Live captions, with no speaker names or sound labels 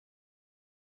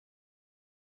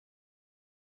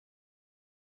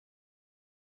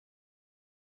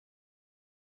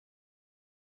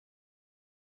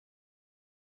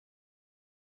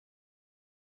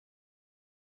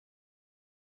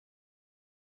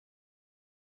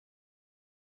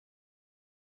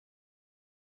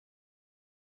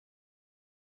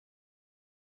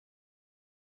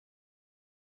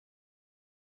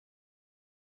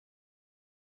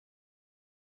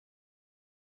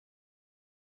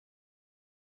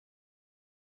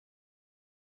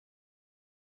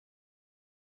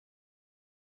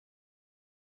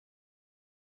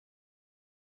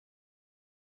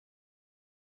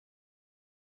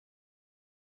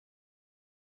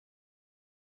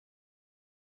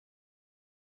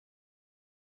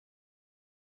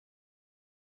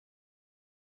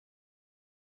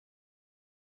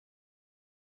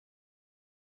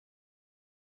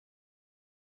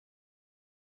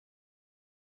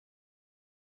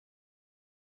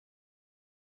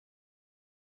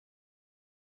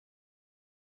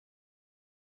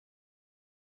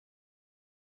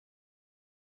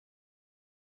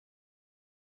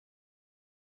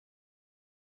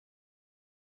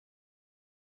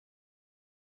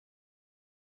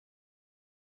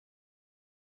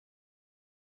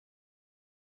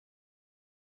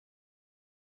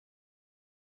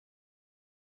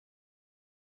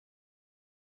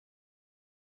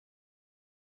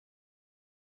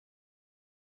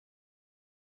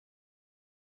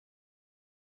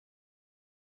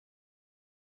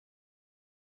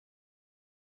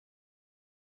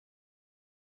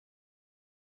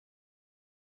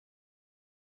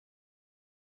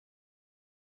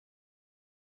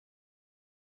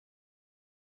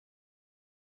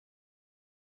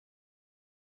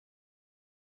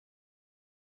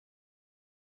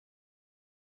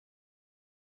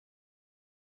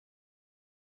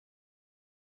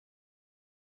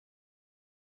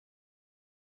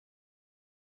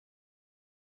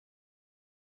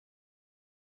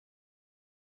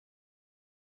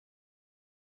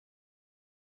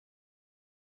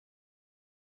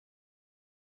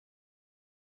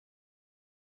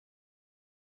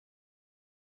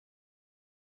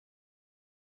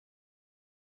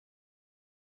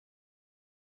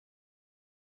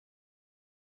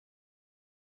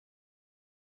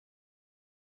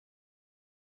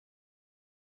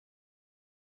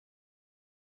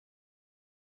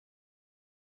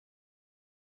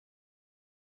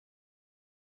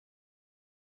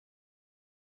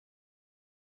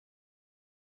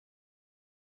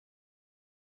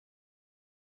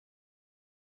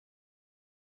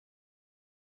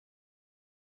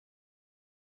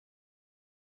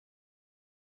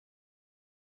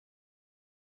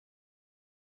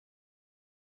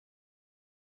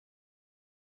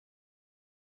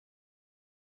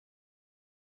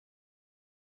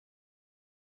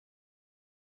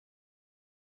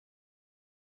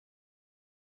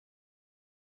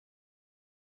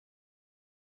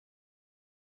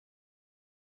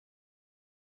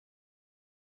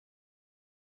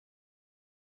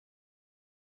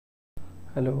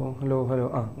Hello.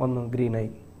 One green eye.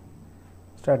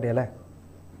 Start here.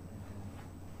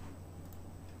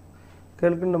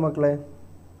 കേൾക്കുന്നുണ്ടോ മക്കളെ?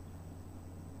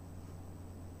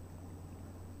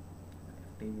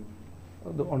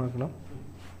 അത് ഓൺ ആക്കണം.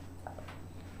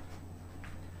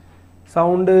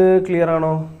 സൗണ്ട് ക്ലിയർ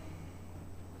ആണോ?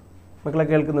 മക്കളെ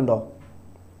കേൾക്കുന്നുണ്ടോ?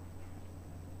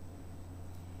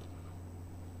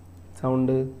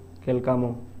 സൗണ്ട്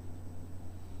കേൾക്കാമോ?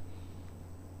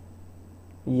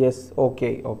 Yes,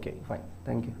 okay, fine.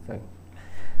 Thank you. Fine.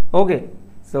 Okay,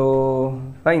 so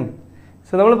fine.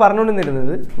 So നമ്മൾ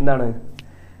പറഞ്ഞുകൊണ്ടിരുന്നത് എന്താണ്?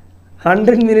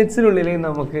 100 മിനിറ്റ്സിനുള്ളിൽ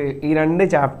നമുക്ക് ഈ രണ്ട്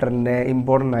ചാപ്റ്ററിൻ്റെ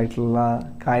ഇമ്പോർട്ടൻ്റ് ആയിട്ടുള്ള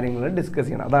കാര്യങ്ങൾ ഡിസ്കസ്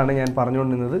ചെയ്യണം. അതാണ് ഞാൻ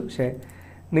പറഞ്ഞുകൊണ്ടിരുന്നത്. പക്ഷേ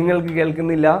നിങ്ങൾക്ക്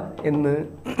കേൾക്കുന്നില്ല എന്ന്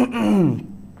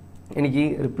എനിക്ക്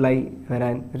റിപ്ലൈ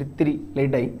വരാൻ ഒരിത്തിരി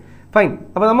ലേറ്റായി. ഫൈൻ.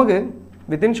 അപ്പോൾ നമുക്ക്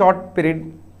within short period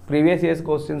previous years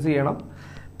questions ചെയ്യണം.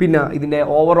 പിന്നെ ഇതിൻ്റെ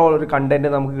ഓവറോൾ ഒരു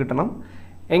കണ്ടൻറ്റ് നമുക്ക് കിട്ടണം.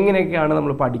 എങ്ങനെയൊക്കെയാണ്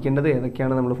നമ്മൾ പഠിക്കേണ്ടത്,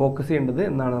 ഏതൊക്കെയാണ് നമ്മൾ ഫോക്കസ് ചെയ്യേണ്ടത്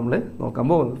എന്നാണ് നമ്മൾ നോക്കാൻ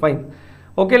പോകുന്നത്. ഫൈൻ.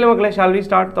 ഓക്കെ അല്ലേ മക്കളെ? Shall we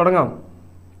start?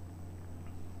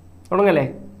 തുടങ്ങല്ലേ?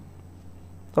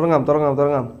 തുടങ്ങിയാലോ?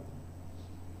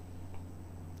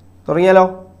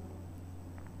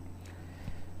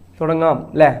 തുടങ്ങാം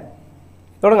അല്ലേ?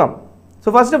 തുടങ്ങാം. So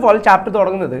first of all chapter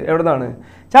തുടങ്ങുന്നത് എവിടെ നിന്നാണ്?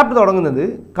 ചാപ്റ്റർ തുടങ്ങുന്നത്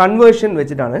കൺവേർഷൻ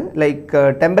വെച്ചിട്ടാണ്. ലൈക്ക്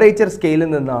ടെമ്പറേച്ചർ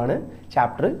സ്കെയിലിൽ നിന്നാണ്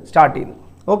ചാപ്റ്റർ സ്റ്റാർട്ട് ചെയ്യുന്നത്.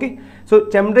 ഓക്കെ. സോ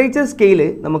ടെമ്പറേച്ചർ സ്കെയിൽ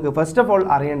നമുക്ക് ഫസ്റ്റ് ഓഫ് ഓൾ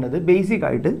അറിയേണ്ടത് ബേസിക്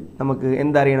ആയിട്ട് നമുക്ക്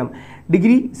എന്തറിയണം?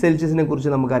 ഡിഗ്രി സെൽഷ്യസിനെ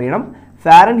കുറിച്ച് നമുക്കറിയണം,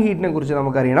 ഫാരൻഹീറ്റിനെ കുറിച്ച്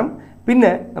നമുക്കറിയണം,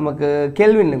 പിന്നെ നമുക്ക്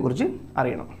കെൽവിനെ കുറിച്ച്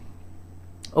അറിയണം.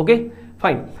 Okay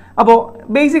fine. അപ്പോൾ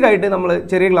ബേസിക് ആയിട്ട് നമ്മൾ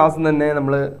ചെറിയ ക്ലാസ്സിൽ തന്നെ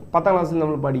നമ്മൾ 10ാം ക്ലാസ്സിൽ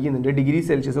നമ്മൾ പഠിക്കുന്നുണ്ട് ഡിഗ്രി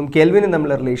സെൽഷ്യസും കെൽവിനും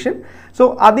തമ്മിലുള്ള റിലേഷൻ. സോ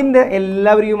അതിൻ്റെ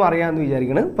എല്ലാവരെയും അറിയാമെന്ന്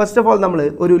വിചാരിക്കണം. ഫസ്റ്റ് ഓഫ് ഓൾ നമ്മൾ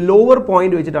ഒരു ലോവർ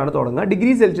പോയിന്റ് വെച്ചിട്ടാണ് തുടങ്ങുക.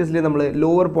 ഡിഗ്രി സെൽഷ്യസിൽ നമ്മൾ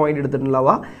ലോവർ പോയിന്റ്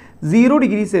എടുത്തിട്ടുണ്ടാവുക 0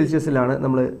 ഡിഗ്രി സെൽഷ്യസിലാണ്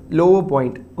നമ്മൾ ലോവർ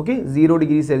പോയിന്റ്. ഓക്കെ, 0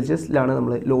 ഡിഗ്രി സെൽഷ്യസിലാണ്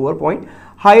നമ്മൾ lower point.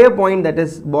 Higher point that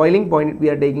is boiling point we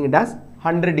are taking it as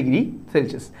 100 degree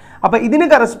Celsius. അപ്പോൾ ഇതിന്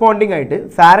കറസ്പോണ്ടിങ് ആയിട്ട്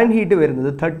ഫാരൻഹീറ്റ്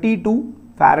വരുന്നത് 32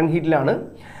 ഫാരൻഹീറ്റിലാണ്.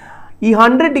 ഈ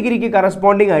 100 ഡിഗ്രിക്ക്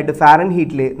കറസ്പോണ്ടിങ് ആയിട്ട്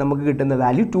ഫാരൻഹീറ്റിൽ നമുക്ക് കിട്ടുന്ന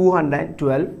വാല്യൂ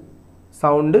 212.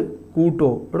 സൗണ്ട്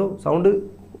കൂട്ടുമോ? എടോ സൗണ്ട്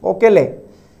ഓക്കെ അല്ലേ?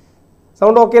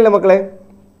 സൗണ്ട് ഓക്കെ അല്ലേ മക്കളെ?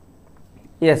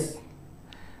 യെസ്.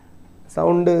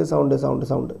 Sound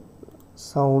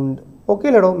okay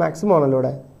അല്ലേടോ? മാക്സിമം ആണല്ലോ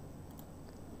ഇവിടെ.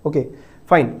 Okay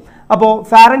fine. അപ്പോൾ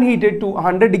ഫാരൻഹീറ്റ്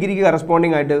 100 ഡിഗ്രിക്ക്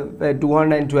കറസ്പോണ്ടിങ് ആയിട്ട്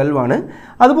 212 ആണ്.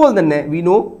 അതുപോലെ തന്നെ വി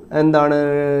നോ എന്താണ്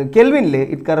കെൽവിനിൽ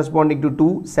ഇറ്റ് കറസ്പോണ്ടിങ് ടു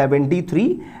 273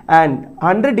 ആൻഡ്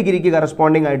 100 ഡിഗ്രിക്ക്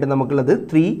കറസ്പോണ്ടിങ് ആയിട്ട് നമുക്കുള്ളത്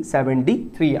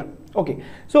 373 ആണ്. ഓക്കെ,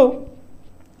 സോ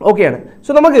ഓക്കെയാണ്. സോ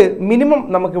നമുക്ക് മിനിമം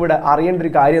നമുക്കിവിടെ അറിയേണ്ട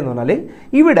ഒരു കാര്യം എന്ന് പറഞ്ഞാൽ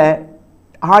ഇവിടെ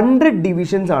 100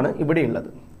 ഡിവിഷൻസ് ആണ് ഇവിടെ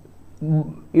ഉള്ളത്.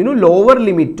 ലോവർ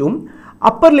ലിമിറ്റും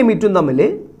അപ്പർ ലിമിറ്റും തമ്മിൽ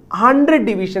 100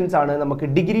 ഡിവിഷൻസ് ആണ് നമുക്ക്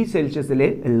ഡിഗ്രി സെൽഷ്യസിൽ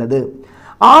ഉള്ളത്.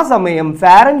 ആ സമയം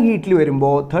ഫാരൻഹീറ്റിൽ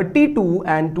വരുമ്പോൾ 32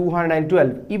 ആൻഡ്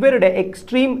 212 ഇവരുടെ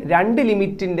എക്സ്ട്രീം രണ്ട്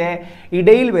ലിമിറ്റിൻ്റെ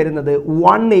ഇടയിൽ വരുന്നത്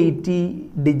 180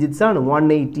 ഡിജിറ്റ്സ് ആണ്,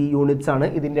 180 യൂണിറ്റ്സ് ആണ്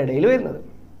ഇതിൻ്റെ ഇടയിൽ വരുന്നത്.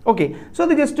 ഓക്കെ, സോ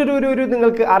അത് ജസ്റ്റ് ഒരു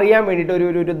നിങ്ങൾക്ക് അറിയാൻ വേണ്ടിയിട്ട്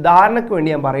ഒരു ധാരണയ്ക്ക്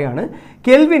വേണ്ടി ഞാൻ പറയുകയാണ്.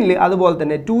 കെൽവിനിൽ അതുപോലെ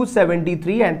തന്നെ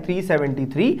 273 ആൻഡ്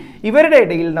 373 ഇവരുടെ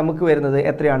ഇടയിൽ നമുക്ക് വരുന്നത്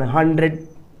എത്രയാണ്? 100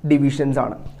 ഡിവിഷൻസ്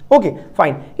ആണ്. Okay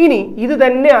fine. ഇനി ഇത്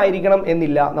തന്നെ ആയിരിക്കണം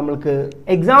എന്നില്ല നമ്മൾക്ക്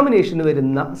എക്സാമിനേഷന്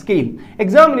വരുന്ന സ്കെയിൽ.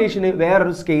 എക്സാമിനേഷന്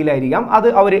വേറൊരു സ്കെയിലായിരിക്കാം. അത്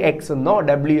അവർ എക്സ് എന്നോ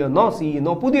ഡബ്ല്യു എന്നോ സി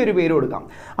എന്നോ പുതിയൊരു പേര് കൊടുക്കാം.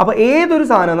 അപ്പോൾ ഏതൊരു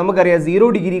സാധനം നമുക്കറിയാം 0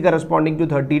 ഡിഗ്രി കറസ്പോണ്ടിങ് ടു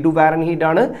 32 ഫാരൻഹീറ്റ്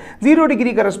ആണ്, 0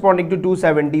 ഡിഗ്രി കറസ്പോണ്ടിങ് ടു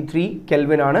 273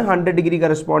 കെൽവിൻ ആണ്, 100 ഡിഗ്രി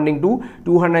കറസ്പോണ്ടിങ് ടു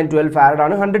 212 ഫാരഡ്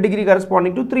ആണ്, 100 ഡിഗ്രി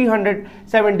കറസ്പോണ്ടിങ് ടു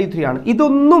 373 ആണ്.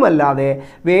 ഇതൊന്നുമല്ലാതെ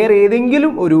വേറെ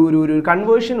ഏതെങ്കിലും ഒരു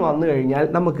കൺവേർഷൻ വന്നു കഴിഞ്ഞാൽ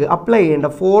നമുക്ക് അപ്ലൈ ചെയ്യേണ്ട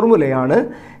ഫോർമുലയാണ്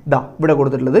ഇതാ ഇവിടെ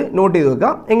കൊടുത്തിട്ടുള്ളത്. നോട്ട് ചെയ്ത് വെക്കുക.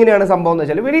 എങ്ങനെയാണ് സംഭവം എന്ന്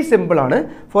വെച്ചാൽ വെരി സിമ്പിൾ ആണ്.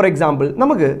 ഫോർ എക്സാമ്പിൾ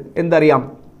നമുക്ക് എന്തറിയാം?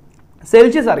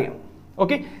 സെൽഷ്യസ് അറിയാം.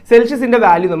 ഓക്കെ, സെൽഷ്യസിൻ്റെ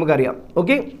വാല്യൂ നമുക്കറിയാം.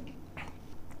 ഓക്കെ,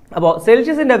 അപ്പോൾ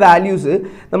സെൽഷ്യസിൻ്റെ വാല്യൂസ്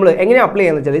നമ്മൾ എങ്ങനെ അപ്ലൈ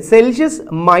ചെയ്യാന്ന് വെച്ചാൽ Celsius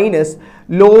minus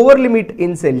lower limit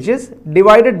in Celsius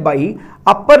divided by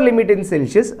upper limit in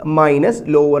Celsius minus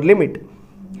lower limit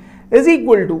is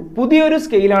equal to പുതിയൊരു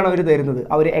സ്കെയിലാണ് അവർ തരുന്നത്.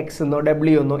 അവർ എക്സ് എന്നോ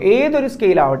ഡബ്ല്യു എന്നോ ഏതൊരു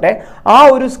സ്കെയിലാവട്ടെ ആ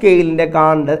ഒരു സ്കെയിലിൻ്റെ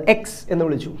കാണേണ്ടത് എക്സ് എന്ന്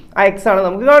വിളിച്ചു. ആ എക്സ് ആണ്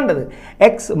നമുക്ക് കാണേണ്ടത്.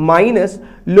 X minus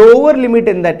lower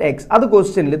limit in that X അത്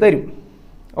ക്വസ്റ്റ്യനിൽ തരും.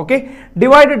 Okay,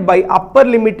 divided by upper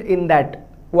limit in that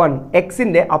one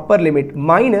എക്സിൻ്റെ upper limit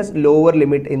minus lower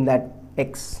limit in that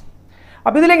X.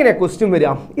 അപ്പോൾ ഇതിലെങ്ങനെയാണ് ക്വസ്റ്റ്യൻ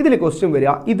വരിക? ഇതിൽ ക്വസ്റ്റ്യൻ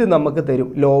വരിക ഇത് നമുക്ക്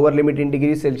തരും. Lower limit in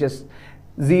degree Celsius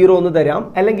 0 എന്ന് തരാം,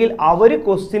 അല്ലെങ്കിൽ അവർ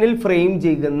ക്വസ്റ്റ്യനിൽ ഫ്രെയിം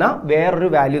ചെയ്യുന്ന വേറൊരു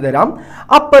വാല്യൂ തരാം,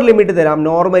 അപ്പർ ലിമിറ്റ് തരാം.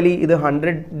 നോർമലി ഇത്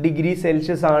 100 ഡിഗ്രി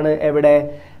സെൽഷ്യസ് ആണ് എവിടെ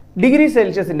degree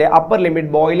സെൽഷ്യസിൻ്റെ upper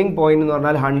limit boiling point എന്ന്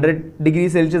പറഞ്ഞാൽ 100 ഡിഗ്രി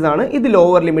സെൽഷ്യസ് ആണ്. ഇത്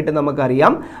ലോവർ ലിമിറ്റ്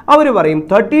നമുക്കറിയാം. അവർ പറയും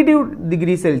 32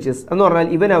 ഡിഗ്രി സെൽഷ്യസ് എന്ന്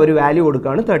പറഞ്ഞാൽ അവർ വാല്യൂ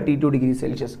കൊടുക്കുകയാണ് 32 ഡിഗ്രി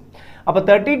സെൽഷ്യസ്. അപ്പോൾ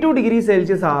 32 ഡിഗ്രി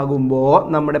സെൽഷ്യസ് ആകുമ്പോൾ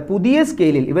നമ്മുടെ പുതിയ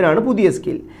സ്കെയിലിൽ ഇവരാണ്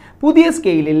പുതിയ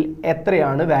സ്കെയിലിൽ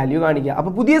എത്രയാണ് വാല്യൂ കാണിക്കുക.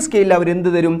 അപ്പോൾ പുതിയ സ്കെയിലിൽ അവർ എന്ത്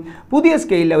തരും? പുതിയ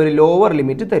സ്കെയിലിൽ അവർ ലോവർ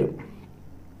ലിമിറ്റ് തരും.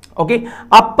 ഓക്കെ,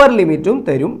 അപ്പർ ലിമിറ്റും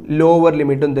തരും, ലോവർ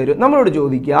ലിമിറ്റും തരും. നമ്മളോട്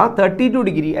ചോദിക്കുക 32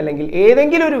 ഡിഗ്രി അല്ലെങ്കിൽ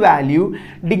ഏതെങ്കിലും ഒരു വാല്യൂ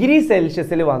ഡിഗ്രി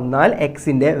സെൽഷ്യസിൽ വന്നാൽ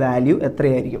എക്സിൻ്റെ വാല്യൂ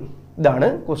എത്രയായിരിക്കും? ഇതാണ്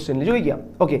ക്വസ്റ്റ്യനിൽ ചോദിക്കുക.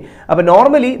 ഓക്കെ, അപ്പോൾ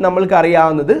നോർമലി നമ്മൾക്ക്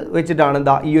അറിയാവുന്നത് വെച്ചിട്ടാണ്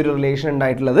ഈ ഒരു റിലേഷൻ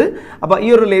ഉണ്ടായിട്ടുള്ളത്. അപ്പോൾ ഈ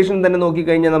ഒരു റിലേഷൻ തന്നെ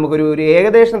നോക്കിക്കഴിഞ്ഞാൽ നമുക്കൊരു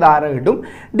ഏകദേശ ധാരണ കിട്ടും.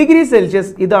 ഡിഗ്രി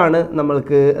സെൽഷ്യസ് ഇതാണ്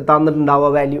നമ്മൾക്ക്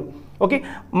തന്നിട്ടുണ്ടാവുക value. Okay,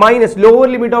 minus lower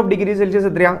limit of degree Celsius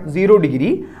എത്രയാ? 0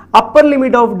 degree. Upper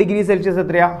limit of degree Celsius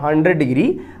എത്രയാ? 100 ഡിഗ്രി.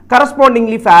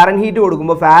 കറസ്പോണ്ടിംഗ്ലി ഫാരൻഹീറ്റ്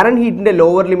കൊടുക്കുമ്പോൾ ഫാരൻഹീറ്റിൻ്റെ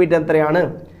ലോവർ ലിമിറ്റ് എത്രയാണ്?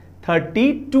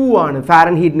 32 ആണ്.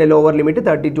 ഫാരൻഹീറ്റിൻ്റെ ലോവർ ലിമിറ്റ്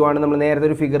 32 ആണ്. നമ്മൾ നേരത്തെ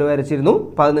ഒരു ഫിഗർ വരച്ചിരുന്നു,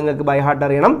 അപ്പോൾ അത് നിങ്ങൾക്ക് ബൈ ഹാർട്ട്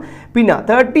അറിയണം. പിന്നെ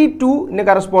 32ന്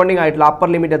കറസ്പോണ്ടിങ് ആയിട്ടുള്ള അപ്പർ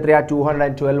ലിമിറ്റ് എത്രയാണ്?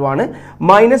 212 ആണ്.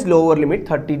 മൈനസ് ലോവർ ലിമിറ്റ്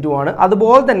 32 ആണ്.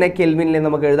 അതുപോലെ തന്നെ കെൽവിനിലെ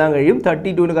നമുക്ക് എഴുതാൻ കഴിയും.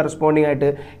 32ന് കറസ്പോണ്ടിങ്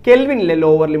ആയിട്ട് കെൽവിനിലെ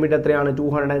ലോവർ ലിമിറ്റ് എത്രയാണ്?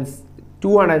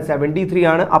 273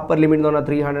 ആണ്. അപ്പർ ലിമിറ്റ് എന്ന് പറഞ്ഞാൽ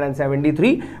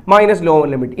 373 മൈനസ് ലോവർ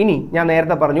ലിമിറ്റ്. ഇനി ഞാൻ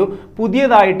നേരത്തെ പറഞ്ഞു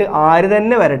പുതിയതായിട്ട് ആര്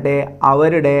തന്നെ വരട്ടെ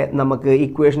അവരുടെ നമുക്ക്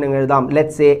ഇക്വേഷൻ എഴുതാം.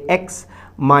 Let's say X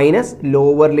minus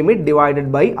lower limit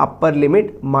divided by upper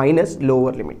limit minus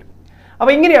lower limit.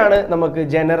 അപ്പോൾ ഇങ്ങനെയാണ് നമുക്ക്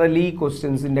ജനറലി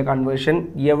ക്വസ്റ്റ്യൻസിൻ്റെ കൺവേർഷൻ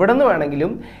എവിടെ നിന്ന്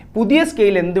വേണമെങ്കിലും പുതിയ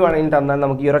സ്കെയിൽ എന്ത് വേണമെങ്കിലും തന്നാൽ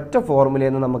നമുക്ക് ഈ ഒരൊറ്റ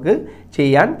ഫോർമുലയിൽ നിന്ന് നമുക്ക്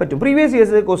ചെയ്യാൻ പറ്റും. പ്രീവിയസ്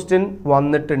ഇയേഴ്സ് ക്വസ്റ്റ്യൻ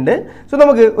വന്നിട്ടുണ്ട്. സോ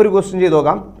നമുക്ക് ഒരു ക്വസ്റ്റ്യൻ ചെയ്ത്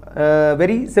നോക്കാം.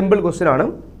 വെരി സിമ്പിൾ ക്വസ്റ്റ്യൻ ആണ്.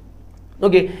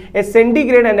 Okay, A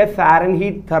centigrade and A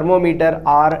Fahrenheit thermometer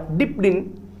R dipped in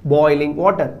boiling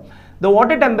water. The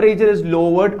water temperature is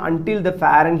lowered until the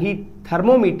Fahrenheit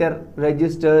thermometer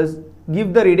registers give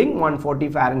the reading 140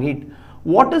 Fahrenheit.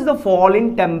 What is the fall in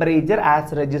temperature as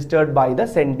registered by the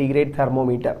centigrade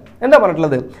thermometer? എന്താ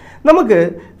പറഞ്ഞിട്ടുള്ളത്? നമുക്ക്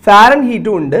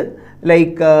ഫാരൻഹീറ്റും ഉണ്ട്,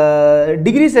 like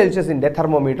degree സെൽഷ്യസിൻ്റെ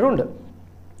തെർമോമീറ്ററും ഉണ്ട്.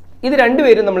 ഇത്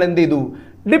രണ്ടുപേരും നമ്മൾ എന്ത് ചെയ്തു?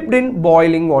 Dipped in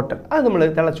boiling water. അത് നമ്മൾ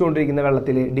തിളച്ചുകൊണ്ടിരിക്കുന്ന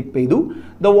വെള്ളത്തിൽ ഡിപ്പ് ചെയ്തു.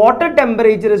 The water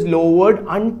temperature is lowered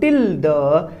until the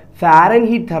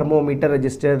Fahrenheit thermometer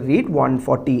register read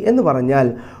 140 എന്ന് പറഞ്ഞാൽ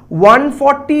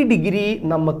 140 ഡിഗ്രി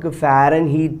നമുക്ക്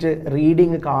ഫാരൻഹീറ്റ്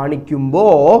റീഡിങ്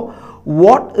കാണിക്കുമ്പോൾ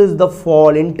what is the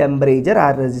fall in temperature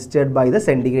as registered by the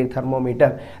centigrade thermometer?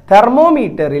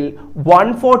 തെർമോമീറ്ററിൽ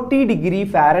 140 degree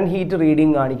Fahrenheit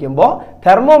reading കാണിക്കുമ്പോൾ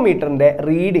തെർമോമീറ്ററിൻ്റെ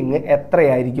reading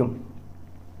എത്രയായിരിക്കും?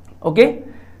 Okay,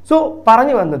 so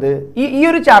പറഞ്ഞു വന്നത് ഈ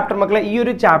ഒരു ചാപ്റ്റർ മക്കളെ, ഈ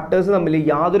ഒരു ചാപ്റ്റേഴ്സ് തമ്മിൽ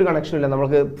യാതൊരു കണക്ഷനും ഇല്ല.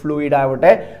 നമുക്ക് ഫ്ലൂയിഡ്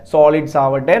ആവട്ടെ, സോളിഡ്സ്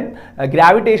ആവട്ടെ,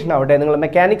 ഗ്രാവിറ്റേഷൻ ആവട്ടെ. നിങ്ങൾ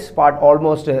മെക്കാനിക്സ് പാർട്ട്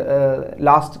ഓൾമോസ്റ്റ്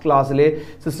ലാസ്റ്റ് ക്ലാസ്സിൽ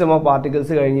സിസ്റ്റം ഓഫ്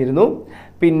പാർട്ടിക്കിൾസ് കഴിഞ്ഞിരുന്നു.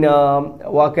 പിന്നെ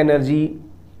work energy,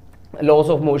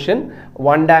 loss of motion,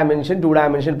 1 dimension, 2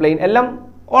 dimension plain എല്ലാം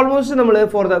ഓൾമോസ്റ്റ് നമ്മൾ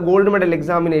for the gold medal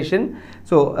examination.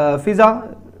 So Fiza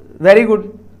very good.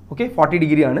 Okay, 40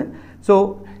 degree ആണ്. സോ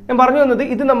ഞാൻ പറഞ്ഞു വന്നത്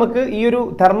ഇത് നമുക്ക് ഈ ഒരു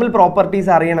തെർമൽ പ്രോപ്പർട്ടീസ്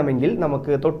അറിയണമെങ്കിൽ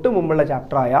നമുക്ക് തൊട്ട് മുമ്പുള്ള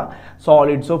ചാപ്റ്ററായ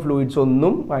സോളിഡ്സോ ഫ്ലൂയിഡ്സോ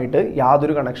ഒന്നും ആയിട്ട്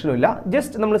യാതൊരു കണക്ഷനും ഇല്ല.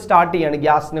 ജസ്റ്റ് നമ്മൾ സ്റ്റാർട്ട് ചെയ്യാണ്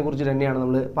ഗ്യാസിനെ കുറിച്ച് തന്നെയാണ്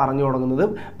നമ്മൾ പറഞ്ഞു തുടങ്ങുന്നത്.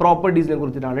 പ്രോപ്പർട്ടീസിനെ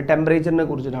കുറിച്ചിട്ടാണ്, ടെമ്പറേച്ചറിനെ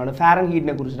കുറിച്ചിട്ടാണ്,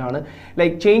 ഫാരൻഹീറ്റിനെ കുറിച്ചിട്ടാണ്,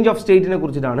 ലൈക്ക് ചേഞ്ച് ഓഫ് സ്റ്റേറ്റിനെ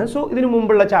കുറിച്ചിട്ടാണ്. സോ ഇതിനു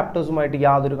മുമ്പുള്ള ചാപ്റ്റേഴ്സുമായിട്ട്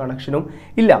യാതൊരു കണക്ഷനും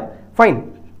ഇല്ല. ഫൈൻ,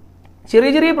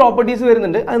 ചെറിയ പ്രോപ്പർട്ടീസ്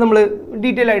വരുന്നുണ്ട്. അത് നമ്മൾ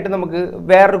ഡീറ്റെയിൽ ആയിട്ട് നമുക്ക്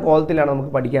വേറൊരു കോളത്തിലാണ്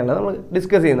നമുക്ക് പഠിക്കാനുള്ളത്, നമ്മൾ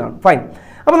ഡിസ്കസ് ചെയ്യുന്നതാണ്. ഫൈൻ,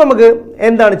 അപ്പോൾ നമുക്ക്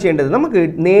എന്താണ് ചെയ്യേണ്ടത്? നമുക്ക്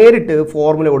നേരിട്ട്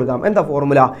ഫോർമുല കൊടുക്കാം. എന്താ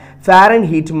formula?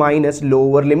 Fahrenheit minus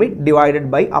lower limit divided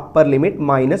by upper limit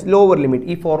minus lower limit.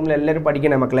 ഈ ഫോർമുല എല്ലാവരും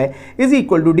പഠിക്കണേ മക്കളെ. Is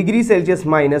equal two degree Celsius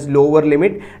minus lower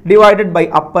limit divided by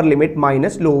upper limit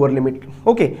minus lower limit.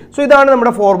 Okay, so ഇതാണ്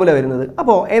നമ്മുടെ formula വരുന്നത്.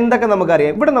 അപ്പോൾ എന്തൊക്കെ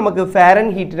നമുക്കറിയാം? ഇവിടെ നമുക്ക്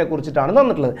ഫാരൻഹീറ്റിനെ കുറിച്ചിട്ടാണ്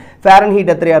തന്നിട്ടുള്ളത്.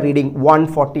 ഫാരൻഹീറ്റ് എത്രയാണ് റീഡിങ്?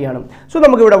 140 ആണ്. സോ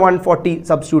നമുക്ക് ഇവിടെ 140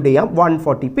 സബ്സ്റ്റിറ്റ്യൂട്ട് ചെയ്യാം.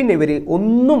 140. പിന്നെ ഇവർ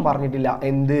ഒന്നും പറഞ്ഞിട്ടില്ല,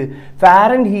 എന്ത്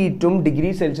ഫാരൻഹീറ്റും ഡിഗ്രി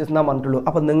സെൽഷ്യസ് എന്നാ പറഞ്ഞിട്ടുള്ളൂ.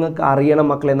 അപ്പം നിങ്ങൾക്ക് അറിയണം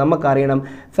മക്കളെ, നമുക്കറിയണം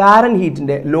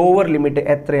ഫാരൻഹീറ്റിൻ്റെ ലോവർ ലിമിറ്റ്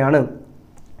എത്രയാണ്.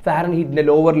 ഫാരൻഹീറ്റിൻ്റെ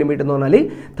ലോവർ ലിമിറ്റ് എന്ന് പറഞ്ഞാൽ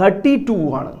 32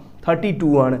 ആണ്. 32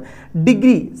 ആണ്.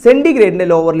 ഡിഗ്രി സെൻറ്റിഗ്രേഡിൻ്റെ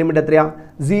ലോവർ ലിമിറ്റ് എത്രയാണ്?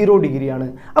 0 ഡിഗ്രിയാണ്.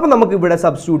 അപ്പോൾ നമുക്ക് ഇവിടെ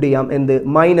സബ്സ്റ്റിറ്റ്യൂട്ട് ചെയ്യാം. എന്ത്?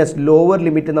 Minus lower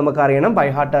limit നമുക്കറിയണം, by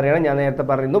heart അറിയണം. ഞാൻ നേരത്തെ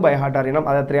പറയുന്നു ബൈ ഹാർട്ട് അറിയണം.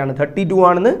 അത് എത്രയാണ്? 32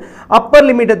 ആണെന്ന്. അപ്പർ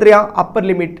ലിമിറ്റ് എത്രയാണ്? അപ്പർ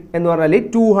ലിമിറ്റ് എന്ന് പറഞ്ഞാൽ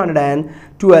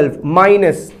 212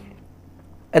 മൈനസ്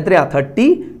എത്രയാ?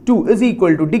 32 is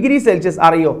equal two degree Celsius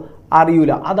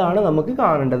അറിയൂല. അതാണ് നമുക്ക്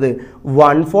കാണേണ്ടത്.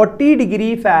 140 ഡിഗ്രി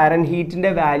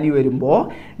ഫാരൻഹീറ്റിൻ്റെ വാല്യൂ വരുമ്പോൾ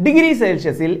ഡിഗ്രി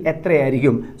സെൽഷ്യസിൽ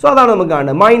എത്രയായിരിക്കും? സോ അതാണ് നമുക്ക്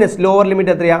കാണുന്നത്. മൈനസ് ലോവർ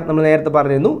ലിമിറ്റ് എത്രയാണ്? നമ്മൾ നേരത്തെ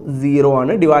പറഞ്ഞിരുന്നു 0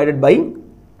 ആണ്. ഡിവൈഡഡ് ബൈ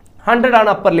 100 ആണ്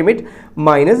upper limit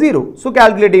minus 0. So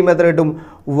calculate ചെയ്യുമ്പോൾ എത്ര കിട്ടും?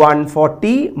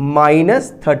 140 minus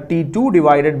 32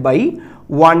 divided by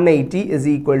 180 is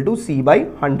equal to C by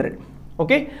 100.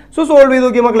 Okay, so solve ചെയ്ത്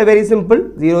നോക്കിയാൽ മക്കളെ very simple.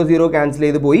 0 cancel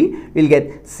ചെയ്ത് പോയി. We'll get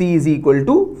C is equal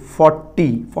to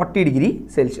 40 degree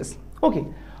Celsius. Okay,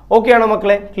 okay ആണോ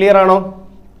മക്കളെ? Clear ആണോ?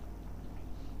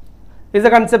 Is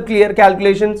the concept clear?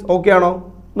 Calculations okay ആണോ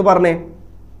എന്ന് പറഞ്ഞേ.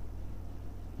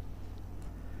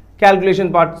 Calculation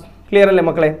parts clear അല്ലേ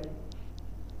മക്കളെ?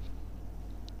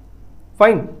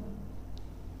 Fine,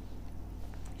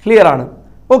 clear ആണ്.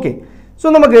 Okay, so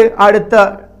നമുക്ക് അടുത്ത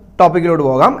ടോപ്പിക്കിലോട്ട്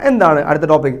പോകാം. എന്താണ് അടുത്ത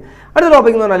ടോപ്പിക്? അടുത്ത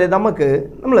ടോപ്പിക് എന്ന് പറഞ്ഞാൽ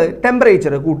നമ്മൾ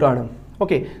ടെമ്പറേച്ചർ കൂട്ടുകയാണ്.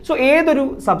 ഓക്കെ, സോ ഏതൊരു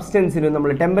സബ്സ്റ്റൻസിനും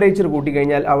നമ്മൾ ടെമ്പറേച്ചർ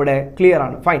കൂട്ടിക്കഴിഞ്ഞാൽ അവിടെ ക്ലിയർ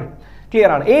ആണ്. ഫൈൻ, ക്ലിയർ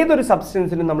ആണ്. ഏതൊരു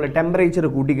സബ്സ്റ്റൻസിനും നമ്മൾ ടെമ്പറേച്ചർ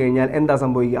കൂട്ടിക്കഴിഞ്ഞാൽ എന്താ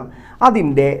സംഭവിക്കുക?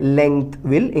 അതിൻ്റെ ലെങ്ത്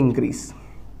വിൽ ഇൻക്രീസ്.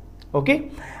 ഓക്കെ,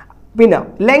 പിന്നെ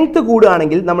ലെങ്ത്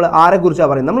കൂടുകയാണെങ്കിൽ നമ്മൾ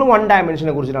ആരെക്കുറിച്ചാണ് പറയുന്നത്? നമ്മൾ 1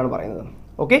 ഡയമെൻഷനെ കുറിച്ചിട്ടാണ് പറയുന്നത്.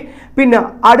 ഓക്കെ, പിന്നെ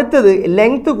അടുത്തത്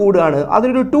ലെങ്ത് കൂടുകയാണ്,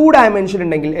 അതിനൊരു 2 ഡയമെൻഷൻ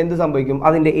ഉണ്ടെങ്കിൽ എന്ത് സംഭവിക്കും?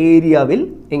 അതിൻ്റെ ഏരിയ വിൽ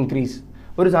ഇൻക്രീസ്.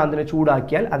 ഒരു സാധനത്തിനെ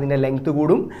ചൂടാക്കിയാൽ അതിൻ്റെ ലെങ്ത്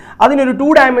കൂടും. അതിനൊരു 2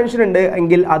 ഡയമെൻഷൻ ഉണ്ട്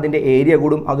എങ്കിൽ അതിൻ്റെ ഏരിയ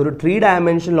കൂടും. അതൊരു 3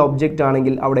 ഡയമെൻഷണൽ ഒബ്ജക്റ്റ്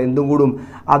ആണെങ്കിൽ അവിടെ എന്തും കൂടും?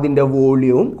 അതിൻ്റെ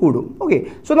വോള്യവും കൂടും. ഓക്കെ,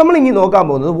 സോ നമ്മൾ ഇനി നോക്കാൻ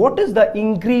പോകുന്നത് what is the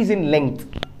increase in length.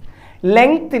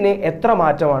 ലെങ്ത്തിന് എത്ര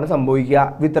മാറ്റമാണ് സംഭവിക്കുക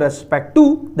with respect to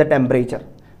the temperature.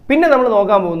 പിന്നെ നമ്മൾ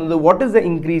നോക്കാൻ പോകുന്നത് what is the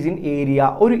increase in area.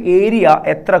 ഒരു ഏരിയ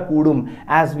എത്ര കൂടും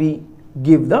as we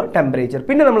give the temperature.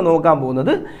 പിന്നെ നമ്മൾ നോക്കാൻ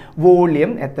പോകുന്നത്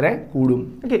വോളിയം എത്ര കൂടും.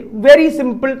 Okay, very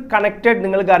simple connected.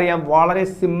 നിങ്ങൾക്ക് അറിയാം, വളരെ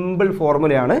സിമ്പിൾ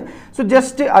ഫോർമുലയാണ്. സോ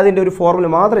ജസ്റ്റ് അതിൻ്റെ ഒരു ഫോർമുല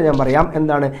മാത്രം ഞാൻ പറയാം.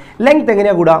 എന്താണ് ലെങ്ത്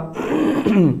എങ്ങനെയാണ് കൂടുക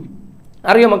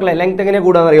അറിയോ മക്കളെ? ലെങ്ത് എങ്ങനെയാണ്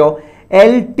കൂടുക അറിയോ?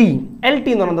 LT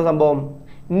എന്ന് പറയുന്ന സംഭവം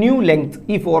ന്യൂ ലെങ്ത്.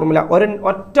 ഈ ഫോർമുല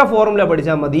ഒറ്റ ഫോർമുല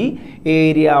പഠിച്ചാൽ മതി.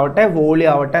 ഏരിയ ആവട്ടെ, വോളിയം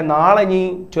ആവട്ടെ, നാളെ ഇനി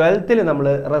 12th നമ്മൾ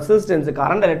റെസിസ്റ്റൻസ്,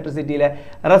 കറണ്ട് ഇലക്ട്രിസിറ്റിയിലെ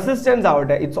റെസിസ്റ്റൻസ്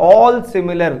ആവട്ടെ, ഇറ്റ്സ് ഓൾ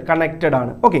സിമിലർ, കണക്റ്റഡ്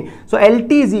ആണ്. Okay, so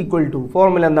LT is equal to,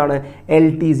 formula എന്താണ്?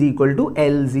 LT is equal to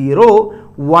L0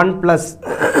 1 plus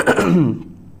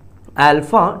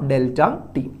alpha delta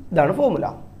T. ഇതാണ് ഫോർമുല.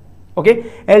 ഓക്കെ,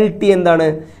 LT എന്താണ്?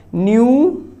 New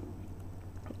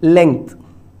length.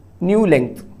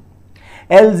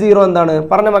 L0 എന്താണ്?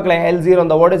 പറഞ്ഞ മക്കളെ, L0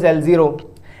 എന്താ? What is L0?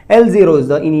 L0 is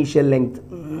the initial length.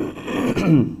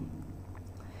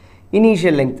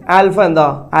 Initial length. Alpha എന്താ?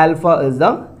 Alpha is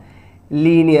the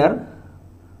linear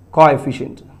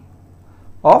coefficient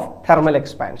of thermal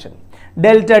expansion.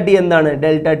 Delta T എന്താണ്?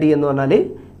 Delta T എന്ന് പറഞ്ഞാൽ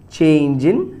change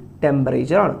in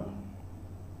temperature ആണ്.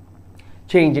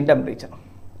 Change in temperature.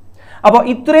 അപ്പോൾ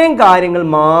ഇത്രയും കാര്യങ്ങൾ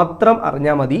മാത്രം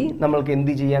അറിഞ്ഞാൽ മതി നമ്മൾക്ക് എന്ത്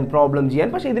ചെയ്യാൻ, പ്രോബ്ലം ചെയ്യാൻ.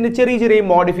 പക്ഷേ ഇതിൻ്റെ ചെറിയ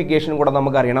മോഡിഫിക്കേഷൻ കൂടെ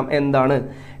നമുക്കറിയണം. എന്താണ്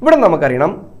ഇവിടെ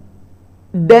നമുക്കറിയണം?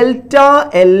 ഡെൽറ്റ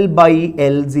L ബൈ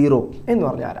L0 എന്ന്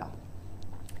പറഞ്ഞാൽ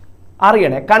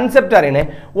അറിയണേ, കൺസെപ്റ്റ് അറിയണേ.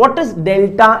 What is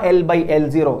delta L by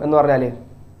L0 എന്ന് പറഞ്ഞാൽ?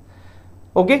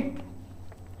 Okay,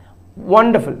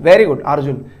 wonderful, very good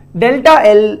Arjun. Delta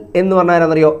L എന്ന് പറഞ്ഞാൽ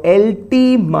അറിയോ? LT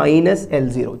minus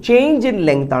L0. Change in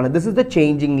length ആണ്. This is the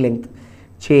changing length.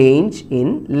 Change in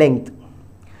length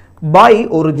by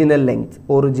original length.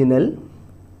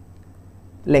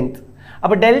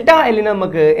 അപ്പോൾ ഡെൽറ്റ എല്ലിന്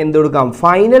നമുക്ക് എന്ത് കൊടുക്കാം?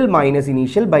 Final minus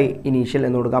initial by initial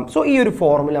എന്ന് കൊടുക്കാം. സോ ഈ ഒരു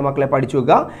ഫോർമുല മക്കളെ പഠിച്ചു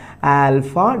വെക്കുക.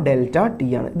 ആൽഫ ഡെൽറ്റ ടി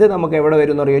ആണ്. ഇത് നമുക്ക് എവിടെ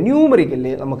വരും എന്ന് പറയുക?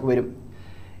 ന്യൂമറിക്കലിൽ നമുക്ക് വരും.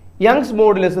 യങ്സ്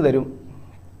മോഡുലസ് തരും,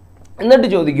 എന്നിട്ട്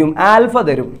ചോദിക്കും ആൽഫ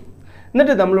തരും,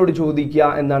 എന്നിട്ട് നമ്മളോട്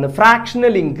ചോദിക്കുക എന്താണ്?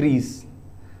 Fractional increase.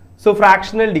 So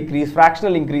fractional decrease,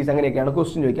 fractional increase, അങ്ങനെയൊക്കെയാണ്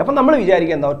ക്വസ്റ്റ്യൻ ചോദിക്കുക. അപ്പം നമ്മൾ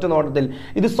വിചാരിക്കുക എന്താ? ഒറ്റ നോട്ടത്തിൽ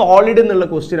ഇത് സോളിഡ് എന്നുള്ള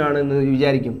ക്വസ്റ്റ്യൻ ആണ് എന്ന്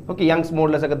വിചാരിക്കും. ഓക്കെ, യങ്സ്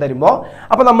മോഡുലസ് ഒക്കെ തരുമ്പോൾ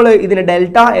അപ്പോൾ നമ്മൾ ഇതിന്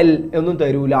ഡെൽറ്റ L ഒന്നും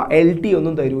തരൂല, LT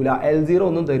ഒന്നും തരൂല, L0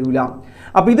 ഒന്നും തരൂല.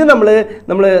 അപ്പോൾ ഇത്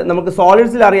നമുക്ക്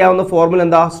സോളിഡ്സിൽ അറിയാവുന്ന ഫോർമുല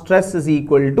എന്താ? Stress is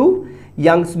equal to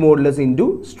Young's modulus into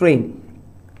strain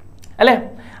അല്ലേ?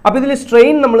 അപ്പോൾ ഇതിൽ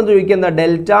സ്ട്രെയിൻ നമ്മൾ ചോദിക്കുക എന്താ?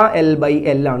 ഡെൽറ്റ L ബൈ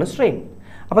L ആണ് സ്ട്രെയിൻ.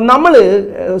 അപ്പം നമ്മൾ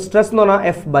സ്ട്രെസ് എന്ന് പറഞ്ഞാൽ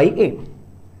F/A,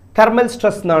 തെർമൽ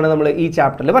സ്ട്രെസ് എന്നാണ് നമ്മൾ ഈ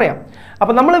ചാപ്റ്ററിൽ പറയാം.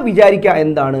 അപ്പോൾ നമ്മൾ വിചാരിക്കുക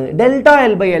എന്താണ്? Delta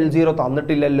L by L0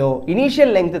 തന്നിട്ടില്ലല്ലോ, initial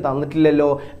length തന്നിട്ടില്ലല്ലോ,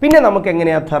 പിന്നെ നമുക്ക്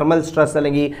എങ്ങനെയാണ് തെർമൽ സ്ട്രെസ്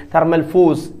അല്ലെങ്കിൽ thermal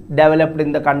force developed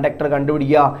in the conductor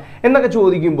കണ്ടുപിടിക്കുക എന്നൊക്കെ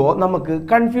ചോദിക്കുമ്പോൾ നമുക്ക്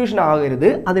കൺഫ്യൂഷൻ ആകരുത്.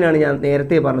 അതിനാണ് ഞാൻ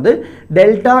നേരത്തെ പറഞ്ഞത്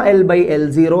ഡെൽറ്റ L ബൈ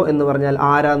L0 എന്ന് പറഞ്ഞാൽ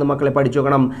ആരാന്ന് മക്കളെ പഠിച്ചു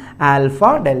വെക്കണം? ആൽഫ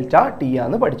ഡെൽറ്റ ടി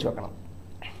ആന്ന് പഠിച്ചു വെക്കണം.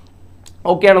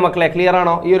 ഓക്കെ ആണോ മക്കളെ? ക്ലിയർ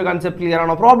ആണോ? ഈ ഒരു കൺസെപ്റ്റ് ക്ലിയർ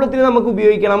ആണോ? പ്രോബ്ലത്തിൽ നമുക്ക്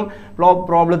ഉപയോഗിക്കണം.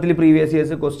 പ്രോബ്ലത്തിൽ പ്രീവിയസ്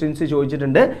ഇയേഴ്സ് ക്വസ്റ്റ്യൻസ്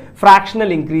ചോദിച്ചിട്ടുണ്ട്. ഫ്രാക്ഷണൽ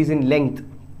ഇൻക്രീസ് ഇൻ ലെങ്ത്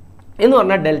എന്ന്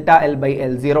പറഞ്ഞാൽ ഡെൽറ്റ L ബൈ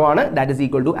L0 ആണ്. That is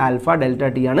equal to alpha delta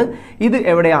T ആണ്. ഇത്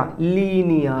എവിടെയാ?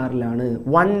 ലീനിയറിലാണ്,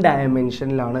 1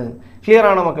 ഡയമെൻഷനിലാണ്. ക്ലിയർ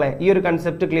ആണോ മക്കളെ? ഈ ഒരു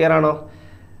കൺസെപ്റ്റ് ക്ലിയർ ആണോ?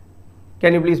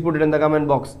 Can you please put it in the comment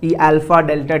box? This alpha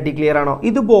delta t clear ആണോ?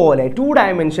 ഇതുപോലെ 2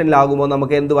 dimensionലാകുമ്പോൾ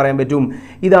നമുക്ക് എന്ത് പറയാൻ പറ്റും?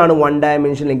 ഇതാണ് 1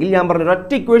 dimension എങ്കിൽ ഞാൻ പറഞ്ഞ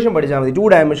ഒറ്റ ഇക്വേഷൻ പഠിച്ചാൽ മതി. 2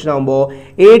 dimension ആകുമ്പോൾ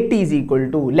AT is equal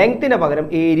to ലെങ്തിന് പകരം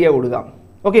ഏരിയ കൊടുക്കാം.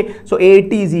 Okay, so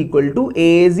AT is equal to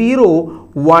A0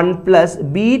 1 plus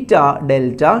beta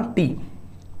delta t.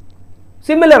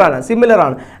 Similar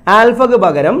ആണ്. ആൽഫക്ക്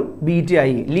പകരം ബീറ്റ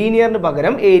ആയി, ലീനിയറിന്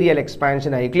പകരം ഏരിയൽ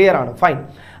എക്സ്പാൻഷൻ ആയി. ക്ലിയർ ആണ്? ഫൈൻ.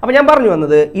 അപ്പോൾ ഞാൻ പറഞ്ഞു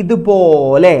വന്നത്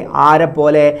ഇതുപോലെ ആരെ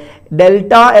പോലെ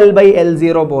delta L by L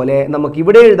zero പോലെ നമുക്ക്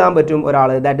ഇവിടെ എഴുതാൻ പറ്റും ഒരാൾ,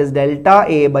 that is delta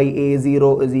A by A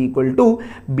zero is equal to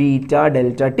beta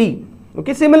delta T.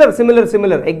 Okay,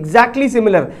 similar exactly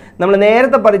similar. നമ്മൾ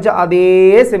നേരത്തെ പഠിച്ച അതേ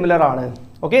സിമിലർ ആണ്.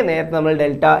 ഓക്കെ, നേരത്തെ നമ്മൾ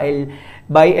delta L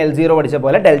by L zero പഠിച്ച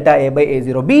പോലെ delta A by A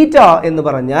zero. Beta എന്ന്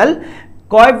പറഞ്ഞാൽ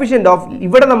കോഎഫിഷ്യന്റ് ഓഫ്,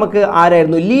 ഇവിടെ നമുക്ക്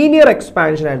ആരായിരുന്നു? ലീനിയർ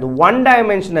എക്സ്പാൻഷൻ ആയിരുന്നു, 1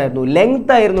 dimension ആയിരുന്നു,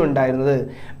 ലെങ്ത് ആയിരുന്നു ഉണ്ടായിരുന്നത്.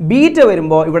 ബീറ്റ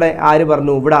വരുമ്പോൾ ഇവിടെ ആര്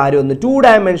പറഞ്ഞു? ഇവിടെ ആര് വന്നു? 2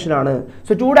 dimension ആണ്.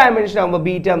 സോ 2 dimension ആകുമ്പോൾ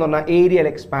ബീറ്റ എന്ന് പറഞ്ഞാൽ ഏരിയൽ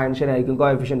എക്സ്പാൻഷൻ ആയിരിക്കും,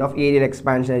 കോഎഫിഷ്യന്റ് ഓഫ് ഏരിയൽ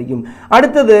എക്സ്പാൻഷൻ ആയിരിക്കും.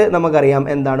 അടുത്തത് നമുക്കറിയാം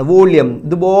എന്താണ്? വോളിയം.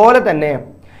 ഇതുപോലെ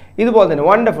തന്നെ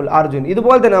വണ്ടർഫുൾ അർജുൻ.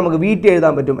 ഇതുപോലെ തന്നെ നമുക്ക് വി ടി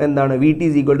എഴുതാൻ പറ്റും. എന്താണ്? V T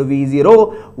is equal to V0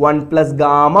 1 plus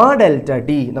gamma delta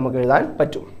T നമുക്ക് എഴുതാൻ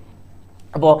പറ്റും.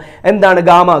 അപ്പോൾ എന്താണ്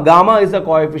gamma is the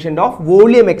coefficient of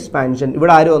volume expansion.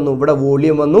 ഇവിടെ ആര് വന്നു? ഇവിടെ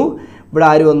വോളിയം വന്നു. ഇവിടെ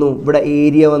ആര് വന്നു? ഇവിടെ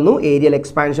ഏരിയ വന്നു, ഏരിയൽ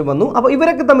എക്സ്പാൻഷൻ വന്നു. അപ്പോൾ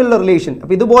ഇവരൊക്കെ തമ്മിലുള്ള റിലേഷൻ.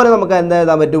 അപ്പോൾ ഇതുപോലെ നമുക്ക് എന്താ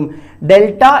എഴുതാൻ പറ്റും?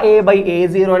 ഡെൽറ്റ എ ബൈ എ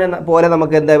സീറോനെ പോലെ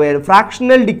നമുക്ക് എന്താ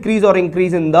fractional decrease or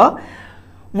increase in the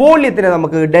വോള്യത്തിന്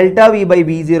നമുക്ക് delta V by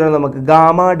V zero നമുക്ക്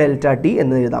ഗാമ ഡെൽറ്റ ടി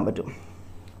എന്ന് എഴുതാൻ പറ്റും.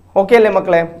 ഓക്കെ അല്ലേ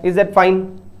മക്കളെ? Is that fine?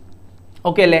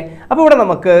 ഓക്കെ അല്ലേ? അപ്പോൾ ഇവിടെ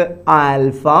നമുക്ക്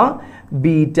ആൽഫ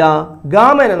ബീറ്റ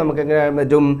ഗാമനെ നമുക്ക് എങ്ങനെ എഴുതാൻ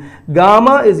പറ്റും? Gamma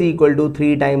is equal to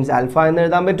 3 times alpha എന്ന്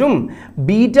എഴുതാൻ പറ്റും.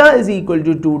 Beta is equal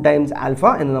to 2 times alpha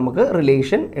എന്ന് നമുക്ക്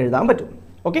റിലേഷൻ എഴുതാൻ പറ്റും.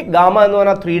 ഓക്കെ, ഗാമ എന്ന്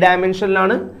പറഞ്ഞാൽ 3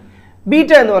 dimensionലാണ്,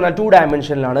 ബീറ്റ എന്ന് പറഞ്ഞാൽ 2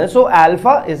 dimensionലാണ്. So alpha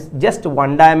is just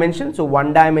 1 dimension. So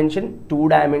 1 dimension 2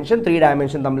 dimension 3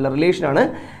 dimension തമ്മിലുള്ള റിലേഷനാണ്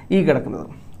ഈ കിടക്കുന്നത്.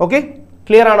 ഓക്കെ,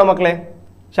 ക്ലിയർ ആണോ മക്കളെ?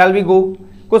 Shall we go?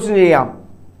 ക്വസ്റ്റ്യൻ ചെയ്യാം.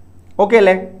 ഓക്കെ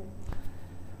അല്ലേ?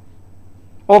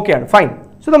 ഓക്കെ ആണ്, ഫൈൻ.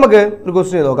 സോ നമുക്ക് ഒരു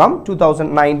ക്വസ്റ്റ്യൻ ചെയ്ത് നോക്കാം.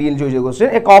 2019 ചോദിച്ച question.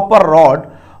 A copper road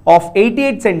of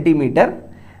 88 centimeter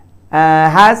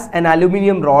has an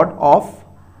aluminum rod of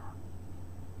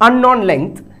unknown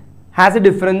length has a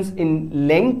difference in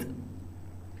length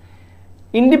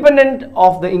independent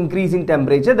of the increasing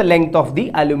temperature. The length of the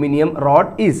aluminum rod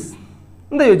is.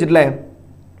 എന്താ ചോദിച്ചിട്ടില്ലേ?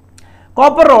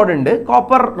 Copper road ഉണ്ട്.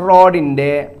 Copper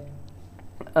റോഡിൻ്റെ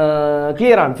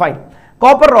clear ആണ്, fine.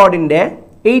 Copper റോഡിൻ്റെ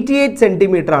 88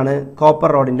 centimeter ആണ് copper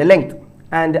റോഡിൻ്റെ length.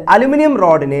 And aluminium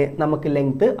റോഡിന് നമുക്ക്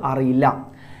length അറിയില്ല.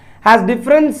 Has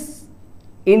difference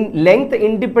in length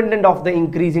independent of the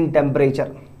increasing temperature.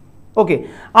 Okay,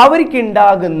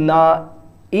 അവർക്കുണ്ടാകുന്ന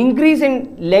increase in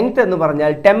length എന്ന്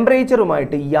പറഞ്ഞാൽ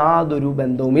ടെമ്പറേച്ചറുമായിട്ട് യാതൊരു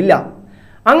ബന്ധവുമില്ല.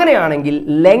 അങ്ങനെയാണെങ്കിൽ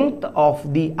ലെങ്ത് ഓഫ്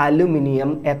ദി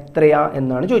അലുമിനിയം എത്രയാ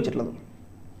എന്നാണ് ചോദിച്ചിട്ടുള്ളത്.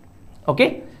 ഓക്കെ,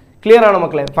 ക്ലിയർ ആണോ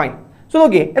മക്കളെ? ഫൈൻ. സോ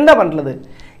നോക്കിയേ എന്താ പറഞ്ഞിട്ടുള്ളത്?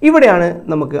 ഇവിടെയാണ്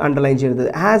നമുക്ക് അണ്ടർലൈൻ ചെയ്യുന്നത്.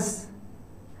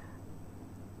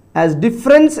 As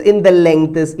difference in the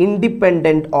length is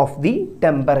independent of the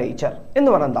temperature എന്ന്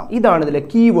പറഞ്ഞാൽ എന്താ? ഇതാണ് ഇതിലെ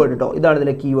കീവേഡ് കേട്ടോ. ഇതാണ്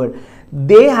ഇതിലെ keyword.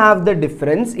 They have the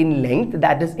difference in length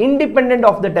that is independent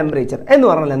of the temperature എന്ന്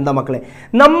പറഞ്ഞാൽ എന്താ മക്കളെ?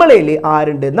 നമ്മളതിൽ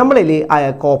ആരുണ്ട്? നമ്മളതിൽ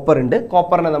കോപ്പർ ഉണ്ട്.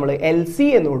 കോപ്പറിനെ നമ്മൾ LC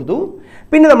എന്ന് കൊടുത്തു.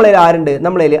 പിന്നെ നമ്മളതിൽ ആരുണ്ട്?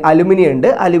 നമ്മളതിൽ അലുമിനിയം ഉണ്ട്.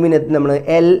 അലുമിനിയത്തിന് നമ്മൾ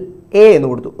LA എന്ന്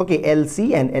കൊടുത്തു. Okay, LC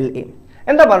and LA.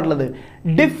 എന്താ പറഞ്ഞിട്ടുള്ളത്?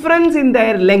 Difference in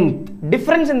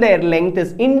their length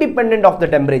is independent of the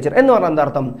temperature എന്ന് പറഞ്ഞാൽ എന്താ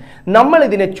അർത്ഥം? നമ്മൾ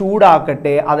ഇതിനെ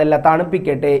ചൂടാക്കട്ടെ അതല്ല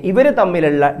തണുപ്പിക്കട്ടെ, ഇവർ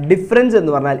തമ്മിലുള്ള ഡിഫറൻസ്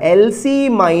എന്ന് പറഞ്ഞാൽ LC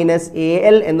മൈനസ്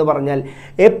AL എന്ന് പറഞ്ഞാൽ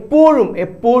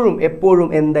എപ്പോഴും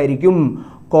എന്തായിരിക്കും?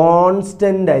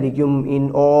 കോൺസ്റ്റൻ്റ് ആയിരിക്കും in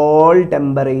all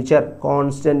temperature.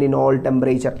 Constant in all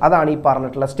temperature, അതാണ് ഈ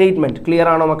പറഞ്ഞിട്ടുള്ള സ്റ്റേറ്റ്മെൻറ്റ്. ക്ലിയർ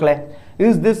ആണോ മക്കളെ?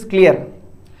 Is this clear?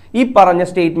 ഈ പറഞ്ഞ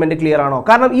സ്റ്റേറ്റ്മെൻറ്റ് ക്ലിയർ ആണോ?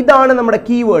 കാരണം ഇതാണ് നമ്മുടെ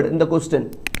കീവേഡ് ഇൻ ദ ക്വസ്റ്റ്യൻ.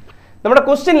 നമ്മുടെ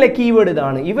ക്വസ്റ്റ്യനിലെ കീവേഡ്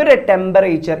ഇതാണ്. ഇവരുടെ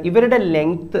ടെമ്പറേച്ചർ, ഇവരുടെ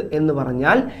ലെങ്ത് എന്ന്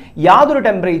പറഞ്ഞാൽ യാതൊരു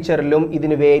ടെമ്പറേച്ചറിലും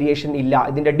ഇതിന് വേരിയേഷൻ ഇല്ല.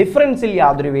 ഇതിൻ്റെ ഡിഫറൻസിൽ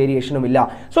യാതൊരു വേരിയേഷനും ഇല്ല.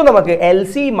 സോ നമുക്ക്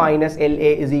LC minus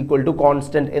LA is equal to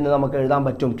constant എന്ന് നമുക്ക് എഴുതാൻ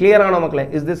പറ്റും. ക്ലിയർ ആണോ മക്കളെ?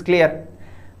 Is this clear?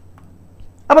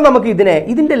 അപ്പം നമുക്ക്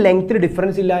ഇതിൻ്റെ ലെങ്ത്തിൽ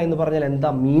ഡിഫറൻസ് ഇല്ല എന്ന് പറഞ്ഞാൽ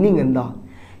എന്താ മീനിങ്? എന്താ?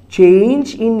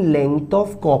 Change in length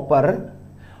of copper.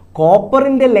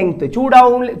 കോപ്പറിൻ്റെ length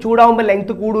ചൂടാവുമ്പോൾ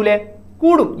length കൂടൂലേ?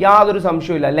 കൂടും, യാതൊരു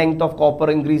സംശയമില്ല. ലെങ്ത് ഓഫ് കോപ്പർ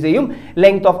ഇൻക്രീസ് ചെയ്യും,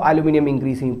 ലെങ്ത് ഓഫ് അലുമിനിയം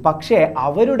ഇൻക്രീസ് ചെയ്യും. പക്ഷേ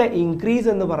അവരുടെ ഇൻക്രീസ്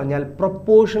എന്ന് പറഞ്ഞാൽ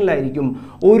പ്രൊപ്പോർഷണലായിരിക്കും,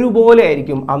 ഒരുപോലെ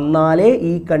ആയിരിക്കും. എന്നാലേ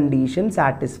ഈ കണ്ടീഷൻ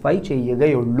സാറ്റിസ്ഫൈ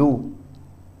ചെയ്യുകയുള്ളൂ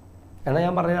എന്നാ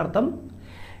ഞാൻ പറഞ്ഞ അർത്ഥം.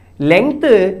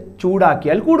 ലെങ്ത്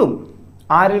ചൂടാക്കിയാൽ കൂടും.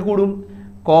 ആരിൽ കൂടും?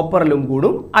 കോപ്പറിലും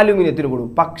കൂടും അലുമിനിയത്തിലും കൂടും.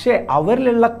 പക്ഷേ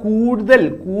അവരിലുള്ള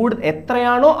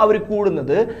എത്രയാണോ അവർ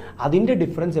കൂടുന്നത് അതിൻ്റെ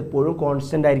ഡിഫറൻസ് എപ്പോഴും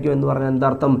കോൺസ്റ്റന്റ് ആയിരിക്കും എന്ന് പറഞ്ഞാൽ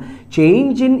എന്താർത്ഥം?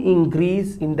 Change in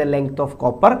increase in the length of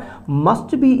copper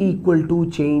must be equal to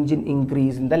change in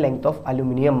increase in the length of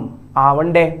aluminium.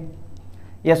 ആവണ്ടേ?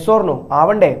 Yes or no?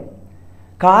 ആവണ്ടേ?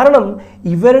 കാരണം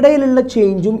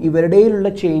ഇവരുടെയിലുള്ള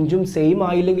ചേഞ്ചും സെയിം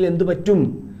ആയില്ലെങ്കിൽ എന്ത് പറ്റും?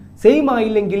 സെയിം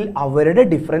ആയില്ലെങ്കിൽ അവരുടെ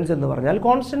ഡിഫറൻസ് എന്ന് പറഞ്ഞാൽ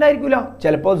കോൺസ്റ്റന്റ് ആയിരിക്കില്ല.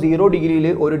 ചിലപ്പോൾ 0 ഡിഗ്രിയിൽ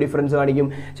ഒരു ഡിഫറൻസ് കാണിക്കും,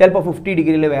 ചിലപ്പോൾ 50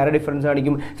 ഡിഗ്രിയിൽ വേറെ ഡിഫറൻസ്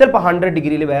കാണിക്കും, ചിലപ്പോൾ 100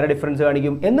 ഡിഗ്രിയിൽ വേറെ ഡിഫറൻസ്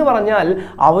കാണിക്കും. എന്ന് പറഞ്ഞാൽ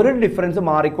അവരുടെ ഡിഫറൻസ്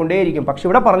മാറിക്കൊണ്ടേയിരിക്കും. പക്ഷെ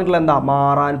ഇവിടെ പറഞ്ഞിട്ടുള്ള എന്താ?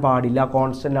 മാറാൻ പാടില്ല,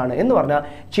 കോൺസ്റ്റന്റ് ആണ്. എന്ന് പറഞ്ഞാൽ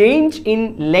change in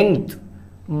length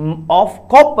of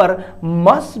copper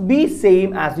must be same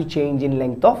as the change in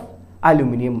length of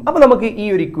aluminium. അപ്പോൾ നമുക്ക് ഈ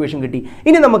ഒരു ഇക്വേഷൻ കിട്ടി.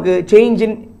 ഇനി നമുക്ക് ചേഞ്ച്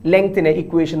ഇൻ ലെങ്ത്തിൻ്റെ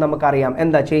ഇക്വേഷൻ നമുക്കറിയാം.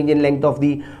 എന്താ change in length of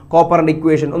the കോപ്പറിൻ്റെ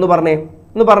equation? ഒന്ന് പറഞ്ഞേ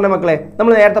മക്കളെ.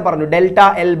 നമ്മൾ നേരത്തെ പറഞ്ഞു ഡെൽറ്റ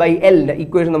എൽ ബൈ എല്ലിൻ്റെ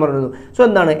ഇക്വേഷൻ നമ്മൾ പറഞ്ഞു. സോ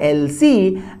എന്താണ്? L C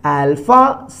alpha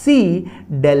C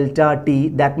delta T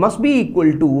that must be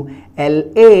equal to L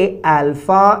A alpha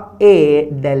A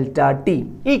delta T.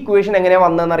 ഈ ഇക്വേഷൻ എങ്ങനെയാണ്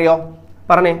വന്നതെന്നറിയോ?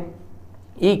 പറഞ്ഞേ,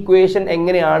 ഈ ഇക്വേഷൻ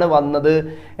എങ്ങനെയാണ് വന്നത്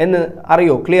എന്ന്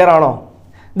അറിയോ? ക്ലിയർ ആണോ?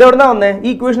 ഇത് എവിടെ നിന്നാണ് വന്നേ? ഈ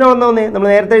ഇക്വേഷൻ എവിടെ നിന്നാണ് വന്നേ? നമ്മൾ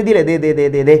നേരത്തെ എഴുതിയില്ലേ?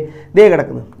 ദേ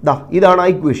കിടക്കുന്നു. ഇതാണ് ആ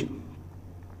ഇക്വേഷൻ.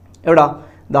 എവിടാ?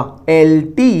 L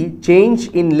T change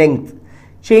in length.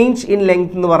 Change in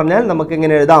length എന്ന് പറഞ്ഞാൽ നമുക്ക്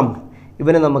എങ്ങനെ എഴുതാം?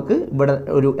 ഇവനെ നമുക്ക് ഇവിടെ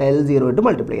ഒരു L0 ഇട്ട്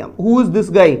മൾട്ടിപ്ലൈ ചെയ്യാം. Who is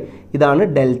this guy? ഇതാണ്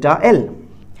ഡെൽറ്റ എൽ.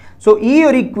 സോ ഈ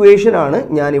ഒരു ഇക്വേഷൻ ആണ്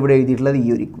ഞാൻ ഇവിടെ എഴുതിയിട്ടുള്ളത്. ഈ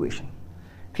ഒരു ഇക്വേഷൻ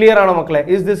ക്ലിയർ ആണോ മക്കളെ?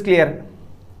 ഇസ് ദിസ്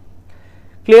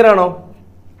ക്ലിയർ ആണോ?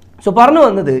 സോ പറഞ്ഞു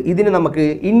വന്നത് ഇതിന് നമുക്ക്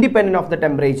ഇൻഡിപെൻഡൻറ്റ് ഓഫ് ദ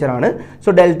ടെമ്പറേച്ചർ ആണ്. സോ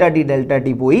ഡെൽറ്റ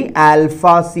ടി പോയി. ആൽഫ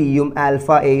സിയും ആൽഫ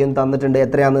എയും തന്നിട്ടുണ്ട്.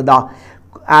 എത്രയാണ്?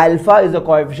 Alpha is the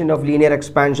coefficient of linear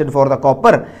expansion for the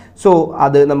copper. So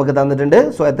അത് നമുക്ക് തന്നിട്ടുണ്ട്.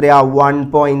 സോ എത്രയാ?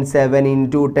 1.7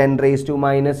 ഇൻറ്റു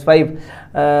 10⁻⁻⁵.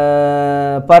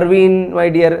 പർവീൻ മൈ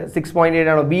ഡിയർ 6.8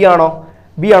 ആണോ? ബി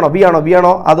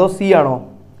ആണോ അതോ സി ആണോ?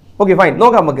 ഓക്കെ ഫൈൻ,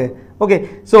 നോക്കാം നമുക്ക്. ഓക്കെ,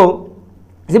 സോ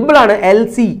സിമ്പിൾ ആണ്. എൽ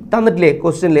സി തന്നിട്ടില്ലേ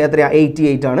ക്വസ്റ്റ്യനിൽ? എത്രയാ?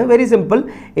 88 ആണ്. Very simple.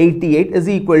 88 is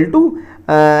equal to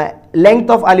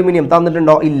length of aluminium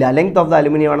തന്നിട്ടുണ്ടോ? ഇല്ല. ലെങ്ത് ഓഫ് ദ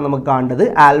അലുമിനിയം ആണ് നമുക്ക് കാണേണ്ടത്.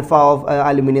 ആൽഫ ഓഫ്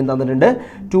അലുമിനിയം തന്നിട്ടുണ്ട്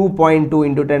 2.2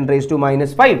 ഇൻറ്റു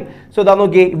 10⁻⁵. സോ ഇതാ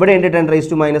നോക്കിയേ, ഇവിടെ ഉണ്ട്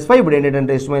 10⁻⁵, ഇവിടെ ഉണ്ട്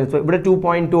 10⁻⁵. ഇവിടെ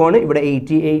 2.2 ആണ്, ഇവിടെ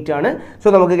 88 ആണ്. സോ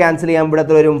നമുക്ക് ക്യാൻസൽ ചെയ്യാം. ഇവിടെ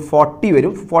എത്ര വരും? 40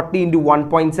 വരും. 40 into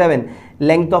 1.7.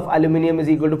 Length of aluminium is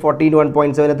equal to 40 into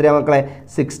 1.7. എത്രയാണ് മക്കളെ?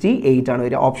 68 ആണ്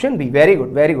വരിക. Option B. Very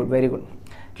good.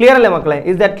 Clear അല്ലേ മക്കളെ?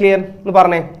 ഇസ് ദാറ്റ് ക്ലിയർ എന്ന്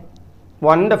പറഞ്ഞേ?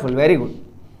 Wonderful, very good.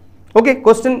 Okay,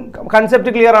 question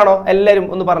concept clear ആണോ? എല്ലാവരും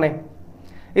ഒന്ന് പറഞ്ഞേ.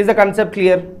 Is the concept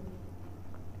clear?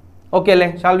 Okay അല്ലേ?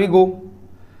 Shall we go?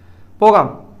 പോകാം.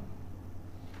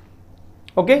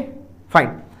 Okay fine.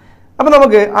 അപ്പോൾ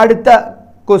നമുക്ക് അടുത്ത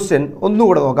ക്വസ്റ്റ്യൻ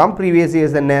ഒന്നുകൂടെ നോക്കാം. പ്രീവിയസ്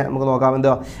ഇയേഴ്സ് തന്നെ നമുക്ക് നോക്കാം.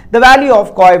 എന്താ? The value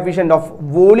of coefficient of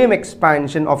volume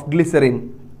expansion of glycerin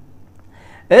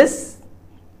is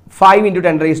 5 into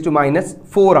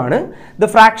 10⁻⁴ ആണ്. The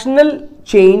fractional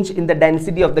change in the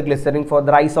density of the glycerin for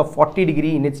the rise of 40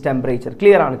 degree in its temperature.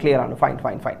 Clear ആണ്.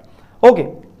 Fine. Okay.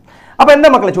 അപ്പോൾ എന്താ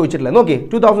മക്കളെ ചോദിച്ചിട്ടില്ല? നോക്കി,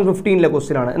 2015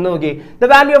 question ആണ്. എന്ന് നോക്കി, the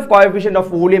value of coefficient of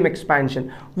volume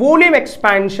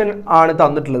expansion ആണ്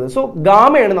തന്നിട്ടുള്ളത്. സോ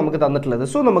ഗാമയാണ് നമുക്ക് തന്നിട്ടുള്ളത്.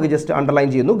 സോ നമുക്ക് ജസ്റ്റ് അണ്ടർലൈൻ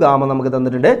ചെയ്യുന്നു. ഗാമ നമുക്ക്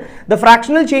തന്നിട്ടുണ്ട്. The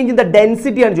fractional change in the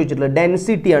density ആണ് ചോദിച്ചിട്ടുള്ളത്.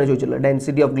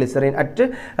 Density of glycerin at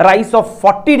rise of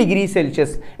 40 degree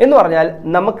Celsius എന്ന് പറഞ്ഞാൽ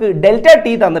നമുക്ക് ഡെൽറ്റ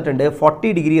ടി തന്നിട്ടുണ്ട്. 40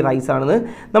 ഡിഗ്രി റൈസ് ആണെന്ന്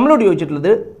നമ്മളോട്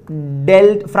ചോദിച്ചിട്ടുള്ളത്.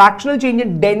 ഫ്രാക്ഷണൽ ചേഞ്ച് ഇൻ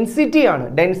ഡെൻസിറ്റി ആണ്.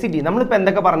 ഡെൻസിറ്റി നമ്മളിപ്പോൾ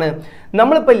എന്തൊക്കെ പറഞ്ഞു?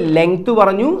 നമ്മളിപ്പോൾ ലെങ്ത്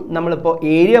പറഞ്ഞു, നമ്മളിപ്പോൾ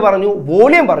ഏരിയ പറഞ്ഞു,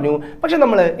 വോളിയം പറഞ്ഞു. പക്ഷെ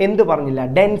നമ്മൾ എന്ത് പറഞ്ഞില്ല?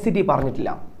 ഡെൻസിറ്റി പറഞ്ഞിട്ടില്ല.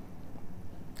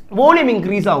 വോളിയം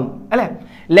ഇൻക്രീസ് ആവും അല്ലേ?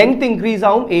 ലെങ്ത് ഇൻക്രീസ്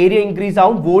ആവും, ഏരിയ ഇൻക്രീസ്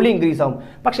ആവും, വോളിയം ഇൻക്രീസ് ആവും.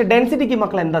 പക്ഷെ ഡെൻസിറ്റിക്ക്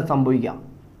മക്കൾ എന്താ സംഭവിക്കുക?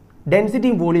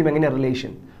 ഡെൻസിറ്റിയും വോളിയം എങ്ങനെ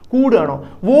റിലേഷൻ? കൂടുകയാണോ?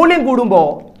 വോളിയം കൂടുമ്പോൾ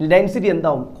ഡെൻസിറ്റി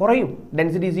എന്താവും? കുറയും.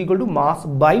 Density is equal to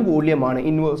mass by volume ആണ്.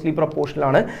 ഇൻവേഴ്സ്ലി പ്രൊപ്പോർഷണൽ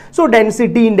ആണ്. സോ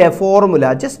ഡെൻസിറ്റീൻ്റെ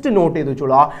ഫോർമുല ജസ്റ്റ് നോട്ട് ചെയ്ത്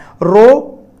വെച്ചോളൂ. റോ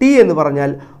ടി എന്ന്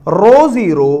പറഞ്ഞാൽ raw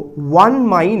 0 1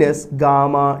 minus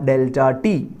gamma delta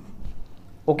T.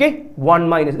 Okay, 1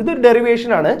 minus. ഇതൊരു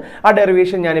ഡെറിവേഷൻ ആണ്. ആ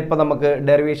ഡെറിവേഷൻ ഞാനിപ്പോൾ നമുക്ക്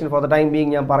derivation for the time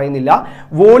being ഞാൻ പറയുന്നില്ല.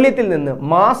 വോളിയത്തിൽ നിന്ന്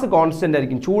മാസ് കോൺസ്റ്റന്റ്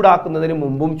ആയിരിക്കും. ചൂടാക്കുന്നതിന്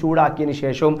മുമ്പും ചൂടാക്കിയതിന്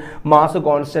ശേഷവും മാസ്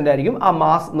കോൺസ്റ്റന്റ് ആയിരിക്കും. ആ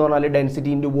മാസ് എന്ന് പറഞ്ഞാൽ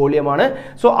ഡെൻസിറ്റി ഇൻറ്റു വോളിയം ആണ്.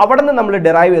 സോ അവിടെ നിന്ന് നമ്മൾ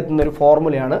ഡെറൈവ് എത്തുന്ന ഒരു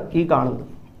ഫോർമുലയാണ് ഈ കാണുന്നത്.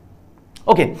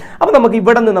 ഓക്കെ, അപ്പോൾ നമുക്ക്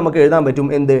ഇവിടെ നിന്ന് നമുക്ക് എഴുതാൻ പറ്റും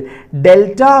എന്ത്?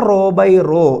 Delta raw by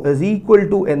rho is equal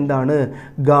to എന്താണ്?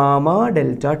 ഗാമ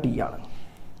ഡെൽറ്റ ടി ആണ്.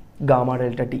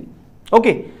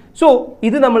 Okay, So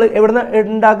this is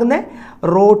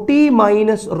rho t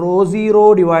minus rho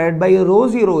 0 divided by rho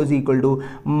 0 is equal to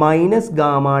minus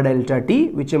gamma delta t,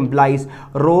 which implies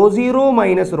rho 0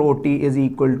 minus rho t is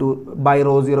equal to by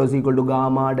rho 0 is equal to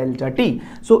gamma delta t.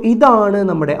 So this is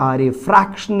our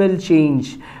fractional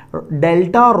change.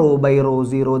 Delta rho by rho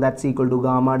 0 that's equal to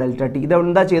gamma delta t.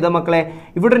 This is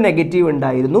a negative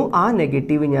ഉണ്ടായിരുന്നു ആ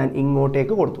negative ഞാൻ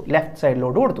ഇങ്ങോട്ടേക്ക് കൊടുത്തു left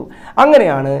സൈഡിലോട്ട് കൊടുത്തു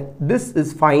അങ്ങനെയാണ് this is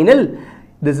final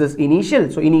this is initial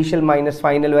so initial minus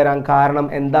final വരാൻ കാരണം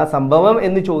എന്താ സംഭവം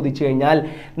എന്ന് ചോദിച്ചു കഴിഞ്ഞാൽ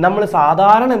നമ്മൾ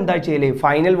സാധാരണ എന്താ ചെയ്യലേ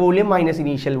final volume minus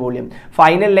initial volume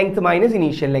final length minus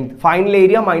initial length final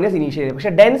area minus initial area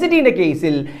പക്ഷേ ഡെൻസിറ്റി ന്റെ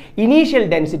കേസിൽ ഇനീഷ്യൽ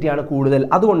ഡെൻസിറ്റി ആണ് കൂടുതൽ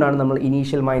അതുകൊണ്ടാണ് നമ്മൾ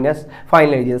ഇനീഷ്യൽ മൈനസ്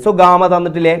ഫൈനൽ എഴുതിയത് സോ ഗാമ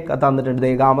തന്നിട്ടില്ലേ തന്നിട്ടുണ്ട്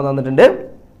ഗാമ തന്നിട്ടുണ്ട്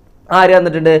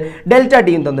delta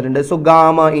t തന്നിട്ടുണ്ട് so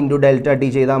gamma into delta t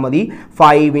ചെയ്താൽ മതി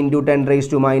 5 into 10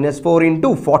 raised to minus 4 into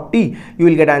 40 you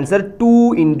will get answer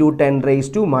 2 into 10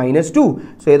 raised to minus 2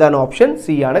 so ഏതാണ് ഓപ്ഷൻ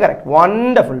C ആണ് correct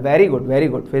wonderful very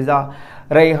good Fiza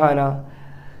Rayhana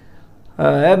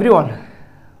everyone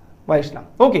Vaishna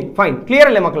okay fine clear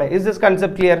അല്ലേ മക്കളെ is this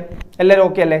concept clear എല്ലാവരും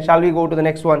okay അല്ലേ shall we go to the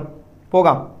next one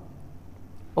പോകാം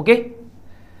okay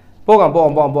പോകാം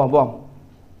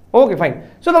Okay, fine.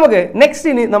 So, next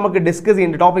we will discuss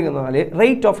the topic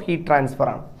rate of heat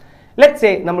transfer. Let's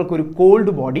say we have a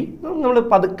cold body. We have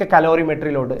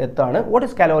calorimetry. What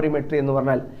is calorimetry?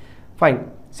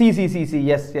 Fine. C.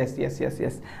 Yes. We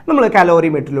have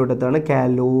calorimetry.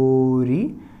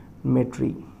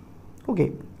 Calorimetry.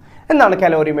 Okay. What is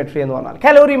calorimetry?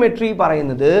 Calorimetry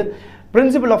is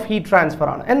principle of heat transfer.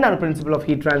 What is principle of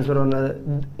heat transfer?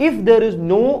 If there is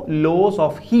no loss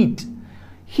of heat,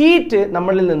 heat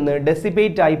നമ്മളിൽ നിന്ന്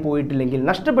dissipate ആയി പോയിട്ടില്ലെങ്കിൽ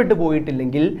നഷ്ടപ്പെട്ടു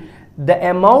പോയിട്ടില്ലെങ്കിൽ the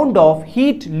amount of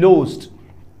heat lost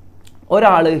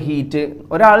ഒരാളിൽ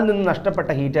നിന്ന് നഷ്ടപ്പെട്ട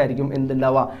heat ആയിരിക്കും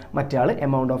എന്തുണ്ടാവുക മറ്റേ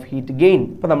amount of heat gain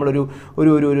ഇപ്പോൾ നമ്മൾ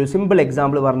ഒരു സിമ്പിൾ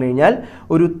എക്സാമ്പിൾ പറഞ്ഞു കഴിഞ്ഞാൽ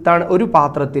ഒരു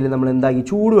പാത്രത്തിൽ നമ്മൾ എന്താക്കി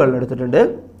ചൂടുവെള്ളം എടുത്തിട്ടുണ്ട്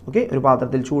ഓക്കേ ഒരു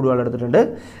പാത്രത്തിൽ ചൂടുവെള്ളം എടുത്തിട്ടുണ്ട്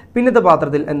പിന്നത്തെ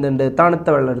പാത്രത്തിൽ എന്തുണ്ട് തണുത്ത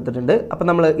വെള്ളം എടുത്തിട്ടുണ്ട് അപ്പോൾ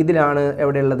നമ്മൾ ഇതിലാണ്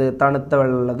എവിടെയുള്ളത് തണുത്ത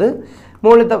വെള്ളം ഉള്ളത്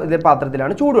മുകളിലത്തെ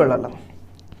പാത്രത്തിലാണ് ചൂടുവെള്ളം ഉള്ളത്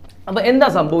അപ്പോൾ എന്താ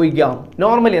സംഭവിക്കുക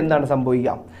നോർമലി എന്താണ്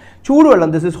സംഭവിക്കുക ചൂടുവെള്ളം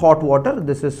this is hot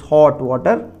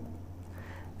water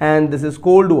and this is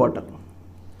cold water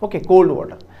okay cold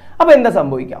water അപ്പോൾ എന്താ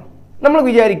സംഭവിക്കുക നമ്മൾ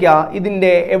വിചാരിക്കുക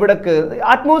ഇതിന്റെ എവിടേക്ക്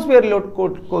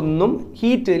അറ്റ്മോസ്ഫിയറിലോട്ടൊന്നും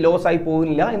ഹീറ്റ് ലോസ് ആയി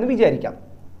പോകുന്നില്ല എന്ന് വിചാരിക്കാം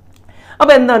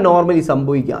അപ്പോൾ എന്താ നോർമലി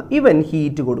സംഭവിക്കുക ഇവൻ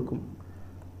ഹീറ്റ് കൊടുക്കും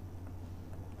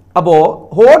അപ്പോൾ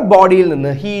ഹോട്ട് ബോഡിയിൽ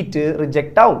നിന്ന് ഹീറ്റ്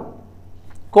റിജക്റ്റ് ആവും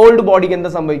കോൾഡ് ബോഡിക്ക്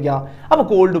എന്താ സംഭവിക്കുക അപ്പോൾ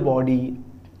കോൾഡ് ബോഡി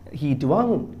ഹീറ്റ്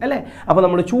വാങ്ങും അല്ലേ അപ്പോൾ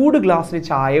നമ്മൾ ചൂട് ഗ്ലാസ്സിൽ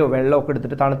ചായയോ വെള്ളമോ ഒക്കെ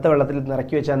എടുത്തിട്ട് തണുത്ത വെള്ളത്തിൽ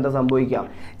നിറക്കി വെച്ചാൽ എന്താ സംഭവിക്കുക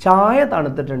ചായ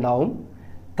തണുത്തിട്ടുണ്ടാവും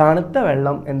തണുത്ത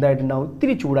വെള്ളം എന്തായിട്ടുണ്ടാവും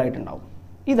ഇത്തിരി ചൂടായിട്ടുണ്ടാവും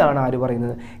ഇതാണ് ആര്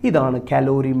പറയുന്നത് ഇതാണ്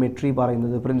കാലോറിമെട്രി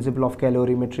പറയുന്നത് പ്രിൻസിപ്പിൾ ഓഫ്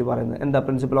കാലോറിമെട്രി പറയുന്നത് എന്താ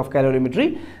principle of കാലോറിമെട്രി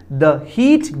the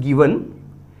heat given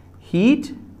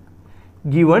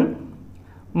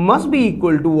must be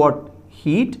equal to what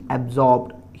heat absorbed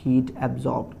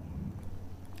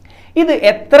ഇത്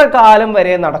എത്ര കാലം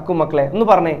വരെ നടക്കും മക്കളെ ഒന്ന്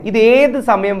പറഞ്ഞേ ഇത് ഏത്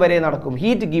സമയം വരെ നടക്കും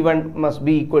heat given must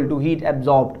be equal to heat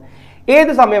absorbed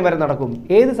ഏത്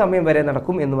സമയം വരെ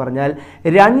നടക്കും എന്ന് പറഞ്ഞാൽ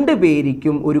രണ്ട്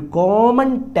പേരിക്കും ഒരു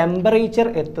കോമൺ ടെമ്പറേച്ചർ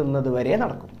എത്തുന്നത് വരെ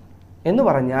നടക്കും എന്ന്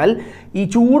പറഞ്ഞാൽ ഈ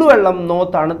ചൂടുവെള്ളംന്നോ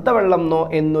തണുത്ത വെള്ളംന്നോ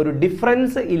എന്നൊരു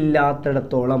ഡിഫറൻസ്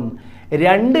ഇല്ലാത്തിടത്തോളം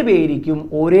രണ്ട് പേരിക്കും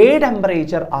ഒരേ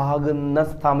ടെമ്പറേച്ചർ ആകുന്ന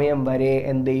സമയം വരെ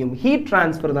എന്ത് ചെയ്യും ഹീറ്റ്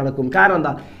ട്രാൻസ്ഫർ നടക്കും കാരണം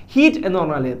എന്താ ഹീറ്റ് എന്ന്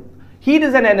പറഞ്ഞാൽ heat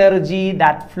is an energy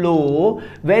that flow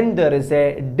when there is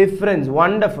a difference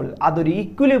wonderful അതൊരു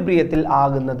ഈക്വിലിബ്രിയത്തിൽ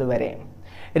ആകുന്നത് വരെ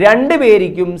രണ്ട്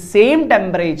പേരിക്കും സെയിം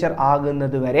ടെമ്പറേച്ചർ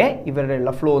ആകുന്നത് വരെ ഇവരുടെ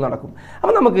ഉള്ള ഫ്ലോ നടക്കും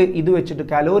അപ്പോൾ നമുക്ക് ഇത് വെച്ചിട്ട്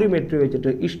കാലോറിമെട്രി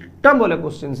വെച്ചിട്ട് ഇഷ്ടം പോലെ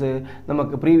ക്വസ്റ്റ്യൻസ്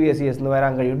നമുക്ക് പ്രീവിയസ് ഇയേഴ്സിൽ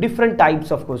വരാൻ കഴിയും ഡിഫറെൻറ്റ്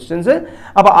ടൈപ്സ് ഓഫ് ക്വസ്റ്റ്യൻസ്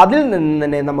അപ്പോൾ അതിൽ നിന്ന്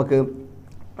തന്നെ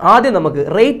ആദ്യം നമുക്ക്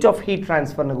റേറ്റ് ഓഫ് ഹീറ്റ്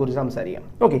ട്രാൻസ്ഫറിനെ കുറിച്ച് സംസാരിക്കാം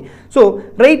okay so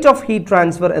rate of heat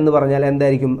transfer എന്ന് പറഞ്ഞാൽ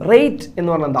എന്തായിരിക്കും റേറ്റ്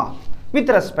എന്ന് പറഞ്ഞാൽ എന്താ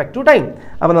വിത്ത് റെസ്പെക്ട് ടു ടൈം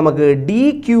അപ്പോൾ നമുക്ക് ഡി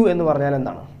ക്യൂ എന്ന് പറഞ്ഞാൽ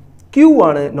എന്താണ് ക്യൂ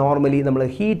ആണ് നോർമലി നമ്മൾ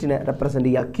ഹീറ്റിനെ റെപ്രസെൻറ്റ്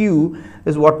ചെയ്യുക Q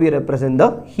is what we represent the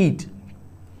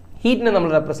ഹീറ്റിനെ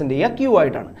നമ്മൾ റെപ്രസെൻറ്റ് ചെയ്യുക ക്യൂ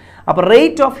ആയിട്ടാണ് അപ്പോൾ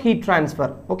rate of heat transfer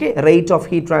okay rate of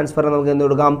heat transfer നമുക്ക് എന്ത്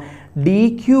കൊടുക്കാം D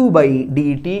Q by D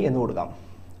T എന്ന് കൊടുക്കാം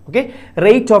okay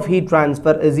rate of heat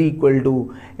transfer is equal to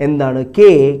endana k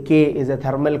is a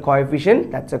thermal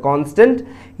coefficient that's a constant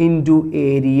into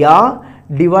area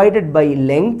divided by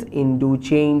length into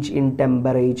change in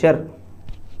temperature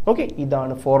okay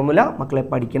idana formula makkale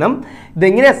padikkanam idu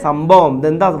engane sambhavam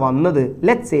idenda vannathu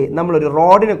let's say nammal oru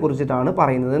rod ne kurichittana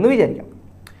parayunnathu ennu vicharikam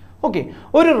okay,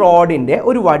 ഒരു റോഡിൻ്റെ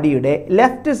ഒരു വടിയുടെ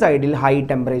left സൈഡിൽ high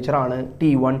temperature ആണ്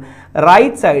T1,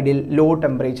 right സൈഡിൽ low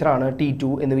temperature ആണ്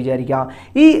T2 എന്ന് വിചാരിക്കുക.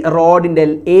 ഈ റോഡിൻ്റെ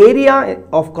ഏരിയ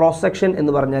ഓഫ് ക്രോസ് സെക്ഷൻ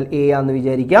എന്ന് പറഞ്ഞാൽ A ആണെന്ന്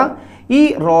വിചാരിക്കുക. ഈ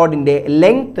റോഡിൻ്റെ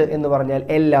ലെങ്ത് എന്ന് പറഞ്ഞാൽ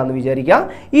L ആണെന്ന് വിചാരിക്കുക.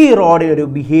 ഈ റോഡിന് ഒരു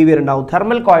ബിഹേവിയർ ഉണ്ടാവും,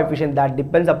 thermal coefficient that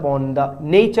depends upon the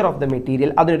nature of the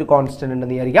material, അതിനൊരു കോൺസ്റ്റന്റ്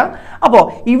ഉണ്ടെന്ന് വിചാരിക്കുക. അപ്പോൾ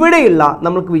ഇവിടെയുള്ള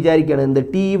നമുക്ക് വിചാരിക്കുകയാണ് എന്ത്,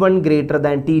 T1 ഗ്രേറ്റർ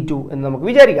ദാൻ T2 എന്ന് നമുക്ക്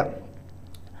വിചാരിക്കാം.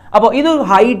 അപ്പോൾ ഇത്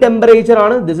ഹൈ ടെമ്പറേച്ചർ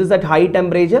ആണ്, this is at high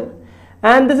temperature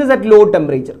and this is at low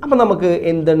temperature. അപ്പോൾ നമുക്ക്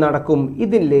എന്ത് നടക്കും,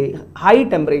 ഇതിൻ്റെ ഹൈ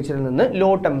ടെമ്പറേച്ചറിൽ നിന്ന് ലോ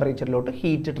ടെമ്പറേച്ചറിലോട്ട്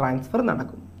ഹീറ്റ് ട്രാൻസ്ഫർ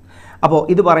നടക്കും. അപ്പോൾ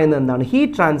ഇത് പറയുന്നത് എന്താണ്,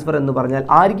 ഹീറ്റ് ട്രാൻസ്ഫർ എന്ന് പറഞ്ഞാൽ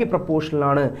ആർക്ക്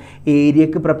പ്രപ്പോർഷണലാണ്,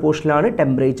 ഏരിയക്ക് പ്രപ്പോർഷണലാണ്,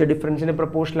 temperature ഡിഫറൻസിന്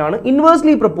പ്രപ്പോർഷണലാണ്,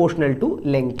 inversely proportional to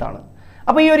length ആണ്.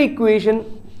 അപ്പോൾ ഈ ഒരു ഇക്വേഷൻ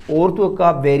ഓർത്തു വെക്കുക,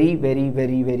 very very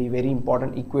very very very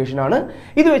important equation ആണ്.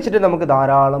 ഇത് വെച്ചിട്ട് നമുക്ക്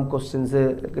ധാരാളം questions,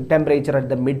 temperature at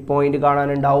the mid point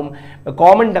കാണാനുണ്ടാവും,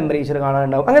 common temperature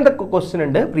കാണാനുണ്ടാവും, അങ്ങനത്തെ ക്വസ്റ്റ്യൻ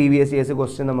ഉണ്ട്, പ്രീവിയസ് ഇയേഴ്സ്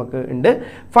ക്വസ്റ്റ്യൻ നമുക്ക് ഉണ്ട്.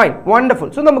 Fine, wonderful.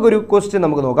 സോ നമുക്കൊരു ക്വസ്റ്റ്യൻ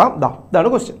നമുക്ക് നോക്കാം.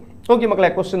 ഇതാണ് ക്വസ്റ്റ്യൻ. ഓക്കെ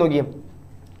മക്കളെ, ക്വസ്റ്റ്യൻ നോക്കിയേ.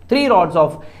 3 rods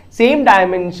of same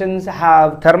dimensions have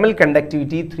thermal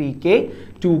conductivity 3K,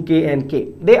 2K and K.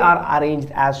 They are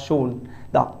arranged as shown.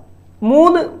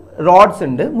 3 roads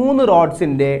ഉണ്ട്. 3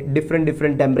 റോഡ്സിൻ്റെ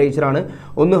ഡിഫറെൻറ്റ് ടെമ്പറേച്ചർ ആണ്.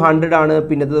 ഒന്ന് 100 ആണ്,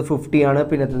 പിന്നത്തത് 50 ആണ്,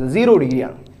 പിന്നത്തത് 0 ഡിഗ്രി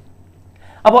ആണ്.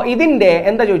 അപ്പോൾ ഇതിൻ്റെ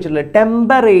എന്താ ചോദിച്ചിട്ടുള്ളത്,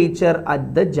 ടെമ്പറേച്ചർ അറ്റ്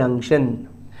ദ ജംഗ്ഷൻ,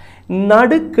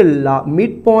 നടുക്കുള്ള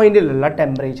മിഡ് പോയിന്റിലുള്ള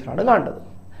ടെമ്പറേച്ചറാണ് കാണേണ്ടത്.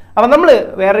 അപ്പോൾ നമ്മൾ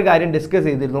വേറൊരു കാര്യം ഡിസ്കസ്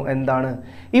ചെയ്തിരുന്നു, എന്താണ്,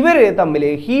 ഇവർ തമ്മിൽ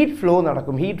ഹീറ്റ് ഫ്ലോ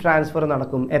നടക്കും, ഹീറ്റ് ട്രാൻസ്ഫർ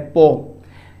നടക്കും. എപ്പോൾ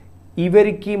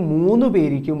ഇവർക്ക് 3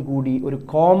 പേർക്കും കൂടി ഒരു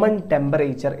കോമൺ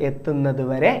ടെമ്പറേച്ചർ എത്തുന്നത്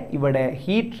വരെ ഇവിടെ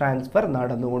ഹീറ്റ് ട്രാൻസ്ഫർ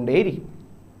നടന്നുകൊണ്ടേയിരിക്കും.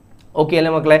 ഓക്കെ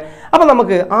അല്ലേ മക്കളെ? അപ്പോൾ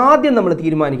നമുക്ക് ആദ്യം നമ്മൾ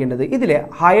തീരുമാനിക്കേണ്ടത് ഇതിലെ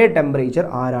ഹയർ ടെമ്പറേച്ചർ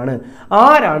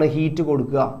ആരാണ് ഹീറ്റ്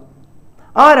കൊടുക്കുക.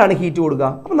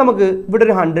 അപ്പോൾ നമുക്ക് ഇവിടെ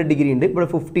ഒരു 100 ഡിഗ്രി ഉണ്ട്, ഇവിടെ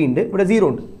 50 ഉണ്ട്, ഇവിടെ 0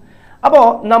 ഉണ്ട്. അപ്പോൾ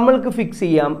നമ്മൾക്ക് ഫിക്സ്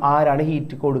ചെയ്യാം ആരാണ്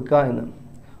ഹീറ്റ് കൊടുക്കുക എന്ന്.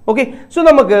 ഓക്കെ, സോ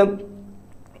നമുക്ക്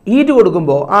ഹീറ്റ്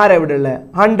കൊടുക്കുമ്പോൾ ആരാ ഇവിടെ ഉള്ളത്,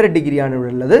 100 ഡിഗ്രിയാണ്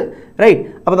ഇവിടെ ഉള്ളത്, റൈറ്റ്.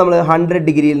 അപ്പോൾ നമ്മൾ 100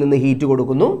 ഡിഗ്രിയിൽ നിന്ന് ഹീറ്റ്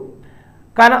കൊടുക്കുന്നു,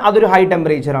 കാരണം അതൊരു ഹൈ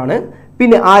ടെമ്പറേച്ചർ ആണ്.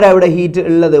 പിന്നെ ആരാ ഇവിടെ ഹീറ്റ്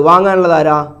ഉള്ളത്, വാങ്ങാനുള്ളത്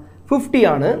ആരാ, 50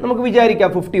 ആണ്. നമുക്ക്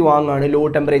വിചാരിക്കാം 50 വാങ്ങാണ്, ലോ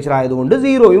ടെമ്പറേച്ചർ ആയതുകൊണ്ട്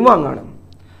 0യും വാങ്ങാണ്.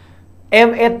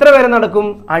 എത്ര വരെ നടക്കും,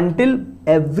 until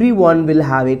every one will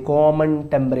have A common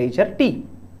temperature T.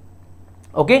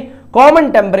 Okay, common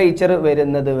temperature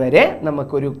വരുന്നത് വരെ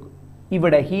നമുക്കൊരു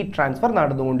ഇവിടെ ഹീറ്റ് ട്രാൻസ്ഫർ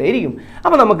നടന്നുകൊണ്ടേയിരിക്കും.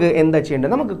 അപ്പോൾ നമുക്ക് എന്താ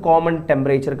ചെയ്യേണ്ടത്, നമുക്ക് കോമൺ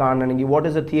ടെമ്പറേച്ചർ കാണണമെങ്കിൽ what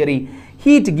is the theory,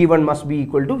 heat given must be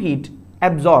equal to heat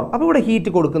absorb. അപ്പോൾ ഇവിടെ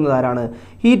ഹീറ്റ് കൊടുക്കുന്നത് ആരാണ്,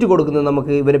 ഹീറ്റ് കൊടുക്കുന്നത്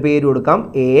നമുക്ക് ഇവരെ പേര് കൊടുക്കാം,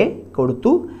 A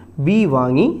കൊടുത്തു, B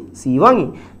വാങ്ങി, C വാങ്ങി.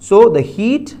 So the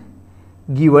heat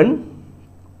given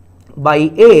by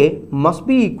A must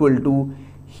be equal to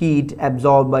heat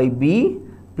absorb by B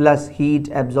plus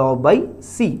heat absorb by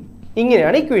C.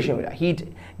 ഇങ്ങനെയാണ് ഇക്വേഷൻ വരിക. Heat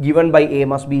given by A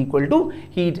must be equal to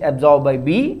heat absorb by B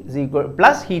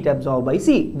plus heat absorb by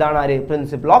C. ഇതാണ് ആര്,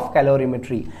 principle of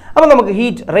calorimetry. അപ്പോൾ നമുക്ക്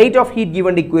rate of heat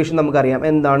given equation നമുക്കറിയാം.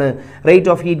 എന്താണ്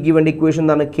rate of heat given equation,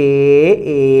 എന്താണ്,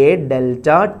 KA delta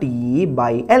T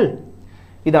by L.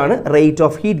 ഇതാണ് rate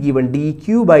of heat given,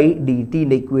 dQ by dt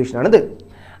ഇക്വേഷനാണിത്.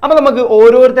 അപ്പോൾ നമുക്ക്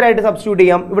ഓരോരുത്തരായിട്ട് സബ്സ്റ്റിറ്റ്യൂട്ട്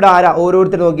ചെയ്യാം. ഇവിടെ ആരാ,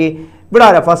 ഓരോരുത്തർ നോക്കി, ഇവിടെ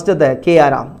ആരാ ഫസ്റ്റത്തെ K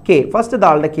ആരാ, ഫസ്റ്റത്തെ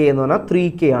ആളുടെ K എന്ന് പറഞ്ഞാൽ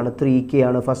 3K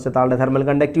ആണ് ഫസ്റ്റത്തെ ആളുടെ തെർമൽ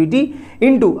കണ്ടക്ടിവിറ്റി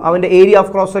ഇൻറ്റു അവൻ്റെ ഏരിയ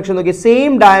ഓഫ് ക്രോസ് സെക്ഷൻ നോക്കി,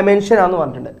 സെയിം ഡയമെൻഷൻ ആണെന്ന്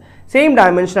പറഞ്ഞിട്ടുണ്ട്. സെയിം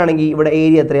ഡയമെൻഷൻ ആണെങ്കിൽ ഇവിടെ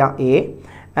ഏരിയ എത്രയാ, A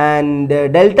ആൻഡ്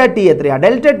ഡെൽറ്റ T എത്രയാ,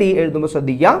 ഡെൽറ്റ T എഴുതുമ്പോൾ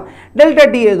ശ്രദ്ധിക്കുക, ഡെൽറ്റ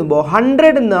T എഴുതുമ്പോൾ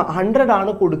 100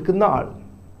 ആണ് കൊടുക്കുന്ന ആൾ,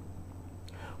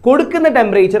 കൊടുക്കുന്ന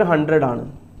ടെമ്പറേച്ചർ 100 ആണ്.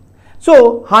 സോ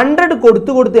 100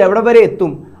 കൊടുത്ത് എവിടെ വരെ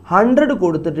എത്തും, 100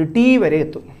 കൊടുത്തിട്ട് T വരെ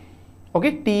എത്തും. ഓക്കെ,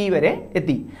 T വരെ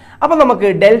എത്തി. അപ്പോൾ നമുക്ക്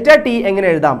ഡെൽറ്റ T എങ്ങനെ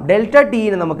എഴുതാം, ഡെൽറ്റ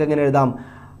Tനെ നമുക്ക് എങ്ങനെ എഴുതാം,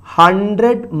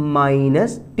 100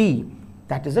 minus T,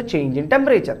 that is A change in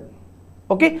temperature.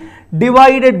 Okay,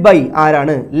 divided by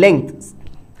ആരാണ്, length,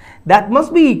 that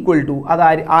must be equal to, അത്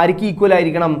ആർക്ക് ഈക്വൽ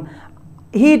ആയിരിക്കണം,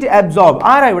 ഹീറ്റ് അബ്സോർബ്.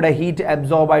 ആരാ ഇവിടെ ഹീറ്റ്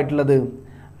അബ്സോർബ് ആയിട്ടുള്ളത്,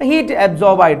 ഹീറ്റ്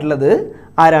അബ്സോർബ് ആയിട്ടുള്ളത്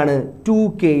ആരാണ്,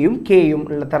 2Kയും Kയും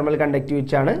ഉള്ള തെർമൽ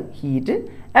കണ്ടക്ടിവിറ്റിയാണ് ഹീറ്റ്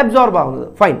അബ്സോർബ് ആവുന്നത്.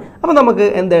 ഫൈൻ, അപ്പോൾ നമുക്ക്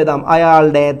എന്തെഴുതാം,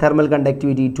 അയാളുടെ തെർമൽ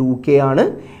കണ്ടക്ടിവിറ്റി 2K ആണ്,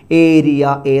 ഏരിയ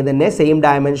A തന്നെ, സെയിം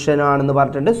ഡയമെൻഷൻ ആണെന്ന്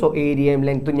പറഞ്ഞിട്ടുണ്ട്. സോ ഏരിയയും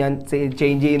ലെങ്ത്തും ഞാൻ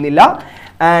ചേഞ്ച് ചെയ്യുന്നില്ല.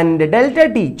 And delta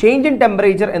T change in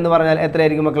temperature എന്ന് പറഞ്ഞാൽ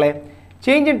എത്രയായിരിക്കും മക്കളെ,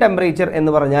 ചേഞ്ച് ഇൻ ടെമ്പറേച്ചർ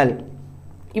എന്ന് പറഞ്ഞാൽ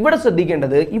ഇവിടെ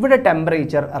ശ്രദ്ധിക്കേണ്ടത്, ഇവിടെ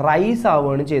ടെമ്പറേച്ചർ റൈസ്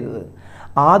ആവുകയാണ് ചെയ്തത്.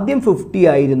 ആദ്യം 50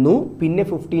 ആയിരുന്നു, പിന്നെ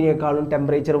 50നേക്കാളും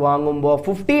ടെമ്പറേച്ചർ വാങ്ങുമ്പോൾ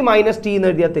 50 മൈനസ് T എന്ന്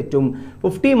എഴുതിയാൽ തെറ്റും,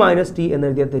 50 മൈനസ് T എന്ന്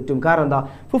എഴുതിയാൽ തെറ്റും. കാരണം എന്താ,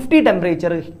 50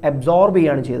 ടെമ്പറേച്ചർ അബ്സോർബ്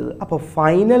ചെയ്യുകയാണ് ചെയ്തത്. അപ്പോൾ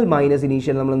ഫൈനൽ മൈനസ്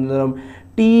ഇനീഷ്യൽ നമ്മൾ എന്ത് എഴുതണം,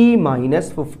 T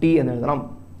മൈനസ് 50 എന്ന് എഴുതണം.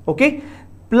 ഓക്കെ,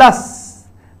 പ്ലസ്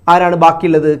ആരാണ്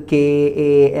ബാക്കിയുള്ളത്?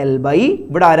 KAL/,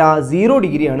 ഇവിടെ ആരാ? 0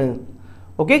 ഡിഗ്രി ആണ്.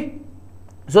 ഓക്കെ,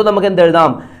 സോ നമുക്ക് എന്ത്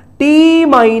എഴുതാം?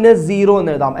 T-0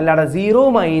 എന്ന് എഴുതാം, അല്ലാതെ 0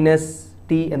 -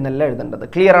 T എന്നല്ല എഴുതേണ്ടത്.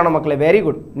 ക്ലിയർ ആണോ മക്കളെ? Very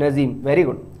good Naseem, very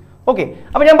good. Okay,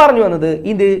 അപ്പോൾ ഞാൻ പറഞ്ഞു വന്നത്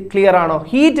ഇത് ക്ലിയർ ആണോ?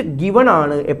 ഹീറ്റ് ഗിവൺ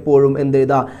ആണ് എപ്പോഴും എന്ത്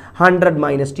എഴുതുക?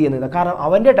 100 - T എന്ന് എഴുതുക. കാരണം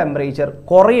അവൻ്റെ ടെമ്പറേച്ചർ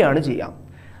കുറയാണ് ചെയ്യാം,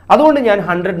 അതുകൊണ്ട് ഞാൻ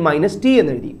 100 - T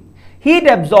എന്ന് എഴുതി.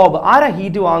 ഹീറ്റ് അബ്സോർബ്, ആരാ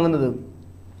ഹീറ്റ് വാങ്ങുന്നത്?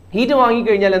 ഹീറ്റ്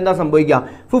വാങ്ങിക്കഴിഞ്ഞാൽ എന്താ സംഭവിക്കുക?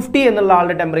 50 എന്നുള്ള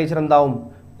ആളുടെ ടെമ്പറേച്ചർ എന്താവും?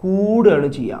 കൂടുകയാണ്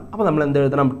ചെയ്യുക. അപ്പോൾ നമ്മൾ എന്ത്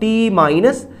എഴുതണം?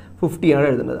 T-50 ആണ്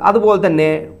എഴുതുന്നത്. അതുപോലെ തന്നെ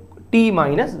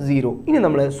T-0. ഇനി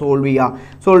നമ്മൾ സോൾവ്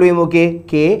ചെയ്യുമ്പോൾ ഓക്കെ,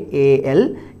 KAL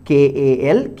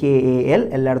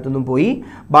എല്ലായിടത്തുനിന്നും പോയി.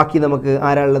 ബാക്കി നമുക്ക്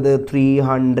ആരാ ഉള്ളത്?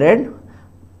 300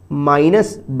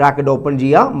 മൈനസ് ബ്രാക്കറ്റ് ഓപ്പൺ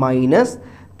ചെയ്യുക,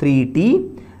 -3T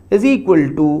is equal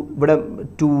to ഇവിടെ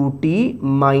 2T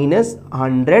 -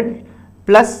 100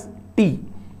 + T.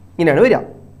 ഇങ്ങനെയാണ് വരിക.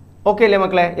 ഓക്കെ അല്ലേ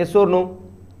മക്കളെ? Yes or no?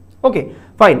 Okay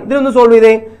fine. ഇതിനൊന്ന് സോൾവ്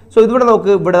ചെയ്തേ. സോ ഇതിവിടെ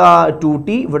നമുക്ക് ഇവിടെ 2T,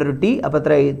 ഇവിടെ ഒരു T, അപ്പോൾ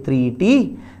എത്രയായി? 3T.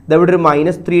 ഇവിടെ ഒരു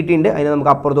 -3T ഉണ്ട്, അതിനെ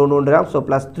നമുക്ക് അപ്പുറത്തോട്ട് കൊണ്ടുവരാം. So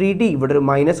 +3T. ഇവിടെ ഒരു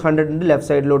 -100 ഉണ്ട്, ലെഫ്റ്റ്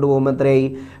സൈഡിലോട്ട് പോകുമ്പോൾ എത്രയായി?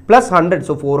 +100.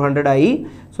 സോ 400 ആയി.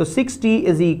 So 6T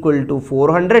is equal to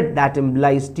 400. That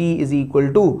implies T is equal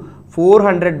to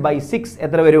 400/6.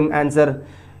 എത്ര വരും ആൻസർ?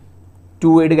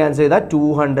 2 ആയിട്ട് ക്യാൻസൽ ചെയ്താൽ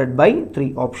 200/3.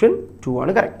 ഓപ്ഷൻ 2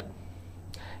 ആണ് correct.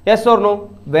 Yes or no?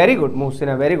 Very good Muhsina,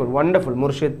 very good, wonderful.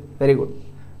 Murshid, very good.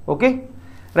 Okay,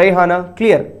 Raihana,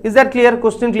 clear? Is that clear?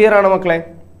 Question clear ആണോ മക്കളെ?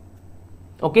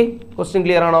 Okay, question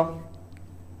clear ആണോ?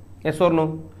 Yes or no?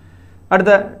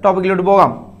 അടുത്ത ടോപ്പിക്കിലോട്ട്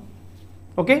പോകാം.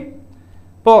 ഓക്കെ,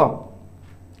 പോകാം.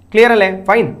 ക്ലിയർ അല്ലേ?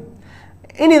 ഫൈൻ.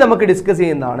 ഇനി നമുക്ക് ഡിസ്കസ്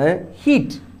ചെയ്യുന്നതാണ്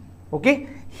heat. Okay,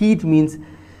 heat means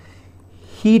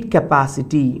heat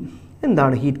capacity.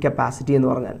 എന്താണ് ഹീറ്റ് കപ്പാസിറ്റി എന്ന്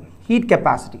പറഞ്ഞാൽ? ഹീറ്റ്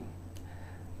കപ്പാസിറ്റി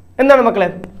എന്താണ് മക്കളെ?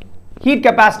 ഹീറ്റ്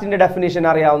കപ്പാസിറ്റിൻ്റെ ഡെഫിനിഷൻ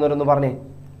അറിയാവുന്നവരൊന്ന് പറഞ്ഞേ.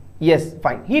 Yes,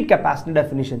 fine. Heat capacity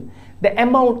definition: the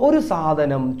amount, ഒരു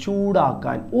സാധനം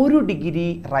ചൂടാക്കാൻ 1 ഡിഗ്രി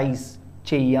റൈസ്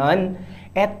ചെയ്യാൻ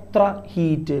എത്ര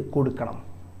ഹീറ്റ് കൊടുക്കണം?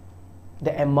 The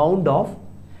amount of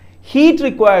heat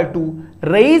required to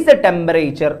raise the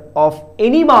temperature of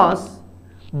any mass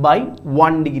by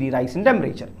 1 degree rise in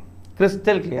temperature.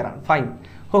 Crystal clear ആണ്. Fine.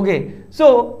 Okay, so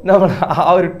നമ്മൾ ആ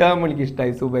ഒരു ടേം എനിക്ക്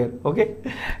ഇഷ്ടമായി, സുബൈർ. ഓക്കെ,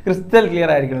 ക്രിസ്റ്റൽ ക്ലിയർ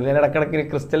ആയിരിക്കണം. ഞാൻ ഇടക്കിടക്കിന്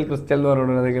ക്രിസ്റ്റൽ എന്ന്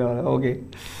പറയുന്നത്. Okay,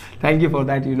 thank you for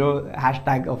that, you know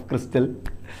 #, of crystal.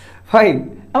 Fine.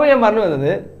 അപ്പോൾ ഞാൻ പറഞ്ഞു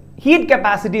വന്നത് ഹീറ്റ്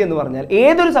കപ്പാസിറ്റി എന്ന് പറഞ്ഞാൽ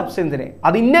ഏതൊരു സബ്സ്റ്റൻസിനെ,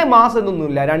 അതിൻ്റെ മാസ്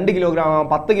എന്നൊന്നുമില്ല, 2 കിലോഗ്രാം ആവാം,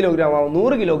 10 കിലോഗ്രാം ആവാം,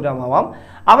 100 കിലോഗ്രാം ആവാം,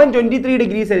 അവൻ 23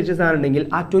 ഡിഗ്രി സെൽഷ്യസ് ആണെന്നുണ്ടെങ്കിൽ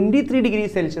ആ 23 ഡിഗ്രി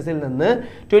സെൽഷ്യസിൽ നിന്ന്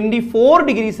 24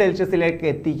 ഡിഗ്രി സെൽഷ്യസിലേക്ക്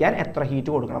എത്തിക്കാൻ എത്ര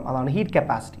ഹീറ്റ് കൊടുക്കണം? അതാണ് ഹീറ്റ്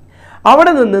കപ്പാസിറ്റി.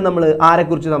 അവിടെ നിന്ന് നമ്മൾ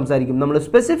ആരെക്കുറിച്ച് സംസാരിക്കും? നമ്മൾ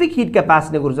സ്പെസിഫിക് ഹീറ്റ്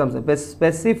കപ്പാസിറ്റിയെ കുറിച്ച് സംസാരിക്കും.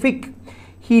 Specific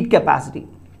heat capacity.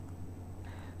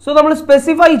 സോ നമ്മൾ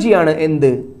സ്പെസിഫൈ ചെയ്യാണ്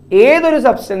എന്ത്? ഏതൊരു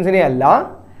സബ്സ്റ്റൻസിനെ അല്ല,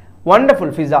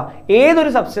 വണ്ടർഫുൾ ഫിസ, ഏതൊരു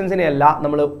സബ്സ്റ്റൻസിനെ അല്ല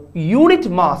നമ്മൾ യൂണിറ്റ്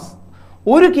മാസ്,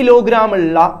 1 കിലോഗ്രാം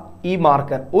ഉള്ള ഈ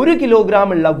മാർക്കർ, 1 കിലോഗ്രാം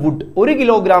ഉള്ള വുഡ്, 1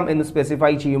 കിലോഗ്രാം എന്ന്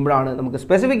സ്പെസിഫൈ ചെയ്യുമ്പോഴാണ് നമുക്ക്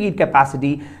specific heat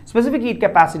capacity. Specific heat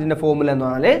കപ്പാസിറ്റിൻ്റെ formula എന്ന്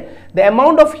പറഞ്ഞാൽ the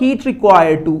amount of heat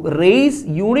required to raise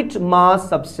unit mass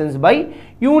substance by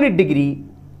unit degree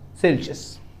Celsius.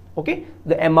 Okay,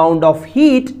 the amount of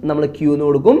heat നമ്മൾ Q എന്ന്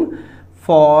കൊടുക്കും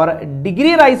for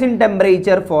degree rise in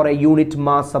temperature for a unit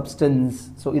mass substance.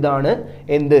 So ഇതാണ്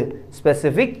എന്ത്?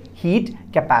 Specific heat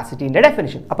കപ്പാസിറ്റിൻ്റെ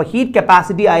definition. അപ്പോൾ heat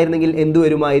capacity ആയിരുന്നെങ്കിൽ എന്ത്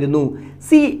വരുമായിരുന്നു?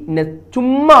 C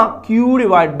ചുമ്മാ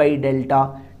Q/Δt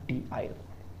ആയിരുന്നു.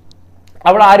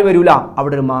 അവിടെ ആര് വരൂല?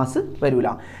 അവിടെ ഒരു മാസ് വരൂല.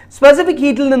 സ്പെസിഫിക്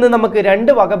ഹീറ്റിൽ നിന്ന് നമുക്ക്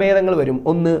 2 വകഭേദങ്ങൾ വരും.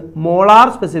 ഒന്ന് molar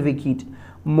specific heat,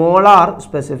 molar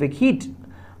specific heat.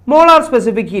 Molar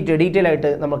specific heat detail ആയിട്ട്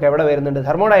നമുക്ക് എവിടെ വരുന്നുണ്ട്?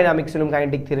 തെർമോഡൈനാമിക്സിലും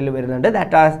കൈനറ്റിക് തിയറിയിലും വരുന്നുണ്ട്.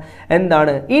 ദാറ്റ് ആസ്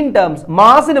എന്താണ്? ഇൻ ടേംസ്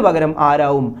മാസിന് പകരം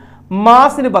ആരാവും?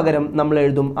 മാസിന് പകരം നമ്മൾ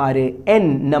എഴുതും ആര്? N,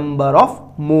 number of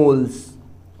moles.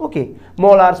 Okay,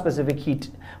 molar specific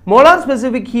heat. Molar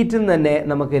specific ഹീറ്റിൽ തന്നെ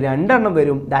നമുക്ക് 2 എണ്ണം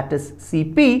വരും. That is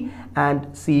CP and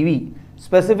CV.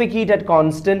 Specific heat at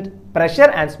constant pressure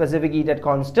and specific heat at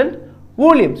constant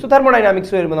volume. So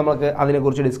thermodynamics വരുമ്പോൾ നമുക്ക്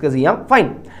അതിനെക്കുറിച്ച് ഡിസ്കസ് ചെയ്യാം. ഫൈൻ.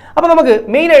 അപ്പോൾ നമുക്ക്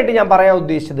മെയിനായിട്ട് ഞാൻ പറയാൻ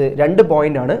ഉദ്ദേശിച്ചത് 2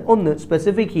 പോയിന്റ് ആണ്. ഒന്ന്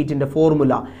സ്പെസിഫിക് ഹീറ്റിൻ്റെ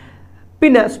ഫോർമുല,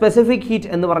 പിന്നെ സ്പെസിഫിക് ഹീറ്റ്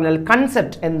എന്ന് പറഞ്ഞാൽ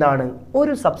കൺസെപ്റ്റ് എന്താണ്?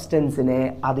 ഒരു സബ്സ്റ്റൻസിനെ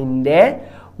അതിൻ്റെ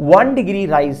 1 ഡിഗ്രി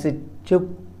റൈസ്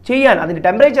ചെയ്യാൻ, അതിൻ്റെ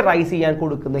ടെമ്പറേച്ചർ റൈസ് ചെയ്യാൻ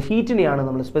കൊടുക്കുന്ന ഹീറ്റിനെയാണ്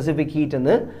നമ്മൾ സ്പെസിഫിക് ഹീറ്റ്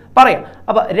എന്ന് പറയാം.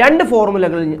 അപ്പോൾ 2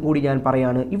 ഫോർമുലകൾ കൂടി ഞാൻ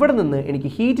പറയാണ്. ഇവിടെ നിന്ന് എനിക്ക്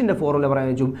ഹീറ്റിൻ്റെ ഫോർമുല പറയാൻ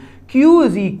വെച്ചും Q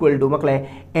is equal to മക്കളെ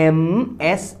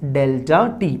MS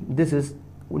ΔT. This is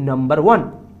number 1.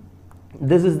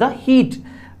 This is the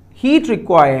heat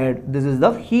required. This is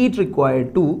the heat required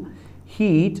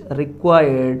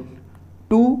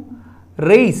to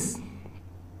raise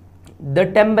the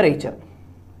temperature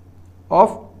of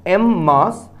m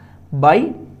mass by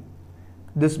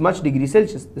this much degree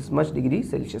Celsius.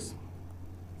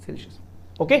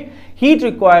 Okay, heat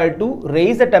required to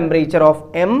raise the temperature of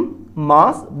m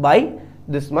mass by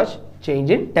this much change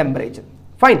in temperature.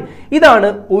 Fine. ഇതാണ്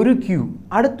ഒരു Q.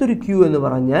 അടുത്തൊരു Q എന്ന്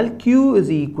പറഞ്ഞാൽ Q is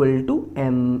equal to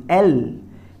ml.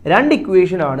 രണ്ട്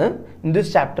equation ആണ് in this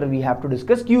chapter we have to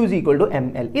discuss. Q is equal to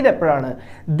ml. ഇത് എപ്പോഴാണ്?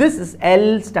 This is L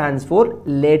stands for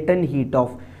latent heat of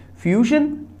fusion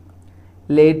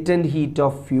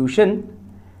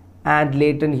and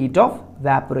latent heat of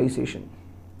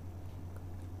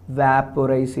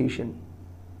vaporization.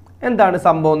 എന്താണ്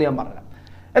സംഭവം എന്ന് ഞാൻ പറഞ്ഞുതരാം.